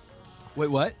 wait,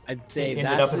 what? I'd say It ended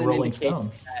that's up in an Rolling indication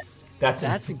Stone. that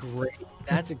That's a great.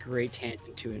 That's a great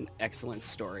tangent to an excellent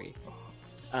story.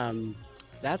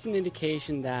 That's an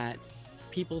indication that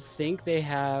people think they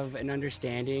have an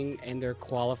understanding and they're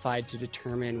qualified to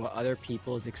determine what other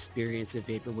people's experience of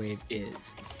vaporwave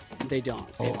is. They don't.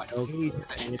 They Oh, have I no hate clue,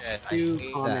 that and it's shit. I too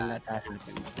hate common that. that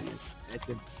happens,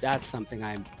 and that's something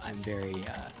I'm very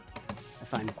I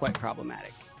find quite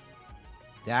problematic.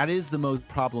 That is the most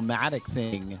problematic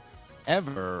thing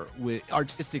ever, with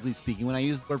artistically speaking. When I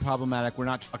use the word problematic, we're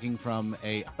not talking from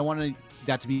I don't want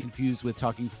that to be confused with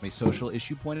talking from a social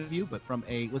issue point of view, but from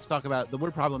let's talk about the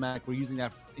word problematic. We're using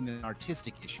that in an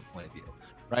artistic issue point of view,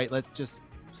 right? Let's just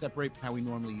separate how we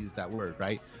normally use that word,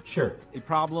 right? sure. The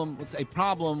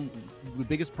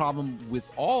biggest problem with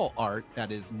all art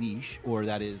that is niche or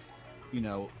that is,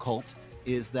 cult,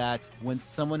 is that when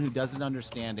someone who doesn't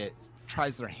understand it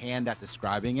tries their hand at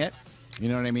describing it, you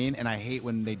know what I mean? And I hate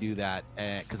when they do that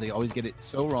because they always get it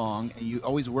so wrong. And you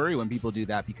always worry when people do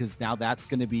that because now that's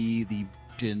going to be the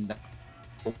vision that,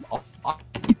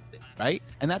 right?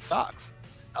 And that sucks.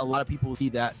 A lot of people see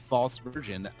that false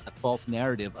version, that false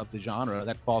narrative of the genre,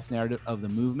 that false narrative of the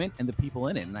movement and the people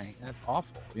in it. And that's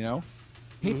awful,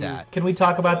 Hate that. Can we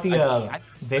talk about the I-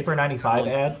 Vapor 95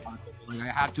 ad? I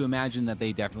have to imagine that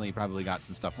they definitely probably got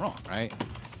some stuff wrong, right?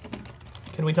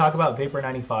 Can we talk about Vapor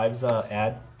 95's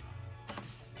ad?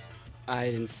 I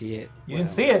didn't see it. You didn't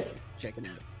see it? Check it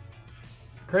out.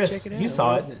 Chris, Check it you out.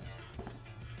 saw What it. is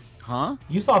Huh?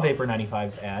 You saw Vapor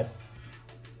 95's ad.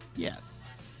 Yeah.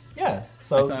 Yeah. I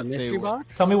So thought- Mystery they were-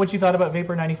 box? tell me what you thought about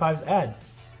Vapor 95's ad.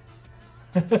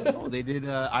 Oh, they did.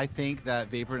 I think that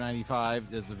Vapor 95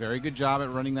 does a very good job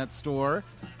at running that store,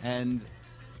 and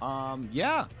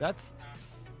yeah, that's.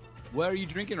 What are you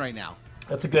drinking right now?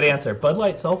 That's a good answer. Bud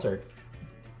Light Seltzer.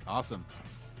 Awesome.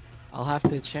 I'll have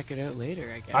to check it out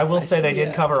later, I guess. I will say they see did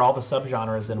it. cover all the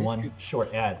subgenres in Mystery- one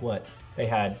short ad. What? They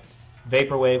had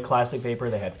Vaporwave, Classic Vapor.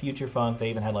 They had Future Funk. They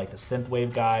even had like the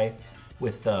Synthwave guy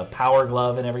with the Power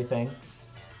Glove and everything.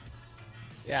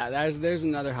 Yeah, there's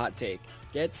another hot take.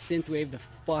 Get synthwave the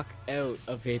fuck out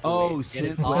of vaporwave. Oh, Get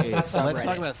it off the synthwave. Let's subreddit.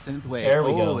 talk about synthwave. There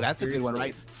we oh, go. That's a good one,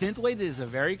 right? Synthwave is a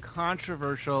very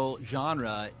controversial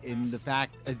genre in the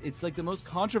fact it's like the most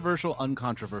controversial,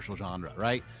 uncontroversial genre,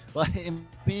 right? Like, in my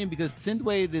opinion, because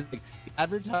synthwave is like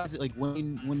advertise it like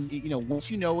when once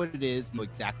you know what it is, you know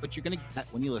exactly what you're gonna get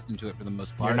when you listen to it for the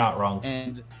most part. You're not wrong.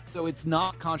 And so it's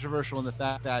not controversial in the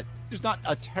fact that there's not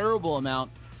a terrible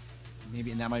amount,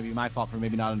 maybe, and that might be my fault for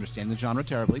maybe not understanding the genre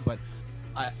terribly, but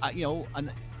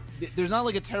there's not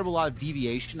like a terrible lot of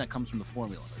deviation that comes from the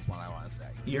formula. is what I want to say.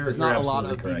 You're There's not a lot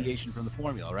absolutely of correct. deviation from the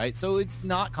formula, right? So it's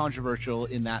not controversial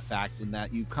in that fact, in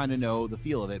that you kind of know the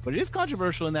feel of it, but it is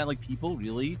controversial in that like people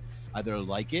really either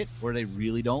like it or they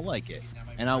really don't like it.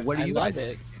 And what do I you love guys it.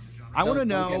 think? I want to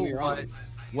Don't get know me wrong.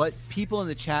 what people in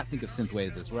the chat think of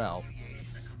synthwave as well.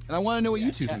 And I want to know what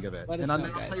you two chat, think of it. let us And know,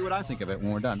 I'll guys. tell you what I think of it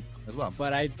when we're done as well.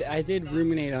 But I did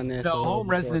ruminate on this. a No, little home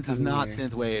before resonance is coming not here.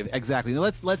 synthwave. Exactly. Now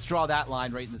let's draw that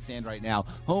line right in the sand right now.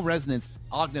 Home resonance.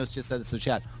 Ognos just said this in the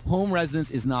chat. Home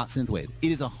resonance is not synthwave.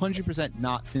 It is 100%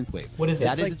 not synthwave. What is it?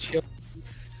 That It's is like chill.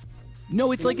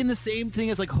 no. It's like in the same thing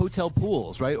as like hotel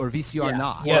pools, right? Or VCR Yeah.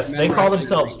 not. Yes, they Remember, call I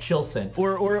themselves agree. chill synth.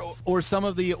 Or some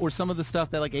of the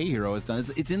stuff that like A Hero has done.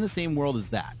 It's in the same world as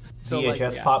that. So like,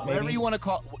 VHS pop, whatever maybe? you want to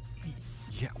call.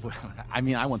 Yeah, well, I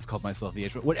mean, I once called myself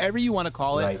VH, whatever you want to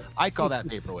call it. Right. I call that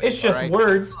vaporwave. It's just all right?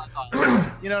 words.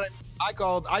 You know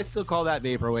what I still call that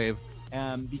vaporwave,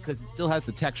 because it still has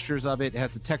the textures of it. It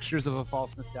has the textures of a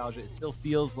false nostalgia. It still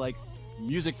feels like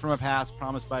music from a past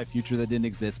promised by a future that didn't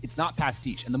exist. It's not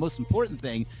pastiche, and the most important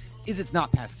thing is it's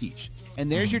not pastiche.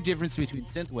 And there's your difference between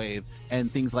synthwave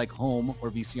and things like Home or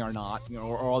VCR Not,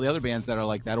 or all the other bands that are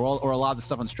like that, or a lot of the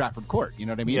stuff on Stratford Court. You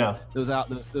know what I mean? Yeah. Those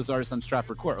artists on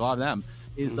Stratford Court, a lot of them.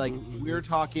 Is like we're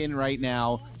talking right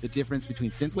now. The difference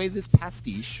between synthwave is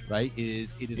pastiche, right? It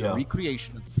is Yeah. a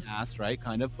recreation of the past, right?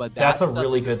 Kind of, but That's a stuff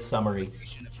really is good summary.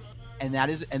 recreation of-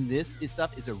 And this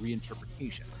stuff is a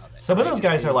reinterpretation of it. Some of right? those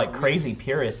guys are like crazy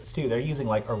purists too. They're using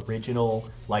like original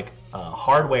like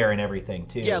hardware and everything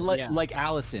too. Yeah, Yeah. like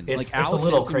Allison. It's- Like it's a Allison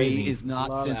little to crazy. me is not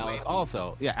Love synthwave. Allison.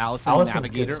 Also, yeah, Allison Allison's good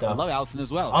Navigator. I stuff. love Allison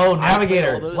as well. Oh, I play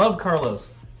Navigator. all those- Love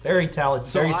Carlos. Very talented,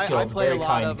 So very I skilled, play very a lot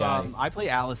kind of guy. I play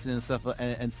Allison and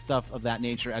stuff of that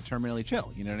nature at Terminally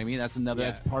Chill. You know what I mean? That's another.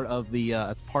 Yeah. That's part of the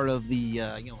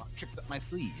tricks up my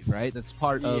sleeve, right? That's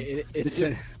part of It's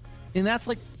the, and that's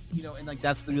like and like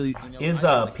that's the really Is,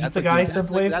 like, Pizza that's like- Guy that's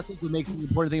synthwave? That's like what makes the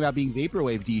important thing about being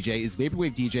vaporwave DJ is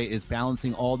vaporwave DJ is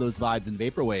balancing all those vibes in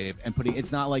vaporwave and putting.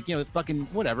 It's not like fucking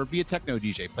whatever. Be a techno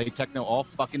DJ. Play techno all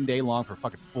fucking day long for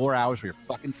fucking 4 hours for your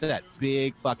fucking set.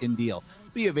 Big fucking deal.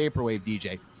 Be a vaporwave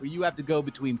DJ where you have to go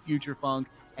between future funk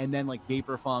and then like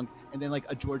vapor funk and then like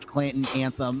a George Clinton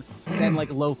anthem and then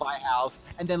like lo-fi house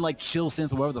and then like chill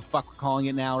synth or whatever the fuck we're calling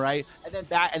it now, right? And then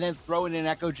back and then throw in an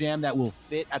echo jam that will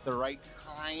fit at the right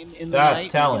time in the That's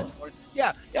night. talent.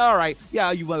 Yeah, all right.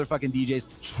 Yeah, you motherfucking DJs,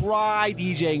 try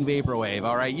DJing vaporwave.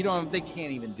 All right, they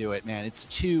can't even do it, man. It's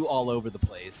too all over the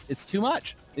place. It's too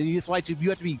much. And you have to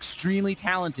be extremely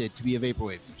talented to be a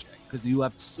vaporwave DJ because you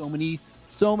have so many.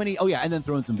 Oh yeah, and then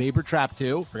throw in some vapor trap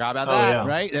too. Forgot about Oh, that, yeah.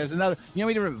 right? There's another. You know how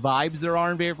many different vibes there are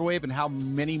in vaporwave, and how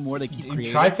many more they keep You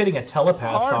creating. try fitting a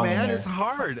telepath hard, song man. in there. It's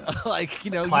hard. Like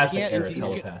you Classic can't. era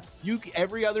telepath.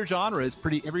 Every other genre is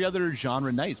pretty. Every other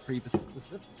genre night is pretty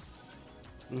specific.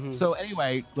 Mhm. So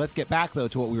anyway, let's get back though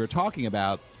to what we were talking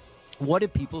about. What do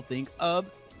people think of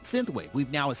synthwave?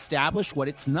 We've now established what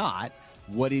it's not,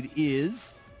 what it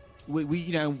is.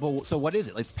 So what is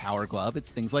it? It's Power Glove. It's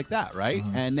things like that, right?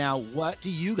 Mhm. And now, what do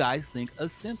you guys think of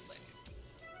synthwave?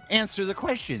 Answer the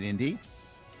question, Indy.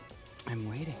 I'm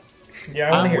waiting. Yeah,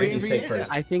 I want to I'm hear waiting you for say you.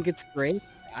 first. I think it's great.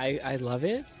 I love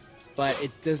it, but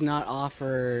it does not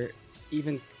offer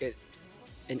even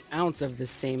an ounce of the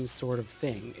same sort of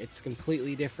thing. It's a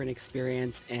completely different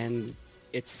experience, and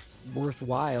it's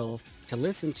worthwhile to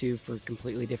listen to for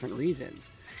completely different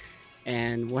reasons.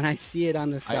 And when I see it on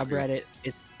the I agree. subreddit,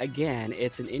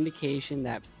 it's an indication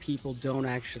that people don't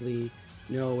actually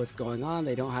know what's going on.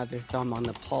 They don't have their thumb on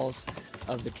the pulse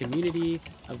of the community,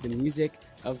 of the music,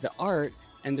 of the art,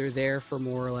 and they're there for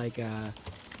more like a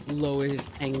lowest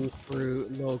hanging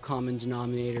fruit, low common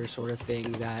denominator sort of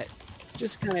thing that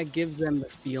just kind of gives them the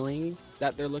feeling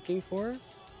that they're looking for,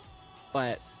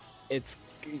 but it's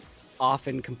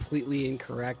often completely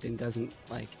incorrect and doesn't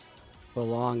like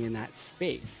belong in that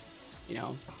space.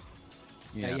 Yeah.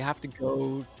 You have to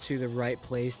go to the right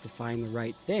place to find the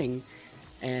right thing.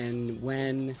 And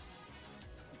when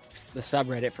the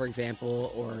subreddit, for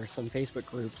example, or some Facebook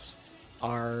groups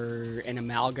are an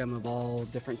amalgam of all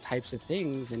different types of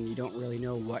things and you don't really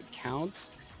know what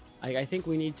counts, I think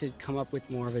we need to come up with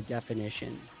more of a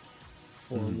definition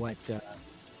for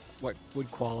what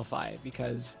would qualify,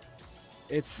 because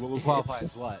it's What would qualify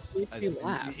it's- as what? makes me As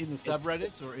laugh. in the It's-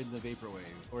 subreddits or in the vaporwave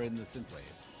or in the synthwave?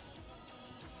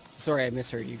 Sorry, I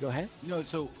misheard you. Go ahead.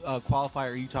 So qualify,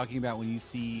 are you talking about when you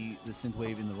see the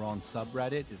synthwave in the wrong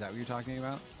subreddit? Is that what you're talking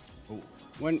about? Oh,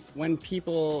 When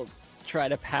people try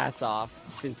to pass off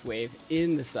synthwave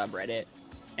in the subreddit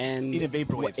and In a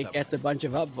vaporwave it gets a bunch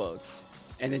of upvotes,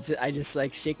 and I just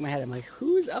like shake my head. I'm like,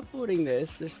 who's upvoting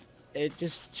this? It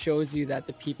just shows you that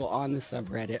the people on the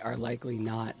subreddit are likely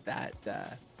not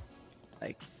that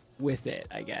like with it,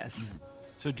 I guess.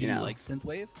 So do you like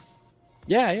synthwave?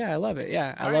 Yeah, I love it.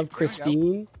 Yeah, I love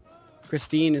Christine.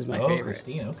 Christine is my favorite.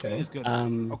 Christine, okay. It's good.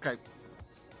 Okay.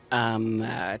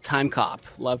 Time Cop.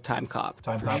 Love Time Cop.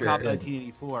 Time Cop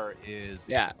 1984 is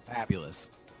fabulous.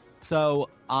 So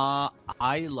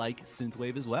I like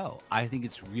synthwave as well. I think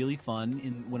it's really fun.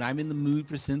 When I'm in the mood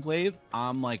for synthwave,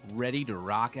 I'm like ready to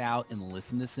rock out and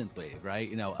listen to synthwave, right?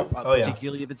 You know,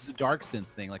 particularly if it's a dark synth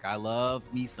thing. Like I love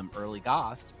me some early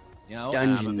Ghost. You know,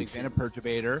 I'm a big fan of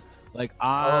Perturbator. Like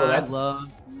I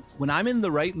love when I'm in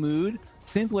the right mood,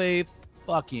 synthwave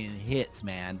fucking hits,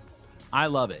 man. I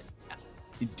love it.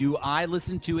 Do I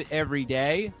listen to it every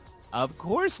day? Of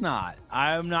course not.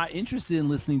 I'm not interested in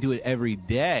listening to it every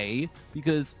day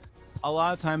because a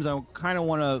lot of times I kind of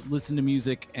want to listen to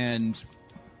music, and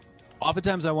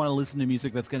oftentimes I want to listen to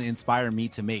music that's going to inspire me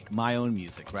to make my own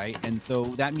music, right? And so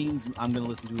that means I'm going to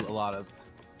listen to a lot of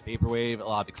vaporwave, a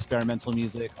lot of experimental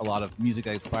music, a lot of music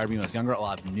that inspired me when I was younger, a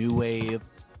lot of new wave,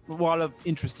 a lot of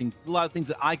things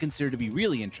that I consider to be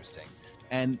really interesting.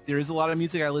 And there is a lot of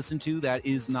music I listen to that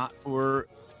is not for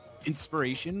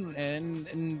inspiration, and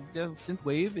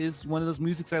synthwave is one of those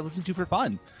musics I listen to for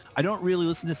fun. I don't really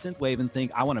listen to synthwave and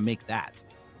think I want to make that.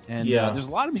 And there's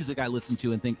a lot of music I listen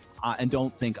to and think and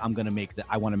don't think I'm gonna make that.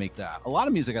 I want to make that. A lot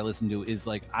of music I listen to is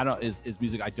like is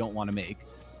music I don't want to make.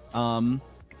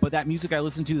 But that music I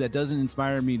listen to that doesn't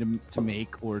inspire me to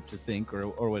make or to think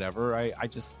or whatever, I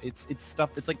just it's stuff.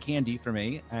 It's like candy for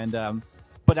me, and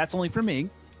but that's only for me.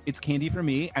 It's candy for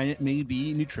me, and it may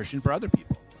be nutrition for other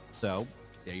people. So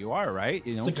there you are, right?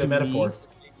 You know, it's a good metaphor. It's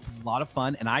a lot of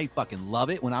fun, and I fucking love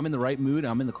it when I'm in the right mood.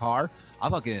 I'm in the car. I'm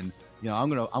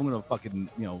gonna fucking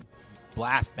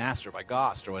blast Master by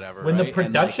Ghost or whatever. When right? the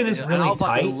production is really I'll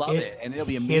tight, love it, and it'll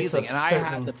be amazing. And I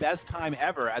had the best time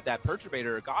ever at that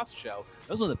Perturbator or Ghost show. That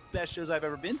was one of the best shows I've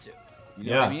ever been to.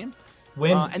 You know what I mean?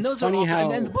 And those are also,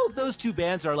 and then both those two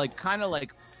bands are like kind of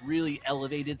like really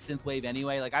elevated synthwave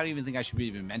anyway. Like I don't even think I should be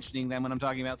even mentioning them when I'm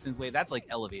talking about synthwave. That's like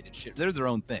elevated shit. They're their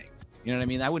own thing. You know what I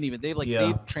mean? I wouldn't even.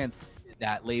 They've transcended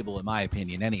that label in my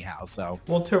opinion anyhow. So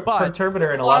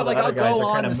Perturbator and a lot of the other guys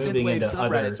are kind of moving into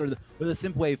subreddits or the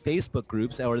synthwave Facebook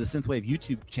groups or the synthwave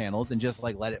YouTube channels and just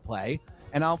like let it play,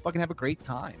 and I'll fucking have a great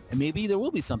time. And maybe there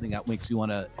will be something that makes me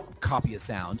want to copy a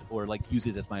sound or like use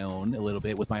it as my own a little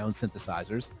bit with my own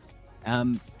synthesizers.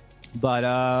 But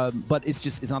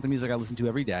it's not the music I listen to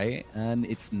every day, and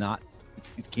it's not.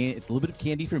 It's a little bit of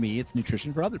candy for me. It's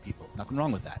nutrition for other people. Nothing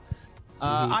wrong with that.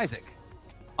 Isaac,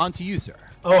 on to you, sir.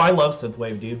 Oh, I love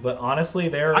synthwave, dude. But honestly,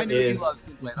 I know you love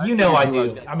synthwave. You know I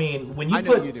do. I mean, when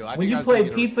you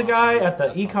played Pizza Guy at the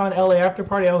Econ LA after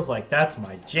party, I was like, that's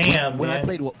my jam. When I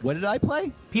played, what did I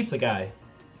play? Pizza Guy.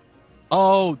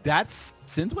 Oh, that's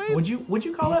synthwave. Would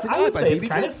you call it? I would say it's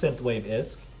kind of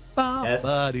synthwave-esque. Yeah.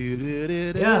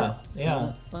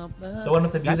 The one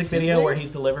with the music video where he's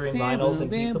delivering vinyls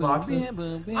and pizza boxes. I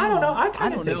don't know. I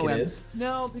kind of think it is.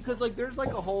 No, because like there was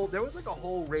like a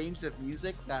whole range of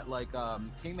music that like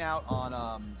came out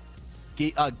on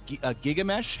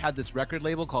Gigamesh had this record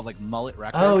label called like Mullet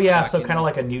Records. Oh yeah, so kind of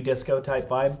like a new disco type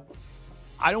vibe.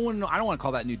 I don't want to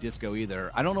call that new disco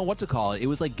either. I don't know what to call it. It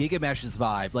was like Gigamesh's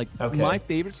vibe. Like my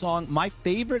favorite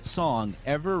song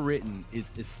ever written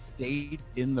is "Estate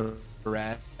in the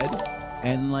Red,"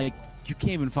 and like you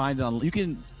can't even find it on. You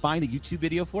can find the YouTube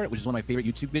video for it, which is one of my favorite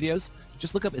YouTube videos.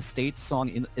 Just look up "Estate" song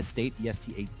in Estate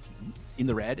ESTAT in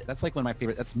the Red. That's like one of my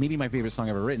favorite. That's maybe my favorite song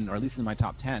ever written, or at least in my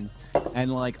top 10.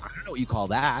 And like I don't know what you call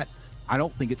that. I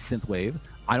don't think it's synthwave.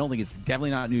 I don't think it's definitely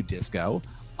not new disco.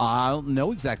 I don't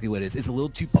know exactly what it is. It's a little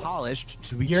too polished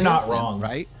to be. You're not wrong,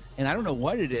 right? And I don't know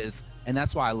what it is, and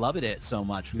that's why I love it so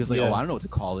much because like, I don't know what to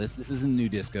call this. This isn't new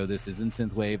disco. This isn't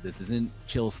synthwave. This isn't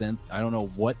chill synth. I don't know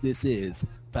what this is,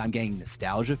 but I'm getting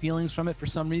nostalgia feelings from it for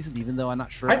some reason, even though I'm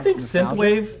not sure. I think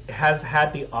synthwave has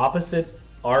had the opposite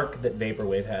arc that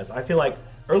vaporwave has. I feel like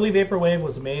early vaporwave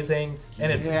was amazing, and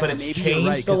it's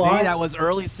changed a lot. Maybe that was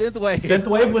early synthwave.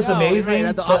 Synthwave was amazing,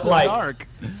 right, but like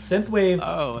synthwave,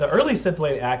 the early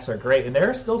synthwave acts are great, and there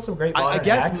are still some great modern I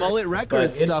guess acts, Mullet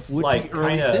Records stuff would like be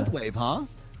early synthwave, huh?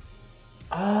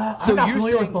 I'm not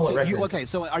familiar with Mullet Records.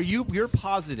 So you're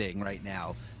positing right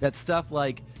now that stuff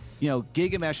like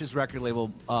Gigamesh's record label,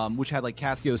 which had like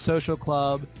Casio Social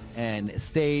Club and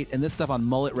Estate and this stuff on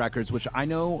Mullet Records, which I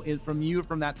know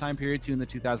from that time period too, in the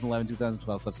 2011,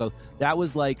 2012 stuff. So that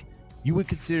was like, you would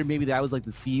consider maybe that was like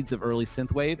the seeds of early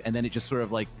synthwave, and then it just sort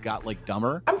of like got like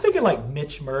dumber. I'm thinking like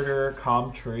Mitch Murder,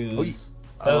 Comtruse.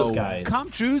 Those guys.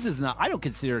 Comtrues is not. I don't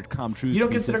consider Comtrues. You don't to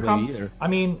be consider synthwave either. I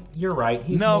mean, you're right.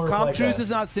 He's No, more of like Comtrues a- is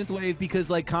not synthwave because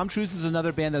like Comtrues is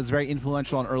another band that was very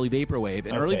influential on early vaporwave,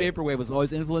 and early Okay. vaporwave was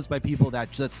always influenced by people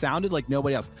that just sounded like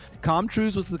nobody else.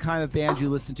 Comtrues was the kind of band you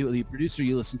listened to, the producer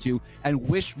you listened to, and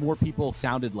wish more people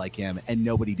sounded like him, and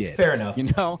nobody did. Fair enough. You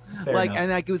know, Fair like, enough.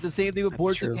 and like it was the same thing with That's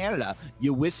Boards true. of Canada.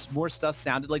 You wish more stuff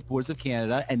sounded like Boards of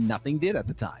Canada, and nothing did at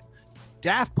the time.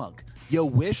 Daft Punk. You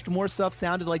wished more stuff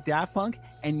sounded like Daft Punk,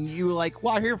 and you were like,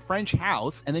 well, I hear French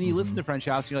House, and then you listen to French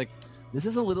House, and you're like, this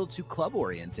is a little too club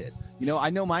oriented. You know, I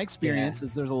know my experience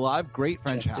is there's a lot of great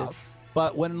French Justice. House,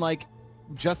 but when like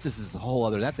Justice is a whole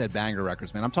other, that's Ed Banger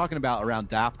Records, man. I'm talking about around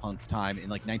Daft Punk's time in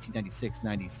like 1996,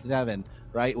 97,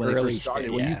 right? When they Early first started.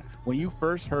 shit, When yeah. you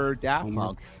first heard Daft Homework.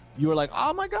 Punk, you were like,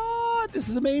 oh my God, this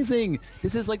is amazing.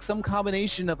 This is like some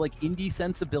combination of like indie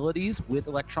sensibilities with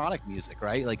electronic music,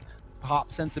 right? Like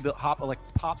pop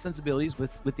sensibilities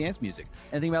with dance music.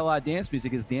 And the thing about a lot of dance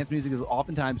music is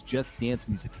oftentimes just dance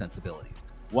music sensibilities.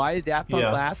 Why did Daft Punk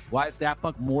Yeah. last? Why is Daft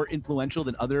Punk more influential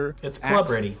than other It's club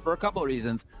acts? ready. For a couple of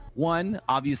reasons. One,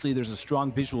 obviously there's a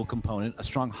strong visual component, a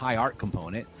strong high art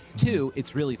component. Two,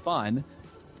 it's really fun.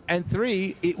 And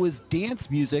three, it was dance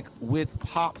music with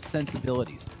pop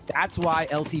sensibilities. That's why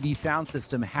LCD Sound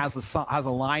System has a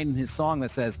line in his song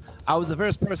that says, I was the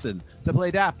first person to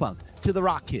play Daft Punk to the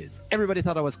rock kids. Everybody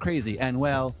thought I was crazy. And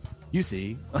well, you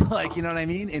see, like, you know what I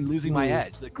mean? In Losing My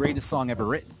Edge, the greatest song ever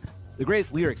written. The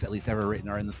greatest lyrics, at least, ever written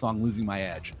are in the song Losing My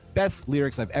Edge. Best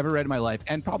lyrics I've ever read in my life,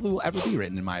 and probably will ever be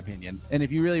written, in my opinion. And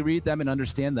if you really read them and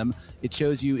understand them, it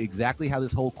shows you exactly how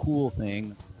this whole cool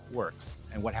thing works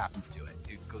and what happens to it.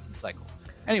 It goes in cycles.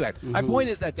 Anyway, my point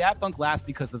is that Daft Punk lasts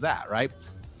because of that, right?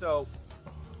 So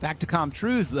back to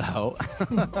Comtrues, though.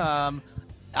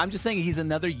 I'm just saying he's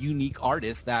another unique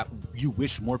artist that you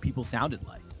wish more people sounded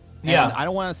like. Yeah. And I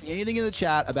don't want to see anything in the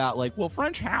chat about like, well,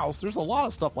 French House, there's a lot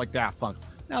of stuff like Daft Punk.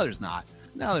 No, there's not.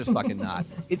 No, there's fucking not.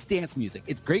 It's dance music.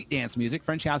 It's great dance music.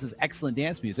 French House is excellent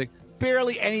dance music.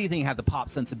 Barely anything had the pop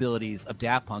sensibilities of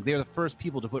Daft Punk. They were the first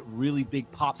people to put really big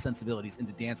pop sensibilities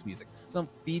into dance music. So don't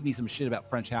feed me some shit about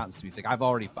French House music. I've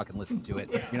already fucking listened to it.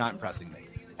 You're not impressing me.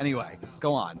 Anyway,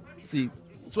 go on. See,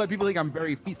 that's why people think I'm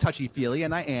very touchy-feely,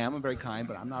 and I am. I'm very kind,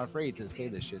 but I'm not afraid to say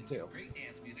this shit, too. Great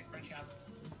dance music. French House.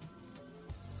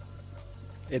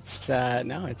 It's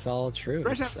no, it's all true.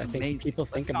 French It's- House I is think amazing. people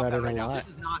Let's think stop about that it right a now. lot.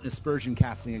 This is not an aspersion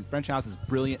casting. French House is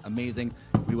brilliant, amazing.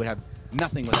 We would have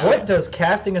nothing without What it. does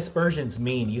casting aspersions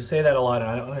mean? You say that a lot,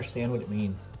 and I don't understand what it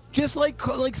means. Just like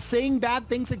saying bad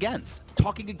things against,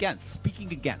 talking against,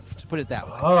 speaking against. Put it that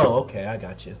way. Oh, okay, I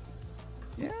got you.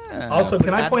 Yeah. Also, Put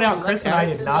can I that point to out, Chris and add I it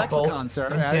did to the not both lexicon, sir.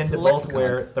 Add it intend to to the both lexicon.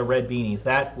 wear the red beanies.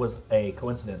 That was a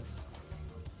coincidence.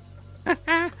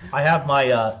 I have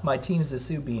my Teams to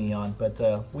Sue beanie on,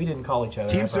 but we didn't call each other.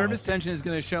 I Team promise. Service Tension is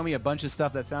going to show me a bunch of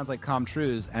stuff that sounds like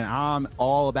Comtrues, and I'm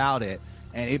all about it.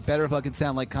 And it better fucking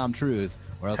sound like Comtrues,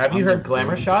 or else Have you I'm heard gonna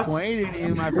Glamour be Shots? disappointed in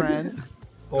you, my friends.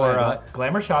 Or Go ahead, what?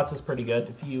 Glamour Shots is pretty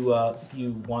good if you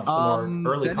want some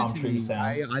more early Send it to me. Comtrue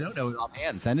sounds. I don't know it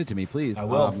offhand. Send it to me, please. I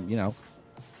will. You know.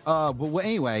 But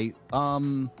anyway, we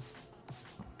were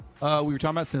talking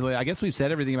about synthwave. I guess we've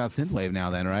said everything about synthwave now.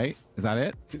 Then, right? Is that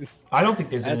it? I don't think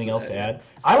there's anything That's- else to add.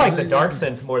 I like the dark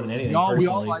synth more than anything. We all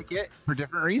Personally. like it for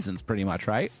different reasons, pretty much,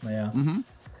 right? Yeah.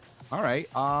 All right.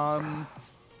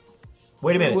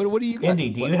 Wait a minute. What do you got? Indy,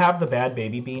 do you have the Bad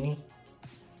Baby beanie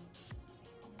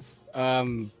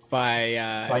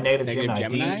By by Native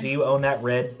Gemini? Do you own that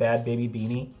red Bad Baby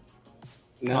beanie?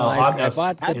 No, Oh, I Agnes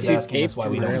bought the is two asking us tapes why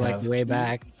from we don't her like have way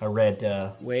back. a red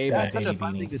Way Bad back. Such a Baby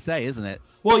fun beanie. thing to say, isn't it?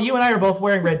 Well, you and I are both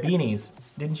wearing red beanies.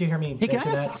 Didn't you hear me Hey, can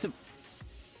mention I ask that? you some?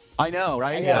 I know,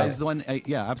 right? Yeah. Is the one.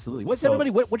 Yeah, absolutely. What's So- everybody?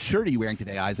 What shirt are you wearing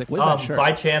today, Isaac? What is that shirt?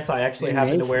 By chance, I actually Dan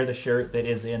happen to Mason. wear the shirt that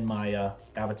is in my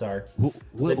avatar.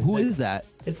 Who is that?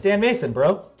 It's Dan Mason,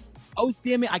 bro. Oh,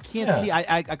 damn it! I can't Yeah. see.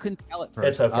 I couldn't tell it first.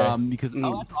 It's okay. Because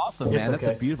that's awesome, It's man. That's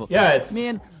okay. a beautiful. Yeah, it's-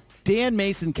 man. Dan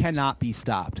Mason cannot be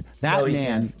stopped. That No, he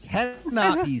man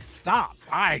cannot be stopped.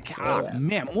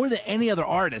 Man, more than any other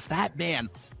artist, that man.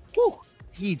 Whew,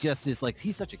 he just is like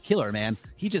he's such a killer, man.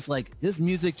 He just like this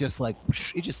music just like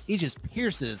it just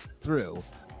pierces through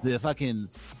the fucking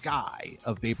sky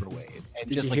of vaporwave. And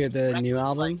Did just you like hear the new records,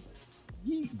 album?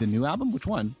 like, the new album? Which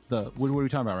one? What are we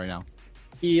talking about right now?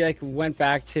 He like went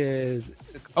back to his.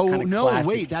 Oh kinda no! classic-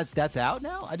 Wait, that's out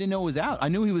now. I didn't know it was out. I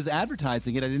knew he was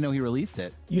advertising it. I didn't know he released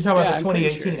it. You talking Yeah, about the I'm pretty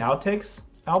 2018 sure. Outtakes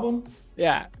album?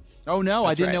 Yeah. Oh no, I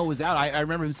That's didn't right. know it was out. I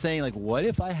remember him saying like, "What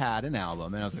if I had an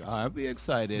album?" And I was like, oh, "I'd be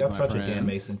excited." That's my such a Dan friend."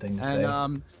 Mason thing to And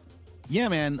say. Yeah,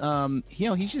 man.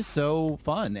 He's just so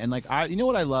fun, and like you know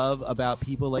what I love about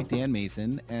people like Dan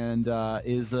Mason, and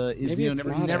is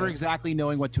never exactly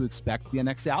knowing what to expect the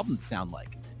next album to sound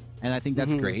like, and I think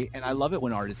that's great, and I love it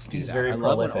when artists do that. I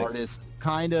love when artists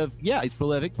kind of he's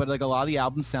prolific, but like a lot of the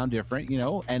albums sound different,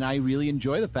 and I really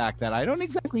enjoy the fact that I don't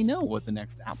exactly know what the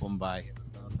next album by him is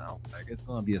going to sound like. It's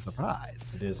going to be a surprise.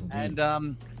 It is indeed.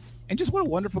 And just what a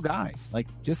wonderful guy, like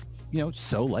just.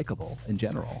 So likable in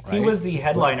general. Right? He was the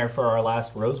headliner for our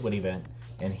last Rosewood event,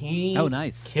 and he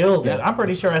killed it. Yeah. I'm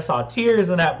pretty sure I saw tears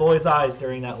in that boy's eyes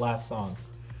during that last song.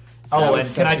 Oh, and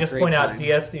can I just point out,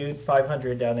 DS Dude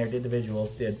 500 down there did the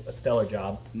visuals, did a stellar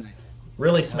job. Nice.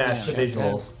 Really smashed the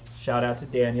visuals. Shout out to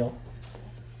Daniel.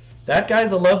 That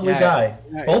guy's a lovely guy.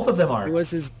 Both of them are. It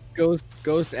was his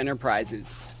Ghost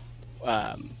Enterprises,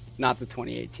 not the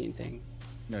 2018 thing.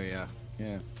 Oh, yeah.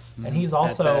 And he's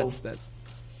also...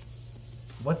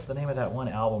 What's the name of that one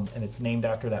album? And it's named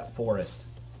after that forest.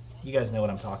 You guys know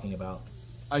what I'm talking about.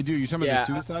 I do. You're talking about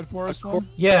the Suicide Forest one?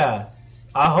 Yeah.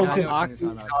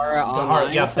 Akugara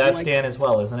Online. Yeah, that's Dan as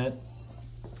well, isn't it?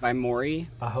 By Mori.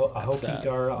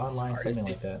 Ahokigara Online, something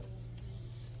like that.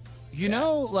 You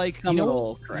know what's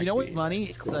funny?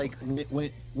 It's like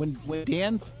when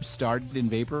Dan started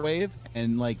in Vaporwave,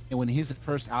 and when his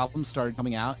first album started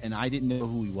coming out, and I didn't know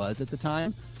who he was at the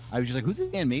time. I was just like, who's this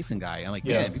Dan Mason guy? And I'm like,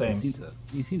 people seem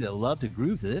to love to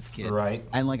groove to this kid. Right.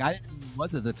 And I didn't know who he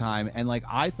was at the time. And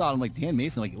I thought, I'm like, Dan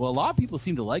Mason, a lot of people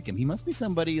seem to like him. He must be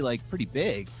somebody pretty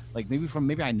big.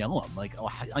 Maybe I know him. I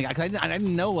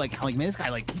didn't know man, this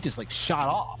guy he just shot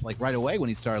off right away when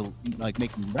he started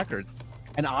making records.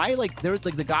 And there was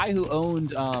the guy who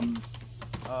owned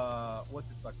what's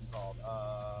it fucking called?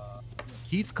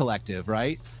 Keats Collective,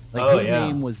 right?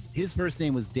 His first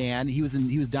name was Dan. He was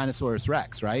Dinosaurus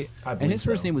Rex, right? And his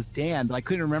first name was Dan, but I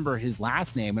couldn't remember his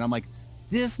last name. And I'm like,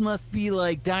 this must be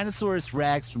Dinosaurus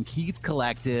Rex from Keats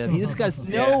Collective. This guy's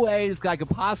no way this guy could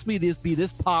possibly be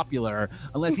this popular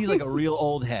unless he's a real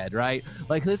old head, right?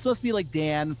 This must be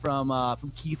Dan from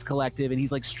Keats Collective, and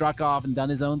he's struck off and done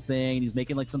his own thing. And he's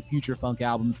making some future funk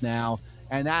albums now.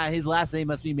 And his last name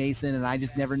must be Mason, and I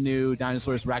just never knew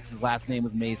Dinosaurus Rex's last name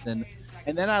was Mason.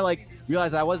 And then I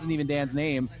realized that wasn't even Dan's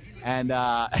name, and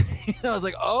I was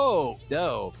like, oh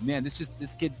no, man, this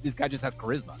guy just has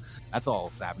charisma. That's all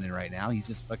that's happening right now. He's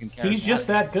just fucking charismatic. He's just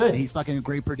that good. He's fucking a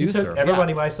great producer. He took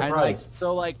everybody by surprise. And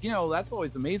that's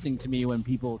always amazing to me when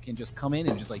people can just come in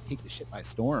and just take the shit by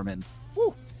storm. And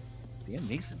whoo, Dan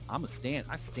Mason, I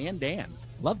stand Dan.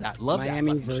 Love that. Love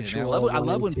Miami that fucking shit. I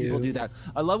love when people do that.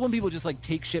 I love when people just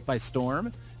take shit by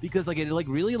storm, because it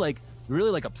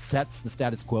really upsets the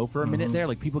status quo for a minute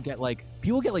there. People get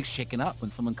shaken up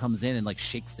when someone comes in and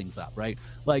shakes things up, right?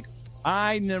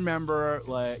 I remember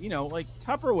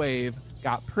Tupperwave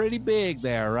got pretty big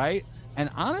there, right? And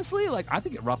honestly, I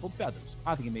think it ruffled feathers.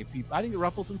 I think it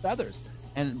ruffled some feathers.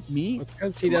 And me, it's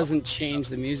because he doesn't change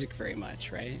the music very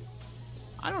much, right?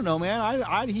 I don't know,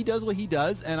 man. He does what he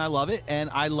does, and I love it,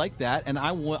 and I like that, and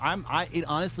it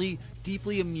honestly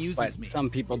deeply amuses me. Some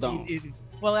people don't.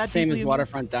 Well, that's same as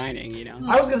Waterfront Dining,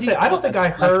 I was gonna say, I don't think I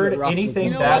heard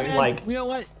anything You know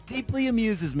what? Deeply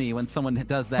amuses me when someone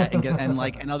does that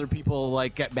and other people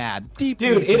get mad. Deeply,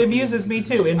 dude, it amuses me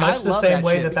too, in much the same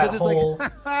way that whole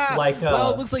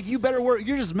well, it looks like you better work.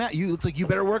 You're just mad. Looks like you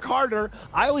better work harder.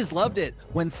 I always loved it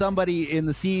when somebody in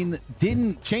the scene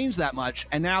didn't change that much,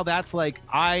 and now that's something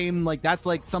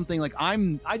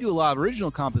I do a lot of original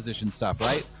composition stuff,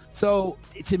 right? So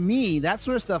to me, that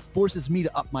sort of stuff forces me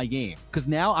to up my game, because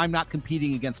now I'm not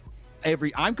competing against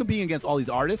I'm competing against all these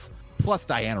artists plus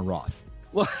Diana Ross.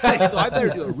 So I better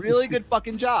do a really good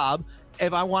fucking job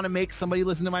if I want to make somebody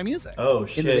listen to my music. Oh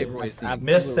shit!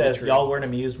 Miss says y'all weren't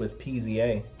amused with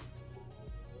PZA.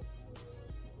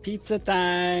 Pizza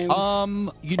time.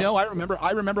 I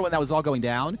remember when that was all going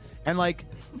down, and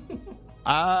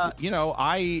I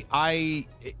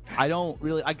don't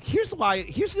really. Here's the only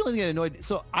thing that annoyed.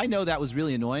 So I know that was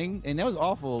really annoying, and that was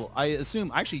awful. I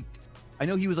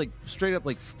know he was straight up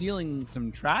stealing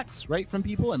some tracks right from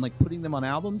people and putting them on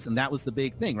albums, and that was the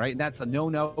big thing, right? And that's a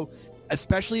no,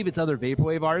 especially if it's other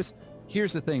vaporwave artists.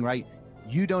 Here's the thing, right?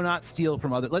 You do not steal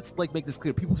from other. Let's make this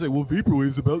clear. People say, well,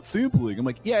 vaporwave's about sampling. I'm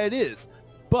like, yeah, it is,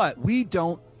 but we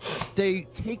don't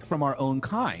take from our own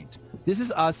kind. This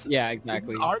is us. Yeah,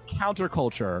 exactly. Our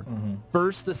counterculture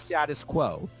versus the status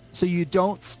quo. So you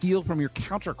don't steal from your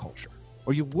counterculture,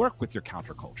 or you work with your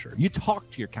counterculture. You talk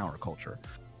to your counterculture.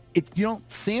 You don't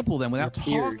sample them without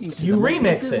talking to them. You remix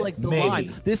this is it, the maybe.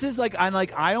 line. This is I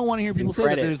don't want to hear people say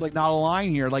that there's not a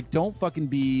line here. Don't fucking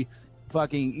be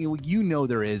fucking.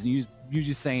 There is. And you you're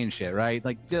just saying shit, right?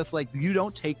 Like, just like, you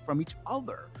don't take from each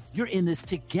other. You're in this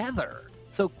together.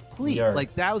 So please,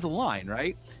 like, that was a line,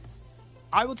 right?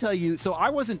 I will tell you, so I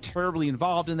wasn't terribly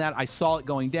involved in that. I saw it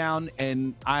going down,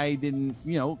 and I didn't,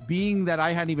 you know, being that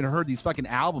I hadn't even heard these fucking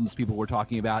albums people were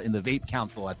talking about in the Vape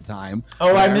Council at the time.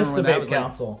 Oh, I missed the Vape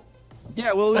Council. Like,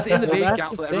 yeah, well, it was in the Vape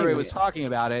Council. Everybody was talking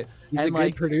about it. He's a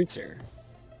good producer.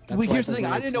 Well, here's the thing.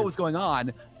 I didn't know what was going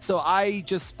on, so I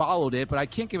just followed it, but I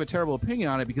can't give a terrible opinion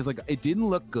on it because, like, it didn't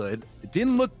look good. It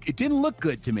didn't look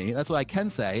good to me. That's what I can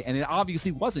say, and it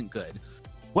obviously wasn't good.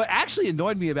 What actually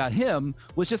annoyed me about him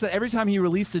was just that every time he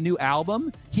released a new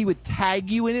album, he would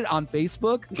tag you in it on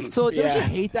Facebook. So don't you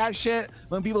hate that shit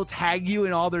when people tag you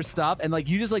in all their stuff and like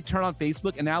you just like turn on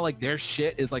Facebook and now like their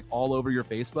shit is like all over your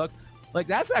Facebook? Like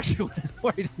that's actually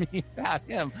what annoyed me about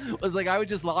him was like I would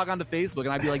just log onto Facebook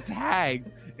and I'd be like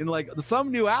tagged in like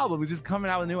some new album. He's just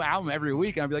coming out with a new album every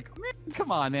week and I'd be like, man,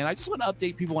 come on, man. I just want to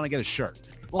update people when I get a shirt.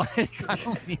 Like, I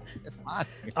don't need this on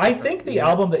here. I think the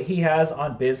album that he has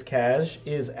on BizCash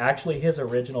is actually his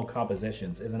original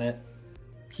compositions, isn't it?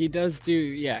 He does do,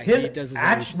 yeah. He does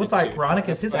his what's ironic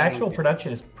is his actual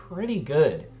production is pretty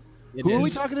good. Who are we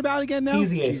talking about again now?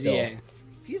 PZA still.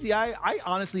 PZA, I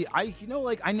honestly, you know,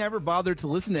 like, I never bothered to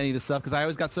listen to any of this stuff because I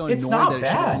always got so annoyed that it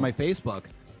showed up on my Facebook.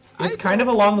 It's kind of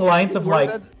along the lines of,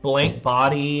 like, Blank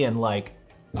Body and, like...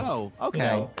 Oh, okay. You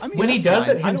know, I mean, when he does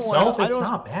fine. it himself, it's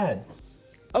not bad.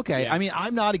 Okay, I mean,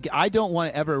 I don't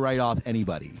want to ever write off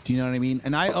anybody. Do you know what I mean?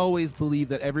 And I always believe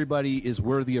that everybody is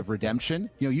worthy of redemption.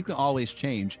 You know, you can always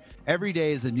change. Every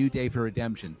day is a new day for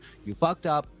redemption. You fucked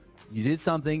up. You did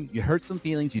something. You hurt some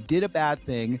feelings. You did a bad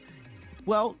thing.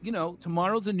 Well, you know,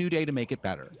 tomorrow's a new day to make it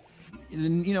better.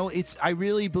 And, you know, I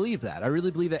really believe that. I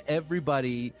really believe that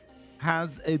everybody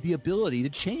has the ability to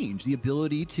change, the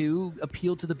ability to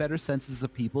appeal to the better senses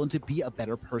of people and to be a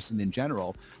better person in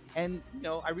general. And, you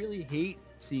know, I really hate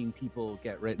seeing people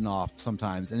get written off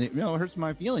sometimes, and it, you know, it hurts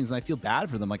my feelings, and I feel bad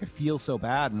for them. Like I feel so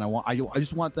bad, and I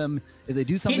just want them, if they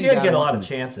do something. He did get a lot of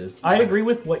chances. I agree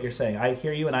with what you're saying. I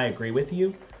hear you, and I agree with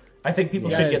you. I think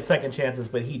people should get second chances,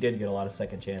 but he did get a lot of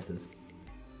second chances.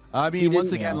 I mean,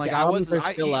 once again, like I was,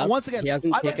 once again, I'd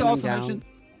like to also mention,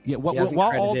 he hasn't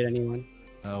credited anyone.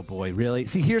 Oh boy, really?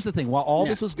 See, here's the thing. While all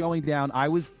this was going down, I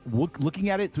was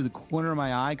looking at it through the corner of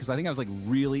my eye because I think I was like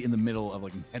really in the middle of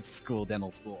like med school,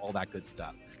 dental school, all that good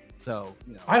stuff. So,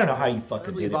 you know, I don't know how you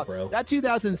fucking did it, bro. That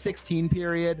 2016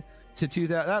 period to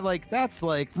 2000, that's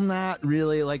like not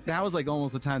really like that was like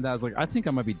almost the time that I was like, I think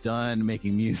I might be done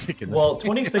making music. Well,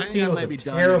 2016 was a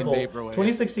terrible.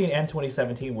 2016 and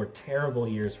 2017 were terrible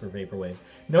years for vaporwave.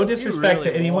 No disrespect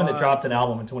to anyone that dropped an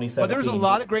album in 2017. But there was a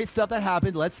lot of great stuff that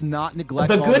happened. Let's not neglect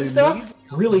the good stuff.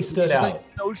 Really stood out.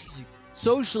 Like,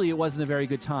 socially, it wasn't a very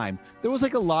good time. There was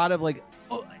like a lot of like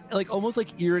almost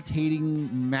like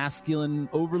irritating masculine,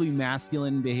 overly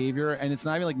masculine behavior, and it's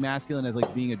not even like masculine as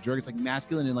like being a jerk. It's like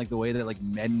masculine in like the way that like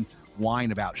men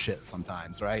whine about shit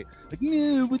sometimes, right? Like,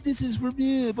 no, but this is for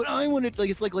me, but I want it. Like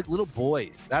it's like little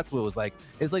boys. That's what it was like.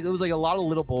 It was like a lot of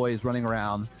little boys running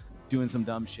around doing some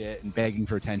dumb shit and begging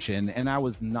for attention, and I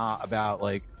was not about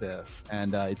like this.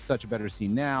 And it's such a better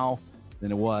scene now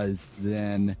than it was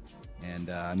then. And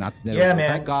not that man.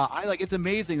 Thank God. It's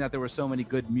amazing that there were so many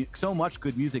so much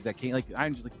good music that came. Like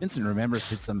I'm just like Vincent remembers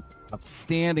did some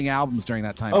outstanding albums during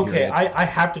that time. Okay, I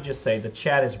have to just say the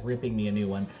chat is ripping me a new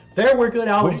one. There were good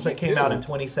albums that came out in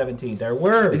 2017. There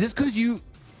were. Is this because you?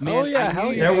 Man,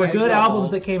 there were good albums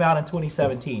that came out in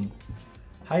 2017.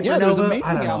 Hypernova, yeah, there was amazing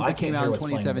I don't know. albums I that came out in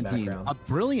 2017. A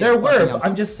brilliant. There were.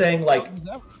 I'm just saying, like,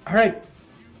 all right.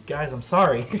 Guys, I'm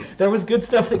sorry. There was good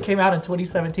stuff that came out in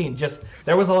 2017. Just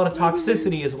there was a lot of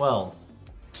toxicity as well.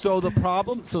 So the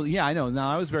problem, yeah, I know. Now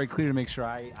I was very clear to make sure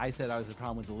I said I was the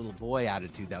problem with the little boy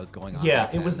attitude that was going on. Yeah,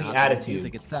 it was the attitude. The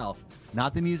music itself,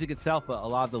 not the music itself, but a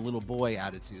lot of the little boy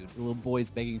attitude. The little boys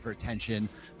begging for attention,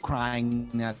 crying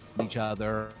at each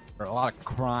other, or a lot of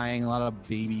crying, a lot of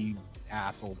baby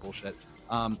asshole bullshit.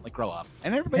 Like grow up,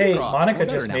 and everybody. Hey, Monica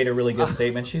just made a really good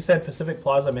statement. She said Pacific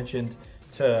Plaza mentioned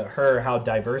to her how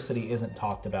diversity isn't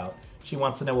talked about. She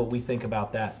wants to know what we think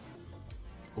about that.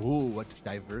 Ooh, what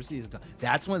diversity is.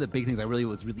 That's one of the big things that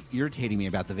was really irritating me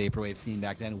about the vaporwave scene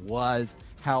back then was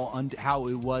how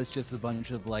it was just a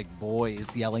bunch of like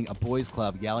boys yelling, a boys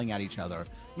club yelling at each other.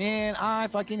 Man, I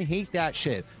fucking hate that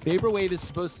shit. Vaporwave is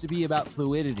supposed to be about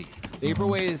fluidity.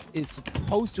 Vaporwave is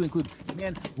supposed to include,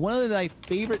 man, one of my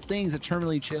favorite things at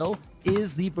Terminally Chill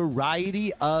is the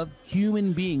variety of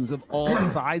human beings of all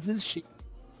sizes, shapes,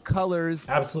 colors,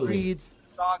 creeds,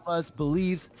 dogmas,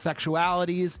 beliefs,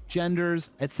 sexualities,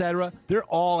 genders, etc. They're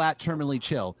all at Terminally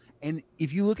Chill. And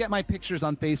if you look at my pictures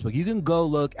on Facebook, you can go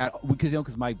look at, because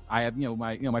I have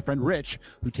my friend Rich,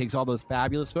 who takes all those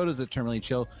fabulous photos at Terminally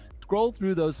Chill. Scroll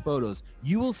through those photos,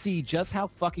 you will see just how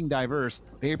fucking diverse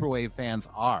Vaporwave fans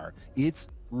are. It's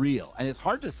real, and it's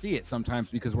hard to see it sometimes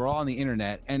because we're all on the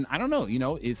internet. And I don't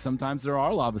know, sometimes there are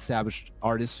a lot of established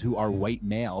artists who are white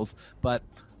males, but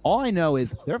all I know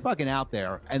is they're fucking out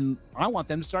there, and I want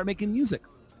them to start making music.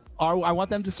 Or I want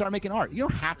them to start making art. You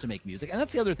don't have to make music. And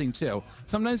that's the other thing, too.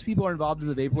 Sometimes people are involved in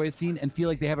the Vaporwave scene and feel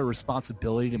like they have a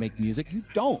responsibility to make music. You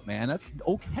don't, man. That's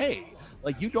okay.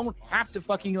 Like, you don't have to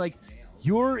fucking, like,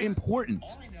 you're important.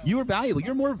 You're valuable.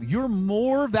 You're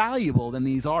more valuable than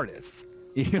these artists.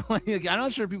 Like, I'm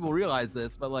not sure people realize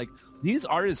this, but, like, these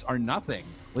artists are nothing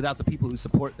without the people who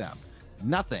support them.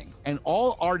 Nothing. And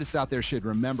all artists out there should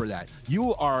remember that.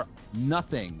 You are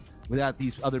nothing without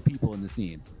these other people in the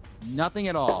scene. Nothing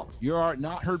at all. You are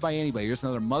not heard by anybody. You're just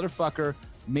another motherfucker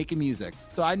making music.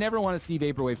 So I never want to see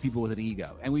Vaporwave people with an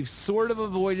ego. And we've sort of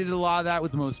avoided a lot of that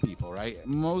with most people, right?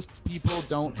 Most people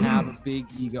don't have a big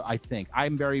ego, I think.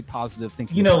 I'm very positive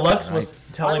thinking. Lux was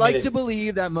telling me I like to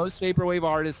believe that most Vaporwave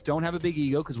artists don't have a big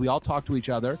ego because we all talk to each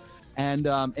other. And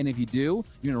if you do,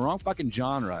 you're in the wrong fucking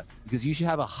genre, because you should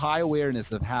have a high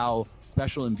awareness of how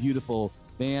special and beautiful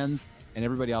fans and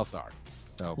everybody else are.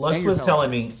 So, Lux was telling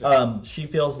me she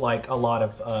feels like a lot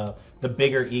of the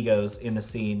bigger egos in the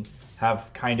scene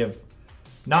have kind of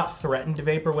not threatened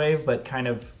Vaporwave, but kind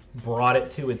of brought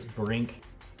it to its brink.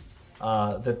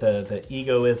 That the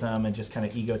egoism and just kind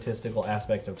of egotistical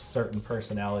aspect of certain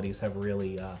personalities have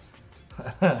really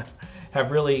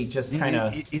just kind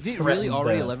of. Is it really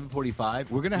already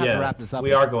 11:45? We're gonna have to wrap this up.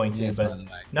 We are going to, but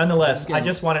nonetheless, I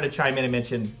just wanted to chime in and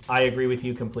mention I agree with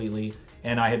you completely.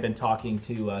 And I had been talking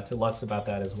to Lux about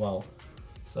that as well.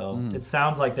 So it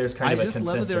sounds like there's kind of a consensus.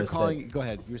 I just love that they're calling. Go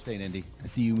ahead. You were saying, Indy. I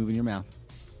see you moving your mouth.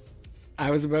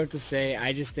 I was about to say,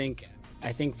 I think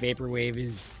Vaporwave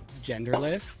is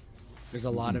genderless. There's a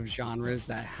lot of genres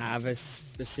that have a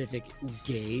specific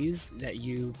gaze that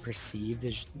you perceive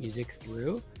the music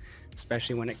through,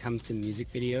 especially when it comes to music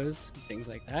videos, things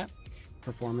like that,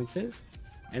 performances.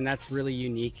 And that's really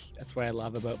unique. That's what I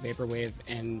love about Vaporwave.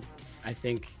 And I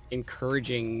think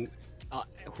encouraging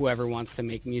whoever wants to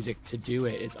make music to do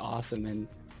it is awesome, and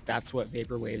that's what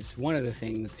Vaporwave's one of the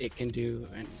things it can do,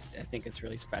 and I think it's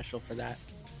really special for that.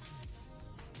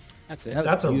 That's it.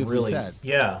 That's a really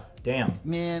damn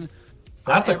man.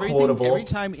 That's a quotable. Every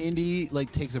time Indy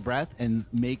takes a breath and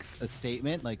makes a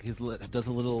statement, like makes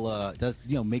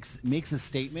a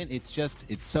statement.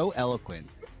 It's so eloquent.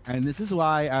 And this is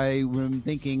why I'm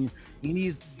thinking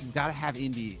Indy's got to have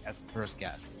Indy as the first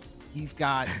guest. He's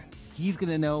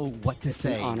gonna know what to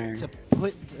say. An honor. It's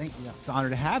an honor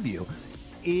to have you.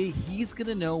 He's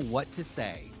gonna know what to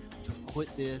say to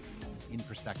put this in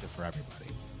perspective for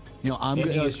everybody.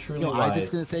 Isaac's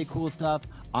gonna say cool stuff.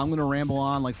 I'm gonna ramble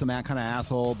on like some kind of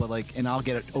asshole, but and I'll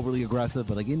get overly aggressive.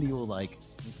 But Indy will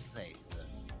say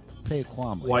it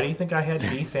calmly. Why do you think I had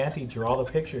B Fanti draw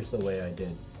the pictures the way I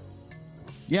did?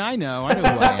 Yeah, I know who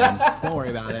I am. Don't worry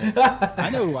about it. I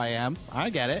know who I am. I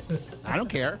get it. I don't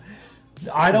care.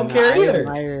 I don't care either.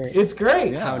 It's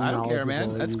great. Yeah, I don't care,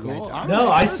 man. That's cool.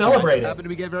 I celebrate it. I happen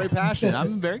to get very passionate.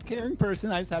 I'm a very caring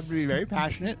person. I just happen to be very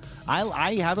passionate.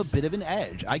 I have a bit of an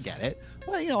edge. I get it.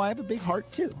 But, I have a big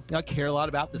heart, too. I care a lot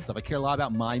about this stuff. I care a lot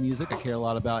about my music. I care a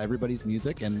lot about everybody's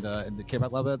music, and I care a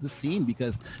lot about the scene,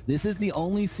 because this is the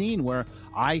only scene where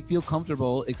I feel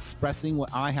comfortable expressing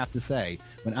what I have to say.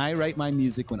 When I write my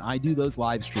music, when I do those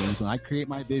live streams, when I create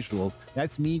my visuals,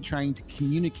 that's me trying to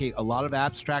communicate a lot of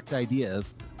abstract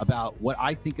ideas about what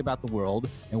I think about the world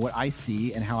and what I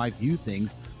see and how I view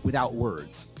things without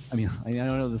words. I mean, I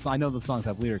know the songs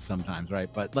have lyrics sometimes, right?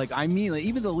 But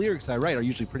even the lyrics I write are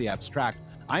usually pretty abstract.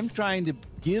 I'm trying to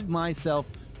give myself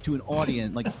to an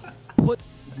audience, put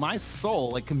my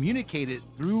soul, communicate it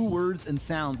through words and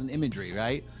sounds and imagery,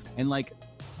 right? And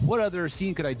what other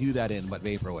scene could I do that in but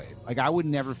Vaporwave? I would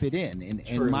never fit in.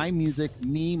 And my music,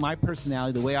 my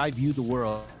personality, the way I view the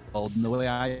world, and the way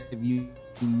I view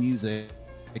music,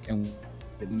 and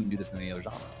we can do this in any other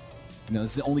genre.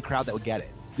 This is the only crowd that would get it.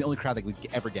 It's the only crowd that would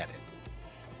ever get it.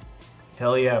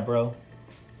 Hell yeah, bro.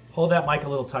 Hold that mic a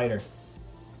little tighter.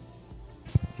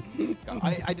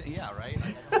 Yeah, right?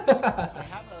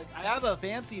 I have a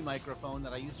fancy microphone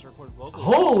that I use to record vocals.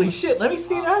 Holy shit, let me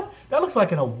see that. That looks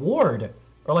like an award.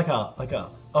 Or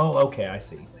oh, okay, I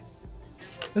see.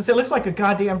 It looks like a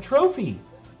goddamn trophy.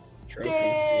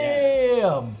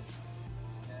 Damn.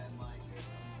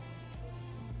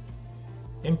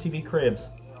 MTV Cribs.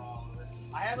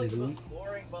 I have the most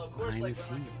boring, well, of course, my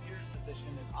computer position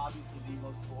is obviously the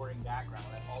most boring background.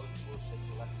 I have all this cool shit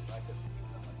to left and right.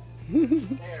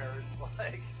 stairs,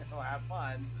 like, have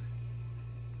fun.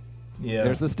 Yeah.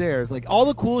 There's the stairs. Like, all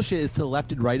the cool shit is to the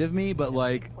left and right of me, but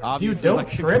like, obviously, don't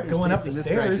like, trip you're going up the facing this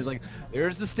direction. stairs. Like,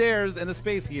 there's the stairs and the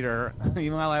space heater.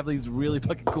 Even though I have these really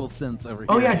fucking cool synths over here.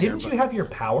 Oh yeah, and here, didn't but- you have your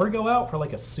power go out for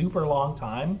like a super long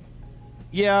time?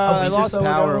 Yeah, a I week or lost so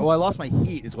power. ago? Well, I lost my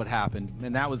heat is what happened,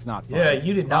 and that was not fun. Yeah,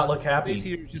 you did not look Space happy.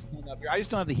 heater's just not up here. I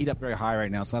just don't have the heat up very high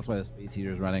right now, so that's why the space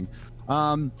heater is running.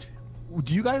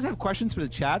 Do you guys have questions for the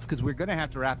chats? Because we're gonna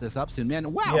have to wrap this up soon,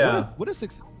 man. Wow, Yeah. what a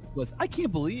success it was! I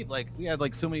can't believe like we had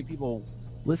like so many people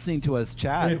listening to us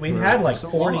chat. Dude, we've for- had for like so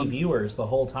 40 long. viewers the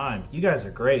whole time. You guys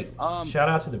are great. Shout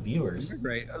out to the viewers. You're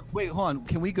great. Wait, hold on.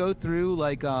 Can we go through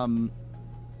like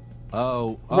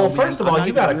Well, man, first of I'm all, not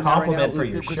you even got a doing that right compliment now, for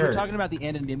your because shirt. We're talking about the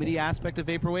anonymity aspect of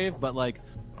Vaporwave, but like,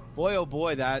 boy, oh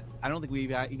boy, that I don't think we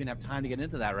even have time to get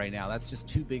into that right now. That's just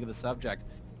too big of a subject.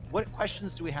 What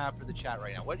questions do we have for the chat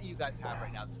right now? What do you guys have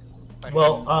right now?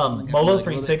 Well, Molo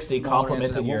Molo360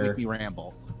 complimented your- Make me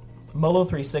ramble.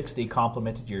 Molo360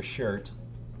 complimented your shirt.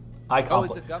 I Oh,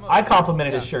 it's a Gummo I shirt.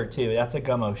 complimented his Yeah. shirt too. That's a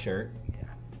Gummo shirt.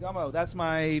 Gummo, that's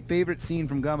my favorite scene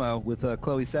from Gummo with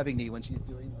Chloe Sevigny when she's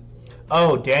doing.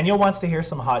 Oh, Daniel wants to hear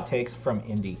some hot takes from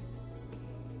Indy.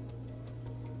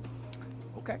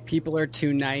 Okay. People are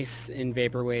too nice in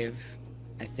Vaporwave.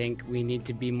 I think we need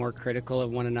to be more critical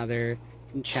of one another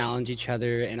and challenge each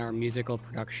other in our musical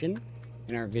production,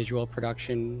 in our visual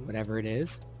production, whatever it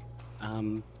is.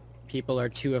 People are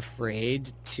too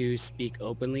afraid to speak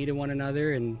openly to one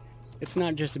another, and it's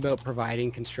not just about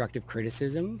providing constructive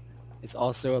criticism. It's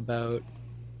also about,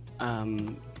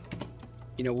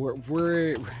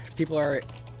 we're people are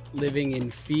living in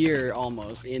fear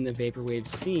almost in the Vaporwave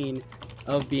scene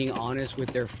of being honest with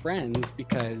their friends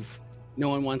because no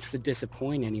one wants to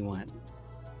disappoint anyone.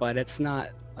 But it's not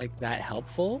like that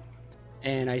helpful.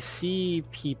 And I see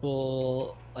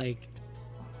people like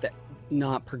that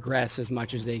not progress as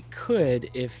much as they could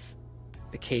if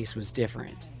the case was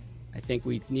different. I think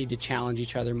we need to challenge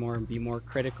each other more and be more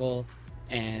critical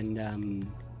and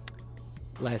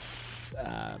less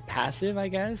passive, I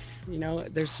guess. You know,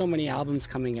 there's so many albums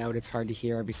coming out, it's hard to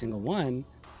hear every single one.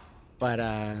 But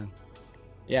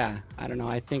yeah, I don't know.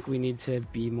 I think we need to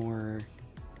be more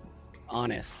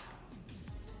honest.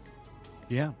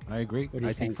 Yeah, I agree. What do you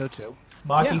I think think? so too.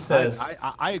 Maki Yeah, says,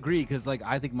 I agree because like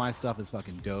I think my stuff is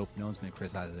fucking dope. No one's gonna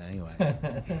criticize it anyway.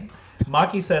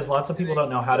 Maki says lots of people don't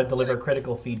know how to deliver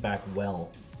critical feedback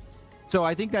well. So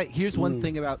I think that here's one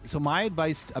thing about. So my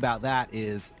advice about that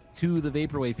is to the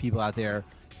Vaporwave people out there: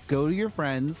 go to your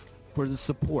friends for the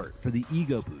support, for the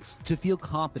ego boost, to feel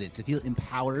confident, to feel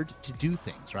empowered to do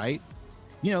things. Right?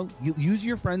 You know, you use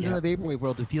your friends in the Vaporwave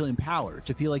world to feel empowered,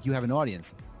 to feel like you have an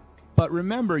audience. But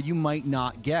remember, you might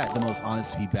not get the most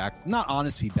honest feedback. Not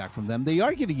honest feedback from them. They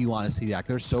are giving you honest feedback.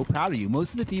 They're so proud of you.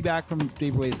 Most of the feedback from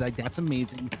Vaporwave is like, that's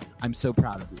amazing. I'm so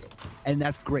proud of you. And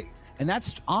that's great. And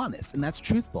that's honest. And that's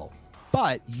truthful.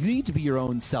 But you need to be your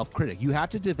own self-critic. You have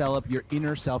to develop your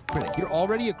inner self-critic. You're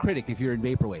already a critic if you're in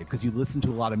Vaporwave because you listen to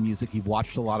a lot of music, you've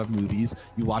watched a lot of movies,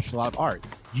 you watched a lot of art.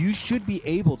 You should be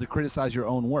able to criticize your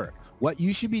own work. What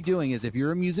you should be doing is if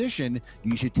you're a musician,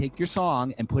 you should take your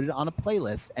song and put it on a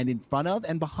playlist, and in front of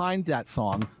and behind that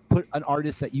song, put an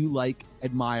artist that you like,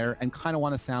 admire, and kind of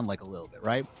want to sound like a little bit,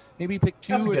 right? Maybe pick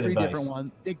two That's or good three advice. different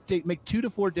ones. Make 2 to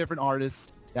 4 different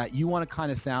artists that you want to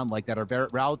kind of sound like that are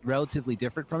relatively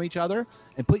different from each other,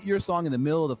 and put your song in the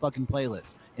middle of the fucking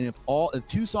playlist. And if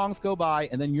 2 songs go by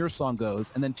and then your song goes,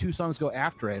 and then 2 songs go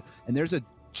after it, and there's a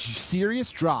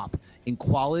serious drop in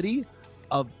quality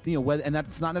of, you know, whether, and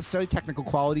that's not necessarily technical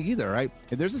quality either, right?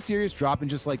 If there's a serious drop in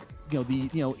just like, you know, the,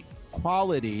 you know,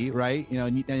 quality, right? You know,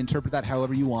 and interpret that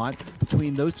however you want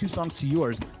between those 2 songs to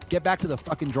yours, get back to the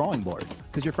fucking drawing board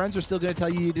because your friends are still going to tell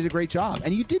you you did a great job.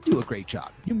 And you did do a great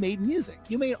job. You made music.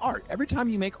 You made art. Every time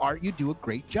you make art, you do a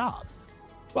great job.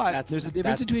 But there's a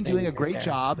difference between doing a great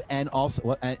job and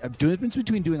also a difference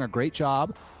between doing a great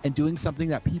job and doing something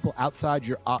that people outside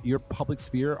your public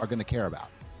sphere are going to care about.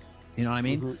 You know what I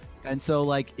mean? Mm-hmm. And so,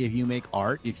 like, if you make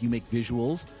art, if you make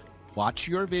visuals, watch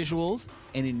your visuals,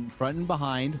 and in front and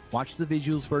behind, watch the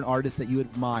visuals for an artist that you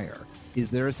admire. Is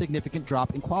there a significant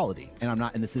drop in quality? And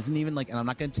this isn't even like, and I'm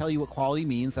not going to tell you what quality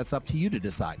means. That's up to you to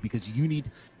decide because you need,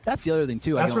 That's the other thing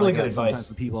too. That's I don't really like good sometimes advice.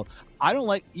 with people. I don't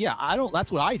like. Yeah, I don't.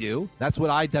 That's what I do. That's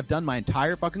what I have done my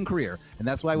entire fucking career. And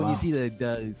that's why when you Wow. see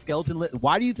the skeleton,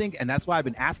 why do you think? And that's why I've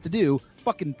been asked to do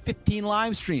fucking 15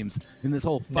 live streams in this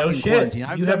whole fucking No shit. quarantine.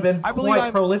 You have been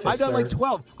quite prolific, I've done like sir.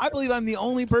 12. I believe I'm the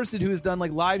only person who has done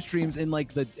like live streams on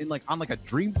like a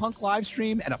Dream Punk live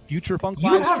stream and a Future Punk You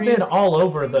live have stream. been all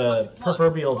over the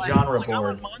proverbial Like, genre like, I'm on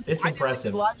board. Monte- It's I did, like,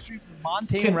 impressive. the live stream with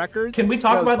Montaigne Records. Can we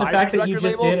talk the about the fact that you Virus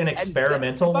just record did an label,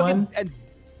 experimental fucking- one?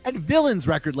 and Villains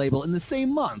record label in the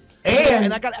same month.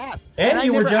 And I got asked. and I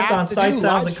you were never just on asked to Sight do Sounds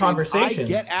live and streams. Conversations.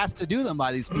 I get asked to do them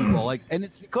by these people. Like, and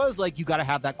it's because like you got to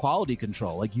have that quality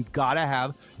control. Like you got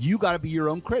to be your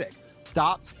own critic.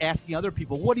 Stop asking other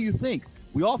people, what do you think?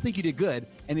 We all think you did good.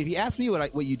 And if you ask me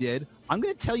what you did, I'm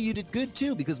going to tell you did good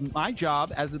too, because my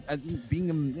job as being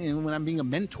when I'm being a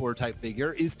mentor type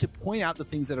figure is to point out the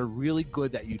things that are really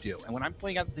good that you do. And when I'm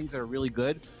pointing out the things that are really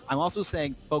good, I'm also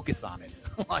saying focus on it.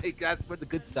 Like that's what the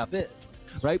good stuff is,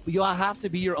 right? But you'll have to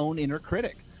be your own inner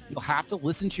critic. You'll have to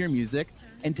listen to your music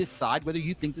and decide whether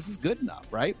you think this is good enough,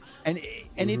 right? And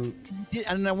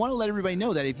I want to let everybody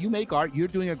know that if you make art, you're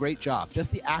doing a great job.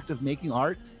 Just the act of making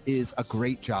art is a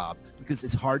great job because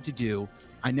it's hard to do.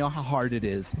 I know how hard it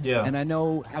is. Yeah. And I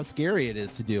know how scary it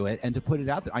is to do it and to put it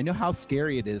out there. I know how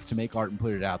scary it is to make art and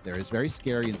put it out there. It's very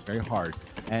scary and it's very hard.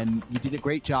 And you did a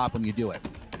great job when you do it.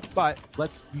 But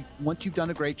once you've done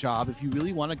a great job, if you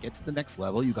really want to get to the next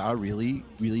level, you got to really,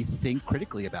 really think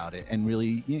critically about it and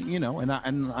really,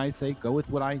 and I say go with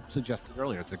what I suggested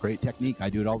earlier. It's a great technique. I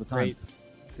do it all the time. Great.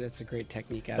 That's a great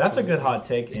technique. That's a good absolutely. hot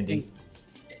take, Indy.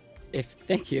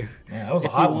 Thank you. Yeah, that was a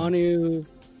If hot you one. want to,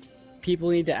 people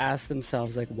need to ask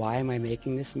themselves like, why am I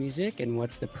making this music and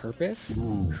what's the purpose?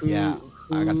 Ooh, yeah.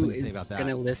 I got something to say about that.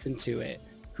 Gonna listen to it?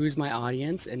 Who's my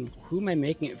audience and who am I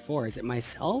making it for? Is it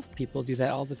myself? People do that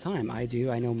all the time. I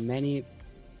do. I know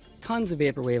tons of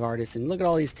vaporwave artists, and look at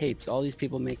all these tapes. All these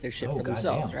people make their shit Oh, for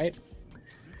themselves, goddamn. right?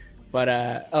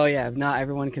 But oh yeah, not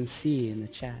everyone can see in the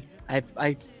chat.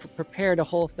 I prepared a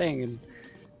whole thing, and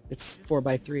it's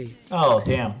 4x3. Oh,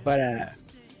 damn. But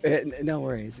no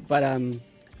worries. But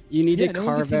you need Yeah, to no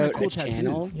one can carve see my out cool a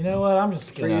channel tattoos. You know what? I'm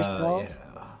just For gonna. yourself?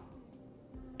 Yeah.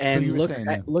 and you were look saying,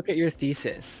 at your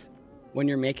thesis when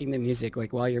you're making the music.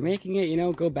 Like while you're making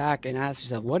it, go back and ask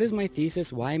yourself, what is my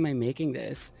thesis? Why am I making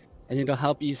this? And it'll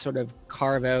help you sort of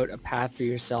carve out a path for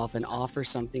yourself and offer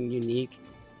something unique.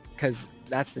 Because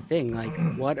that's the thing. Like,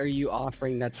 what are you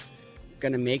offering that's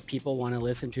going to make people want to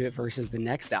listen to it versus the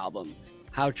next album?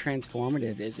 How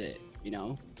transformative is it?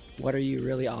 What are you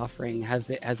really offering? Has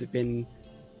it been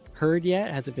heard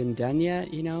yet? Has it been done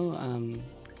yet? Do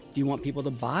you want people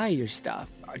to buy your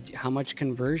stuff? How much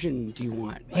conversion do you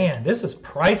want? Man, this is Do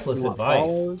priceless you want advice.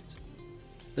 follows?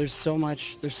 There's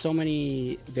so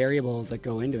many variables that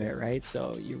go into it, right?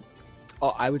 So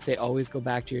I would say always go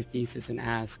back to your thesis and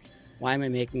ask, why am I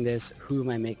making this? Who am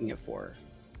I making it for?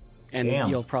 And Damn.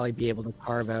 you'll probably be able to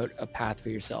carve out a path for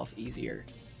yourself easier.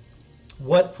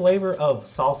 What flavor of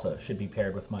salsa should be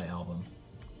paired with my album?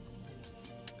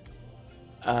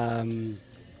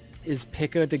 Is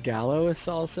Pico de Gallo a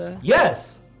salsa?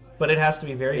 Yes, but it has to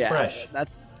be very fresh.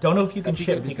 That's Don't know if you can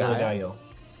Pico ship de Pico de Gallo? Gallo.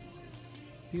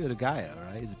 Pico de Gallo,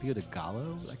 right? Is it Pico de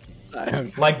Gallo? I can't. I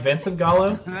don't Like Vincent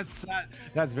Gallo?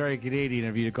 That's very Canadian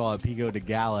of you to call it Pico de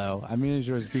Gallo. I'm really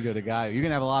sure it's Pico de Gallo. You're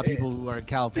gonna have a lot of people who are in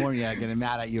California getting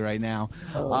mad at you right now.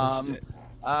 shit.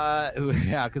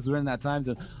 Yeah, because we're in that time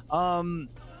zone.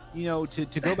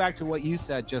 To go back to what you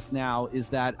said just now is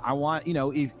that I want,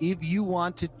 if you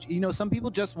want to, some people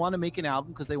just want to make an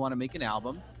album because they want to make an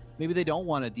album. Maybe they don't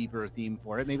want a deeper theme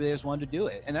for it. Maybe they just wanted to do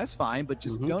it, and that's fine. But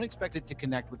just don't expect it to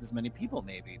connect with as many people.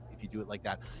 Maybe if you do it like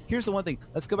that. Here's the one thing.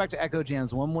 Let's go back to Echo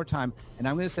Jams one more time, and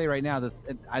I'm going to say right now that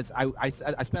I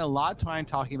spent a lot of time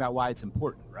talking about why it's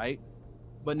important, right?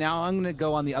 But now I'm going to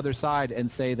go on the other side and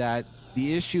say that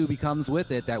the issue becomes with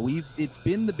it that it's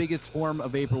been the biggest form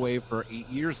of vaporwave for 8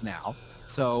 years now.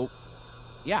 So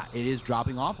yeah, it is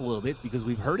dropping off a little bit because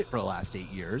we've heard it for the last 8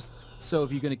 years. So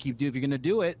if you're going to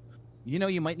do it,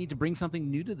 you might need to bring something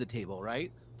new to the table,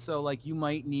 right? So like you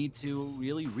might need to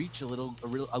really reach a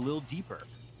little deeper.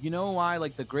 You know why?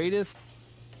 Like the greatest,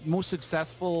 most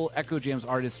successful Echo Jams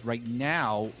artists right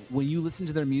now, when you listen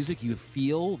to their music, you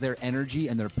feel their energy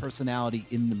and their personality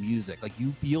in the music. Like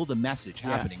you feel the message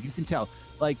happening. You can tell.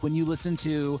 Like when you listen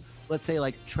to, let's say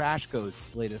like Trash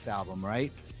Ghost's latest album,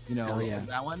 right? Hell yeah.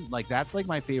 That one, like that's like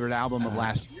my favorite album of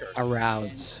last year.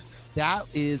 Aroused. That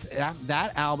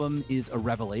album is a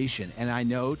revelation, and I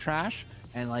know Trash,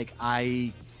 and like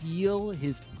I feel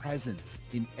his presence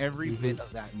in every bit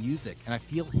of that music, and I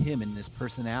feel him and his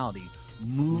personality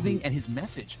moving and his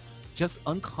message just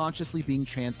unconsciously being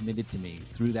transmitted to me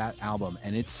through that album,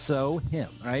 and it's so him,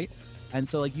 right? And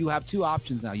so like you have two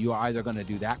options now. You are either going to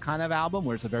do that kind of album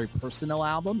where it's a very personal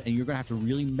album, and you're going to have to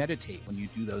really meditate when you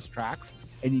do those tracks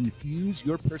and infuse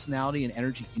your personality and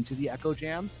energy into the Echo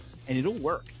Jams, and it'll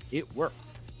work. It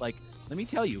works. Like, let me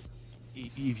tell you,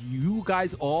 if you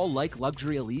guys all like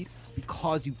Luxury Elite,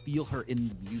 because you feel her in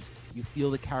the music, you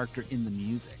feel the character in the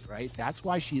music, right? That's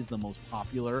why she is the most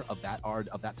popular of that art,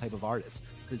 of that type of artist,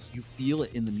 because you feel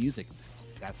it in the music.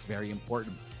 That's very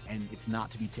important, and it's not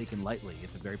to be taken lightly.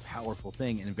 It's a very powerful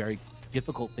thing and a very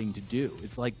difficult thing to do.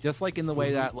 It's like, just like in the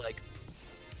way that like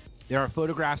there are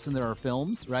photographs and there are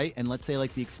films, right? And let's say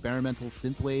like the experimental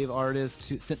synthwave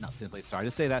artists,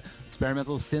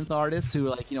 experimental synth artists who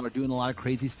like, you know, are doing a lot of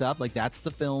crazy stuff. Like that's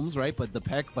the films, right? But the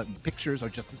pictures are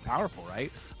just as powerful,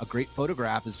 right? A great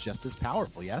photograph is just as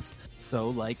powerful, yes?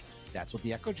 So like, that's what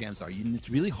the Echo Jams are. It's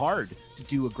really hard to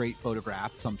do a great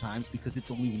photograph sometimes because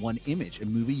it's only one image. A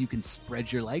movie, you can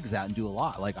spread your legs out and do a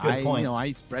lot. Like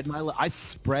I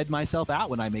spread myself out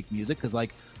when I make music because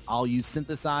like I'll use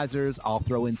synthesizers. I'll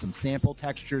throw in some sample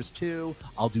textures too.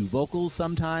 I'll do vocals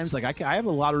sometimes. Like I have a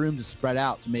lot of room to spread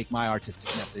out to make my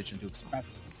artistic message and to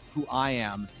express who I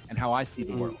am and how I see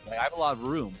the world. Like I have a lot of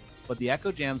room. But the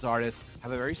Echo Jams artists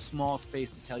have a very small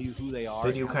space to tell you who they are.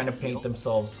 They do kind of paint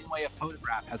themselves. The same way a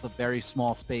photograph has a very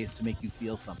small space to make you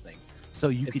feel something. So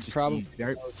you could just be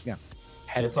very,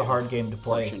 It's a hard game to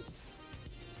play.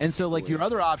 And so like your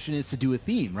other option is to do a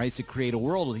theme, right? Is to create a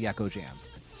world of the Echo Jams.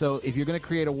 So if you're going to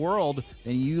create a world,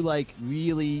 then you like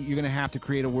really, you're going to have to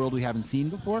create a world we haven't seen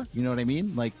before. You know what I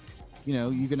mean? Like, you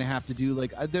know, you're going to have to do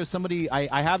like, there's somebody,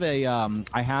 I have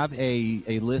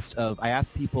a list of, I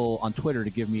asked people on Twitter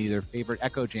to give me their favorite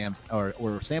Echo Jams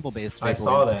or sample-based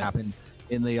vaporwaves that happened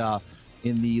in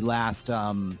the last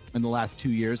 2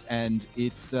 years. And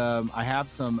it's, I have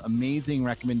some amazing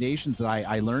recommendations that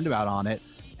I learned about on it.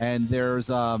 And there's,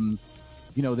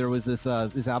 you know, there was this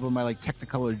album by like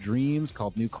Technicolor Dreams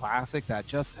called New Classic that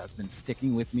just has been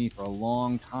sticking with me for a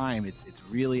long time. It's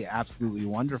really absolutely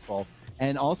wonderful.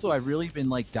 And also, I've really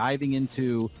been like diving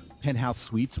into Penthouse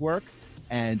Suite's work,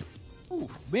 and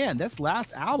man, this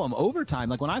last album, Overtime.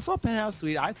 Like when I saw Penthouse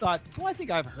Suite, I thought, I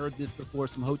think I've heard this before.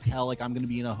 Some hotel, like I'm going to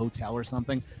be in a hotel or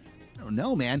something. I don't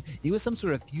know, man. It was some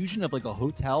sort of fusion of like a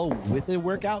hotel with a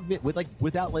workout,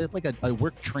 without like a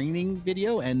work training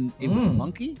video, and it was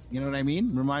funky. You know what I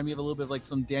mean? Remind me of a little bit of like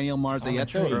some Daniel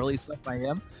Marzayetto early stuff by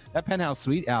him. That Penthouse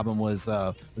Suite album was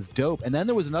dope. And then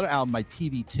there was another album by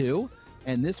TV2.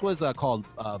 And this was called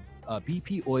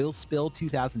BP Oil Spill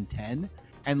 2010.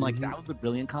 And like that was a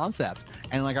brilliant concept.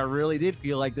 And like I really did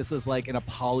feel like this was like an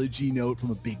apology note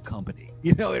from a big company.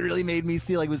 You know, it really made me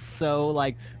feel like it was so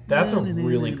like that's a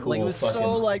really cool like it was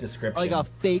so like description. Like a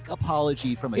fake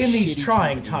apology from a in these shitty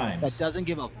trying times that doesn't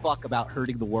give a fuck about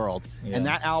hurting the world. Yeah. And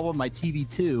that album, my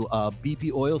TV2,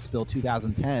 BP Oil Spill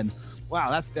 2010. Wow,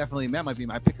 that might be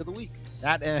my pick of the week.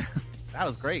 That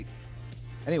was great.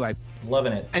 Anyway,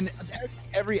 loving it. And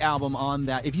every album on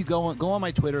that, if you go on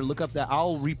my Twitter, look up that,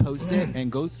 I'll repost it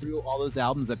and go through all those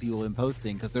albums that people have been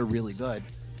posting because they're really good.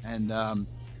 And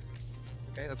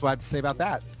okay, that's what I have to say about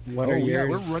that. What are yours?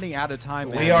 We're running out of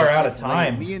time. We are out of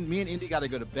time. Me and Indy got to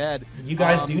go to bed. You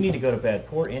guys do need to go to bed.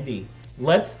 Poor Indy.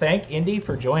 Let's thank Indy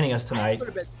for joining us tonight. I go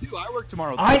to bed too. I work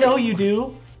tomorrow. I know you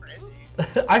do.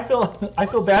 I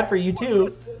feel bad for you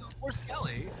too. Poor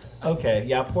Skelly. Okay,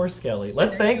 yeah, poor Skelly.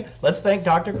 Let's thank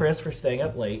Dr. Chris for staying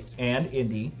up late and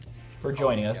Indy for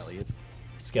joining us.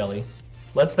 Skelly.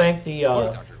 Let's thank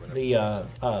the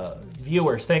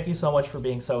viewers. Thank you so much for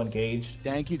being so engaged.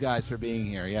 Thank you guys for being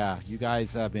here. Yeah, you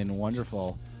guys have been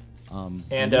wonderful.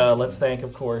 And let's thank,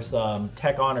 of course,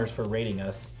 Tech Honors for rating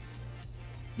us.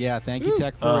 Yeah, thank you,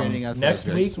 Tech, for rating us. Next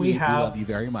week we love you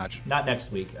very much. Not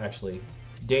next week, actually.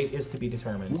 Date is to be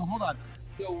determined. Well, hold on.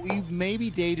 So we maybe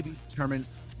date to be determined.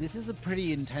 This is a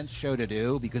pretty intense show to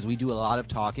do because we do a lot of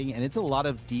talking and it's a lot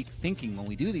of deep thinking when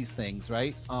we do these things,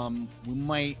 right? We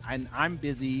might, and I'm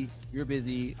busy, you're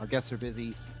busy, our guests are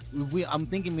busy. I'm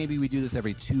thinking maybe we do this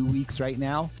every 2 weeks right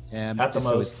now. At the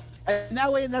most. And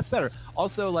that way, and that's better.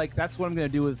 Also, like, that's what I'm going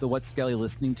to do with the What's Skelly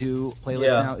Listening To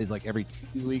playlist now, is like every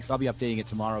 2 weeks. I'll be updating it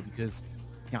tomorrow because,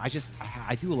 you know,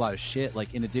 I do a lot of shit,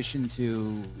 like, in addition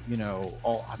to, you know,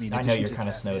 I know you're kind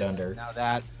of snowed under. Now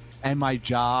that, and my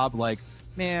job, like,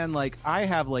 man, like I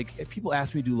have like people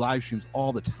ask me to do live streams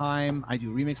all the time. I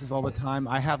do remixes all the time.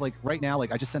 I have like right now,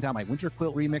 like I just sent out my Winter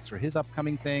Quilt remix for his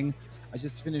upcoming thing. I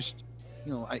just finished, a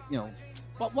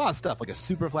lot of stuff, like a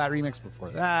Super Flat remix before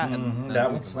that, and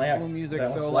that one slapped. Music.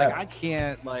 That so one like I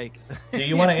can't like. Do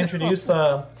you want to introduce?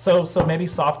 So maybe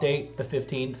Soft Date the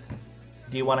 15th.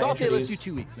 Do you want to Okay, let's do introduce?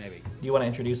 2 weeks maybe. Do you want to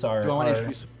introduce our Do I wanna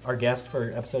introduce- our guest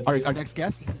for episode? Our, 2? our next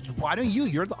guest. Why don't you?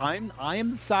 I am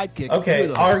the sidekick. Okay, You're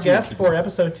the our host. guest for Introduce.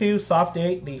 episode 2, soft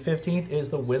date, the 15th, is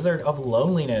the Wizard of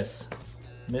Loneliness.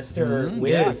 Mr.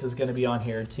 Wiz yeah. is going to be on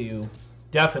here to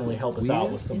definitely help us out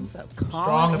with some himself.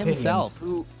 strong opinions. himself,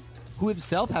 who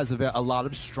himself has a lot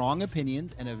of strong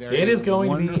opinions and a very It is going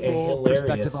to be a wonderful hilarious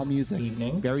perspective on music.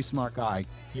 evening. Very smart guy.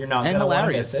 You're not And going to want to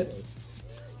hilarious. miss it.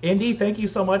 Indy, thank you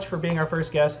so much for being our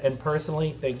first guest, and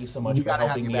personally, thank you so much We for gotta have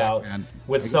helping you me back, out man.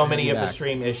 with We so gotta many have of you the back.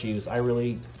 stream issues. I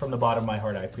really, from the bottom of my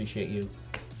heart, I appreciate you.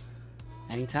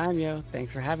 Anytime, yo.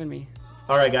 Thanks for having me.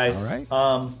 All right, guys.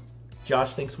 All right.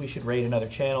 Josh thinks we should raid another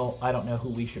channel. I don't know who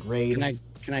we should raid. Can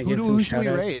I Who give some should shout we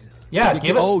outs? raid? Yeah,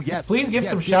 give it. Oh, yes. Please give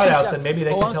yes, some give shout outs, shout- and maybe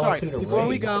they Oh, can I'm tell sorry. us who to Before raid.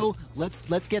 we go,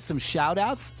 let's get some shout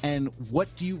outs. And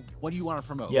what do you want to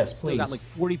promote? Yes, Still got please. like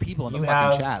 40 people in the You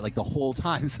fucking have- chat like the whole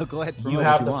time. So go ahead. And You promote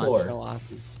have what the want. floor. So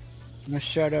awesome. I'm gonna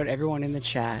shout out everyone in the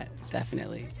chat,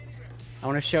 definitely. I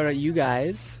want to shout out you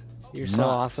guys. You're so Mwah.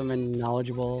 awesome and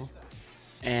knowledgeable,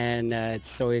 and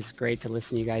it's always great to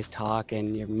listen to you guys talk.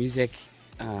 And your music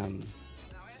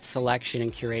selection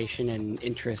and curation and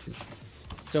interest is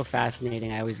so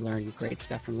fascinating. I always learn great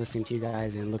stuff from listening to you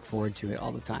guys and look forward to it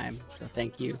all the time. So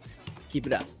thank you. Keep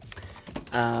it up.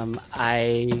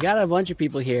 I got a bunch of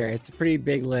people here. It's a pretty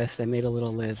big list. I made a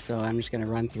little list, so I'm just gonna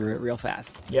run through it real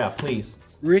fast. Yeah, please.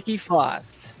 Ricky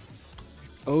Foss,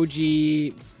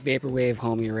 OG vaporwave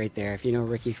homie right there. If you know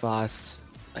Ricky Foss,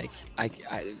 like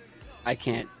I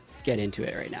can't get into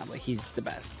it right now, but he's the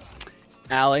best.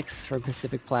 Alex from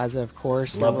Pacific Plaza, of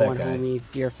course, Love number that one guy. homie,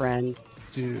 dear friend.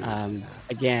 Dude.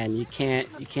 Again, you can't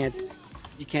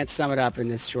sum it up in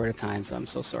this short a time, so I'm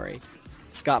so sorry.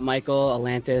 Scott Michael,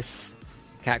 Atlantis,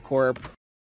 Cat Corp.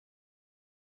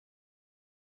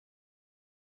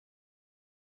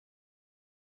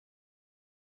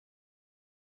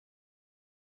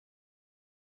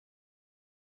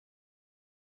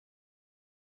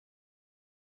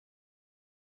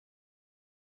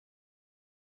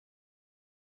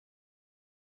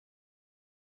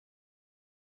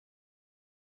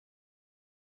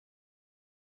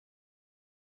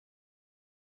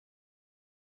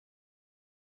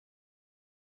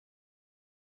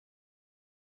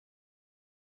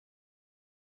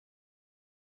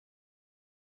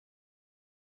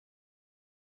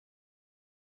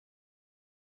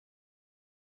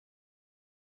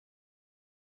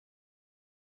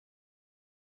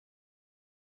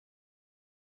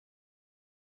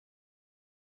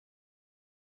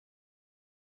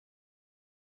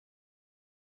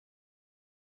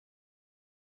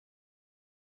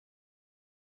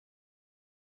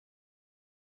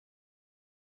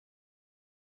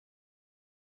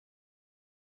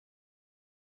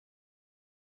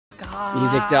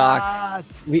 Music Doc.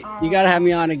 You gotta have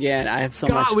me on again. I have so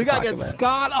much to we gotta talk get about.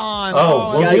 Scott on.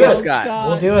 Oh, we'll gotta do get it. Scott.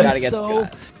 We'll do it. Gotta get so,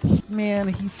 Scott. man,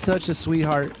 he's such a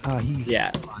sweetheart.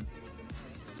 Yeah.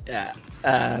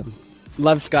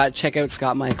 Love Scott. Check out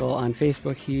Scott Michael on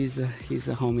Facebook. He's a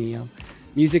homie. Yo.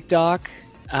 Music Doc.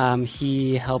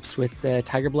 He helps with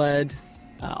Tiger Blood.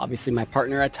 Obviously, my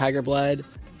partner at Tiger Blood.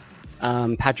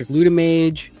 Patrick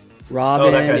Ludamage.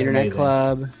 Robin, that guy's Internet amazing.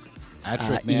 Club.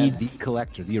 Patrick, man, Ed- the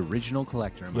collector, the original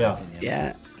collector, in my Yeah. opinion.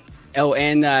 Yeah. Oh,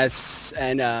 and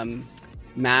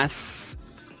Mass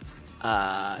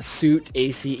Suit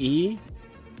ACE.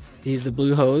 He's the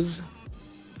blue hose.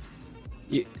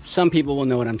 Some people will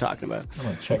know what I'm talking about. I'm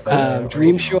gonna check that out.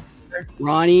 Dream Shore,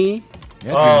 Ronnie,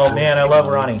 Yeah, Oh dude. man, I love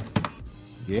Ronnie.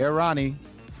 Yeah, Ronnie.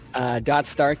 Dot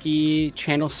Starkey,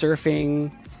 Channel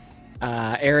Surfing,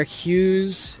 Eric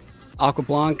Hughes, Aqua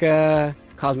Blanca,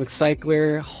 Cosmic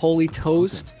Cycler, Holy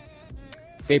Toast,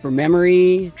 Vapor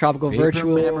Memory, Tropical Vapor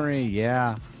Virtual, Memory,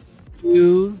 yeah.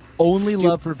 Stu, Only Stu-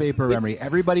 love for Vapor Memory.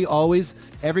 Everybody always,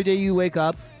 every day you wake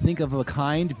up, think of a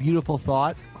kind, beautiful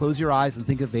thought, close your eyes and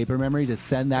think of Vapor Memory to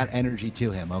send that energy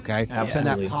to him, okay? Send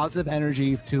Absolutely. that positive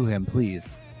energy to him,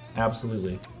 please.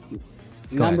 Absolutely.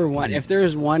 Number ahead. one. If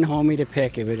there's one homie to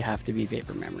pick, it would have to be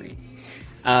Vapor Memory.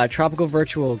 Tropical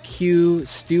Virtual, Q,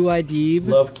 Stu Idib,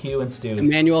 Love Q and Stu.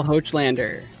 Emmanuel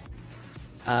Hoachlander,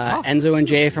 Enzo and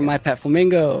Jay from My Pet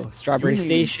Flamingo, Strawberry Really?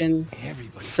 Station,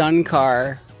 Everybody. Sun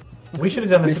Car, We should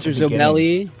have done this. Mr. at the beginning.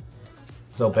 Zobelli.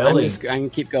 Zobelli. I'm gonna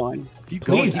keep going. Keep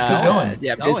Please, going. keep going.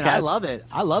 Yeah, Going. I BizCat, love it.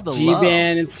 I love the love.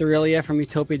 G-Ban and Cerelia from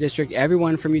Utopia District.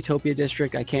 Everyone from Utopia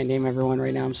District. I can't name everyone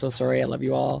right now. I'm so sorry. I love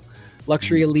you all.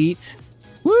 Luxury Elite,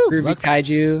 Woo! Groovy Let's-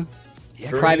 Kaiju,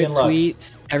 Yeah, Groovy Private and Lux.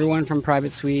 Suite. Everyone from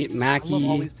Private Suite. I love all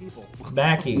Mackie, these people.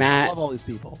 Mackie. I Matt, love all these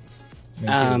people. Me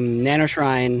too. Nano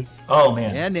Shrine, Oh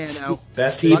man. And Nano.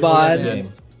 Best Seabod. people in the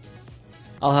game.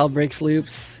 All Hell Breaks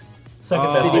Loops, Second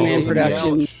best City Man visuals.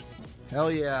 production.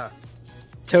 Hell yeah.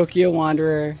 Tokyo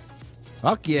Wanderer,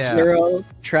 Fuck yeah. Zero,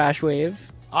 Trash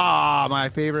Wave, Ah, my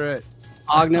favorite.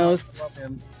 Ognos, Love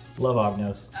him. Love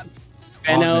Ognos.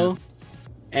 Benno,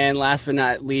 and last but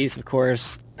not least, of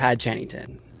course, Pad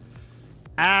Chennington.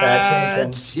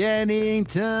 Pat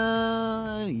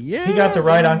Chennington. Yeah. He got to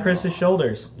ride on Chris's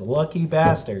shoulders. Lucky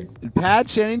bastard. Pat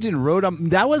Chennington rode on.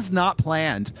 That was not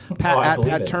planned. Pat, I at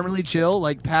believe Pat it. Terminally Chill,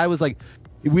 like Pat was like,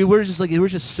 we were just like, there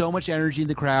was just so much energy in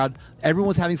the crowd. Everyone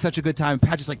was having such a good time.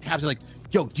 Pat just like taps, like,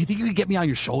 yo, do you think you could get me on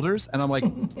your shoulders? And I'm like,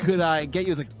 could I get you?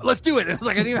 He was like, let's do it. And I was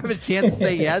like, I didn't even have a chance to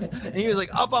say yes. And he was like,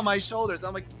 up on my shoulders.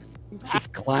 I'm like,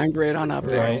 Just climbed right on up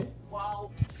there. Right.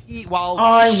 while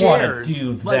I wanna shares,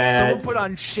 do like that. someone put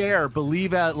on Share,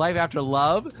 Believe at Life After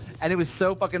Love, and it was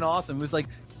so fucking awesome. It was like,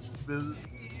 and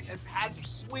Pat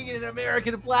swinging an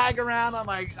American flag around on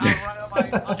my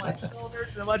shoulders,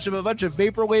 and a bunch of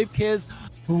vaporwave kids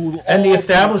who And the all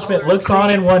establishment colors, looks on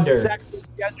in creeds, wonder. sexes,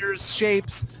 genders,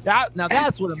 shapes. Now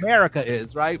that's what America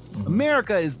is, right? Mm-hmm.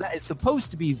 America is that it's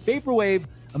supposed to be vaporwave.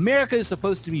 America is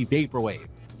supposed to be vaporwave.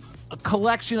 A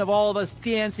collection of all of us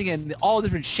dancing in all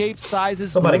different shapes,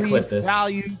 sizes, Somebody clip beliefs, this.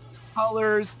 values,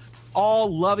 colors,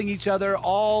 all loving each other,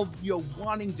 all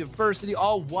wanting diversity,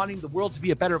 all wanting the world to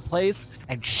be a better place,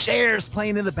 and Shares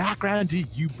playing in the background. Do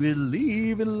you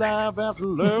believe in life after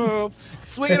love?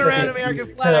 Swinging around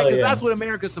American flag, Hell because yeah. that's what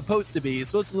America's supposed to be. It's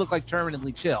supposed to look like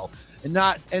Terminally Chill, and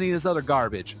not any of this other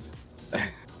garbage. One All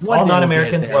day we'll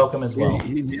non-Americans get there. welcome as well.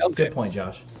 You nailed Good it. point,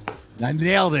 Josh. I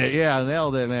nailed it. Yeah, I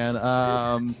nailed it, man.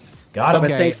 Got him.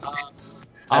 But Okay. thanks.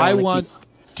 I wanna want.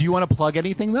 Do you want to plug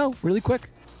anything though, really quick?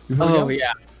 before we Oh go?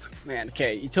 yeah, man.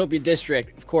 Okay, Utopia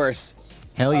District, of course.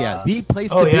 Hell yeah! The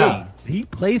place oh, to yeah. be. The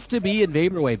place to be in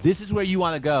Vaporwave. This is where you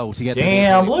want to go to get. the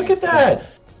Damn, Vaporwave look at experience.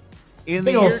 that. In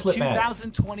Big the ol' year slip mat.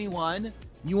 2021,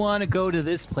 you want to go to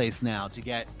this place now to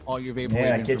get all your Vaporwave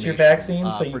Yeah, get your information,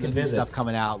 vaccines so you for can the new visit. stuff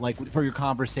coming out, like for your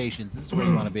conversations. This is where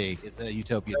you want to be. It's the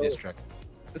Utopia District.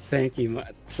 Thank you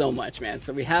so much, man.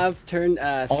 So we have turned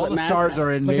All the Slipmat- stars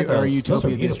are in Look at Va- those. are Those are Utopia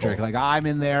beautiful. District. Like I'm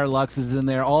in there, Lux is in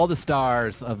there. All the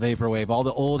stars of Vaporwave, all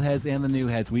the old heads and the new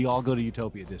heads, we all go to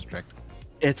Utopia District.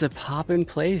 It's a poppin'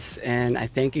 place, and I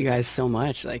thank you guys so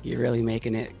much. Like you're really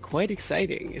making it quite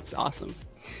exciting. It's awesome.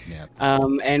 Yeah.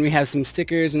 And we have some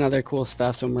stickers and other cool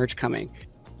stuff. So merch coming.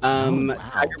 Oh, wow.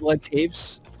 Tiger Blood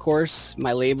Tapes, of course.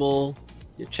 My label.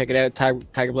 You check it out.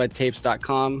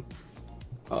 TigerBloodTapes.com.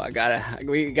 Oh,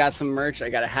 we got some merch. I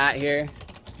got a hat here.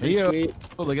 It's pretty Hey, yo. sweet.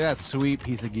 Oh, look at that sweet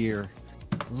piece of gear.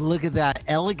 Look at that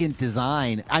elegant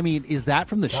design. I mean, is that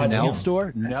from the God Chanel damn.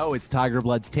 store? No, it's Tiger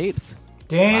Blood's tapes.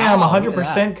 Damn, Wow, look at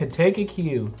 100% could take a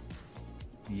cue.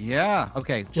 Yeah.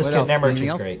 Okay. Just what getting else? that merch Anything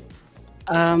is else? great.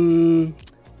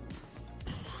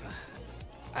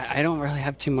 I don't really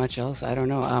have too much else. I don't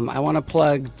know. I want to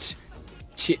plug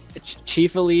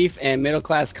Chief Leaf and Middle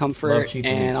Class Love Comfort Chief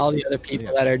and Leaf. all the other people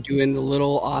Yeah. that are doing the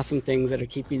little awesome things that are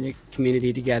keeping the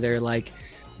community together, like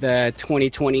the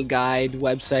 2020 guide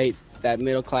website that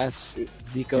Middle Class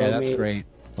Zico Yeah, that's made. great.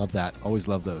 Love that. Always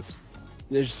love those.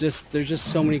 There's just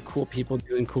so many cool people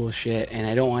doing cool shit, and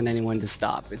I don't want anyone to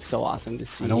stop. It's so awesome to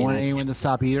see. I don't want and anyone to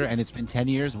stop either, and it's been 10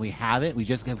 years, and we haven't. We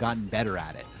just have gotten better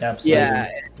at it. Absolutely. Yeah,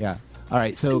 Yeah. All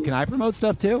right. So can I promote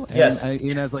stuff too? And, Yes.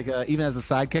 even as even as a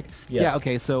sidekick. Yes. Yeah.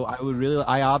 Okay. So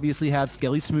I obviously have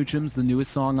Skelly Smoochums, the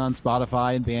newest song on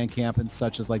Spotify and Bandcamp and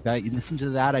such as like that. You listen to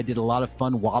that. I did a lot of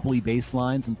fun wobbly bass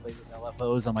lines and played with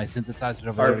LFOs on my synthesizer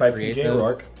to Art by create PJ those.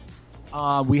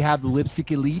 Rourke. We have the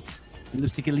Lipstick Elite. The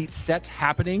Lipstick Elite set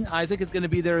happening. Isaac is going to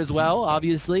be there as well,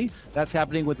 obviously. That's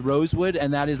happening with Rosewood,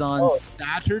 and that is on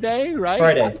Saturday, right?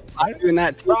 Friday. I'm doing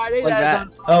that too. Friday. Like that is that.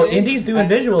 on Oh, Friday. Indy's doing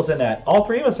visuals in that. All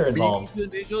three of us are involved. Indies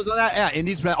doing visuals on that. Yeah,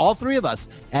 Indies, all three of us.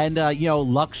 And,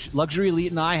 Luxury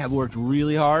Elite and I have worked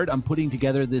really hard on putting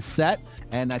together this set,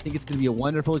 and I think it's going to be a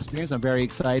wonderful experience. I'm very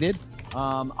excited.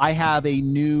 I have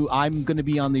I'm going to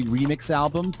be on the remix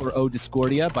album for O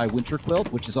Discordia by Winter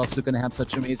Quilt, which is also going to have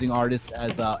such amazing artists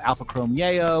as Alpha Chrome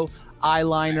Yeo,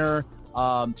 Eyeliner,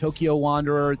 Tokyo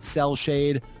Wanderer, Cell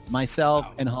Shade, myself,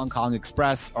 and Hong Kong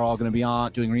Express are all going to be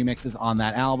on doing remixes on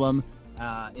that album.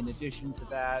 In addition to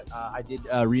that, I did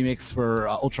a remix for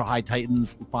Ultra High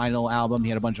Titan's final album. He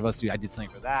had a bunch of us do. I did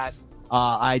something for that.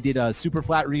 I did a super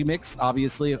flat remix,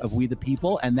 obviously, of We the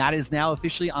People, and that is now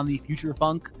officially on the Future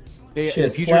Funk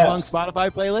Shit Future Funk slaps. Spotify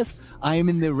playlist. I am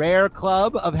in the rare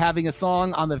club of having a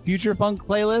song on the Future Funk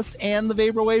playlist and the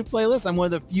Vaporwave playlist. I'm one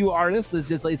of the few artists.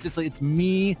 It's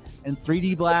me and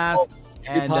 3D Blast.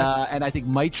 And I think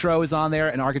Mitro is on there,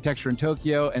 and Architecture in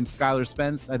Tokyo, and Skylar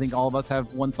Spence. I think all of us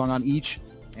have one song on each,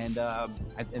 and I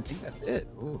think that's it.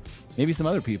 Ooh, maybe some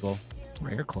other people.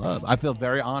 Rare club. I feel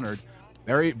very honored.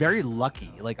 very, very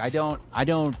lucky. Like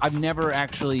I've never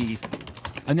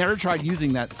tried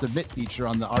using that submit feature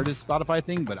on the artist Spotify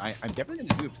thing, but I'm definitely going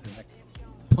to do it for the next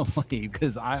play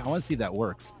because I want to see if that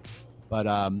works. But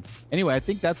anyway, I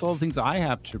think that's all the things I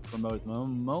have to promote at the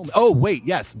moment. Oh, wait,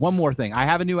 yes, one more thing. I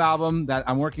have a new album that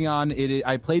I'm working on.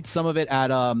 I played some of it at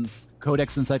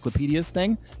Codex Encyclopedias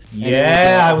thing.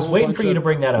 Yeah, I was waiting for you to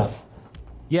bring that up.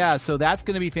 Yeah, so that's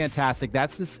going to be fantastic.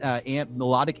 That's this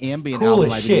melodic ambient Cool album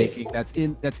as I've been shit. making.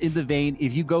 That's in the vein.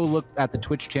 If you go look at the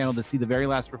Twitch channel to see the very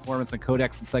last performance on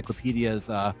Codex Encyclopedia's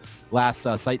last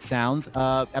Sight Sounds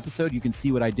episode, you can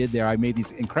see what I did there. I made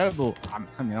these incredible, I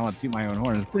don't want to toot my own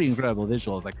horn, it's pretty incredible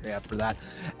visuals I created for that.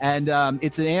 And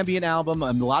it's an ambient album,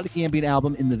 a melodic ambient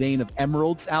album in the vein of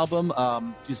Emerald's album,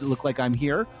 Does It Look Like I'm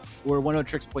Here? Or One of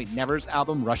Tricks Point Never's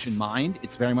album, Russian Mind.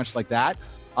 It's very much like that.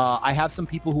 I have some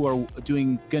people who are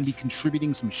going to be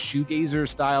contributing some shoegazer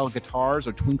style guitars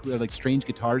or twinkly, like strange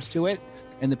guitars to it.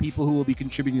 And the people who will be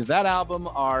contributing to that album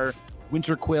are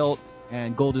Winter Quilt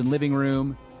and Golden Living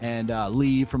Room and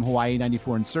Lee from Hawaii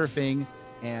 94 and Surfing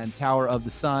and Tower of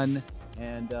the Sun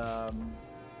and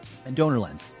Donor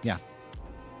Lens. Yeah.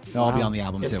 They'll all be on the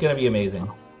album It's too. going to be amazing.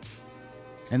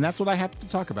 And that's what I have to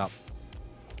talk about.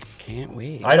 Can't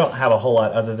wait. I don't have a whole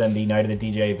lot other than the Night of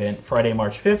the DJ event, Friday,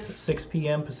 March 5th, 6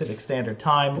 p.m. Pacific Standard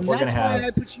Time. And We're going that's to why have I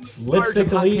put you in Lipstick charge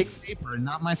of Hot Elite. Take Paper and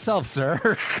not myself,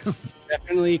 sir.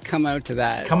 Definitely come out to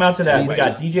that. Come out to that. We Amazing.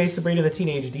 got DJ Sabrina the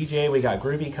Teenage DJ. We got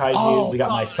Groovy Kaiju. Oh, we got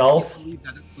God, myself. I can't believe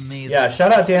that. That's amazing. Yeah,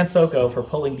 shout out Dan Soko for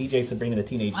pulling DJ Sabrina the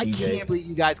Teenage I DJ. can't believe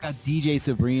you guys got DJ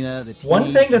Sabrina. The One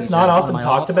teenage thing that's DJ, not one of often my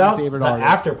talked all-time about, favorite the artists.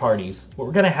 after parties.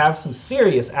 We're going to have some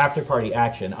serious after party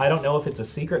action. I don't know if it's a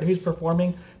secret who's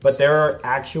performing, but there are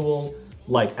actual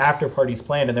like after parties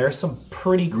planned, and there are some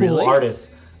pretty cool Really? artists.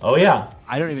 Oh yeah,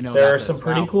 I don't even know. there about are some this.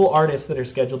 pretty Wow. cool artists that are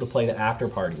scheduled to play the after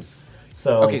parties.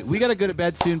 So Okay, we gotta go to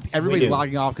bed soon. Everybody's do.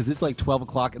 logging off because it's like 12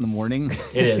 o'clock in the morning.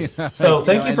 it is. So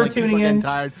thank you and, for like, people tuning are getting in.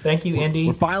 Tired. Thank you, Indy.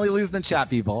 We're finally losing the chat,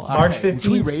 people. All March right.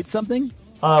 Should we 15th. raid something?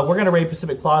 We're going to raid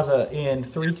Pacific Plaza in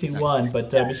 3, 2, 1,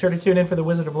 but be sure to tune in for the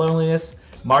Wizard of Loneliness,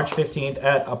 March 15th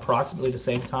at approximately the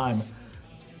same time.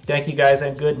 Thank you guys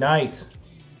and good night.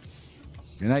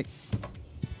 Good night.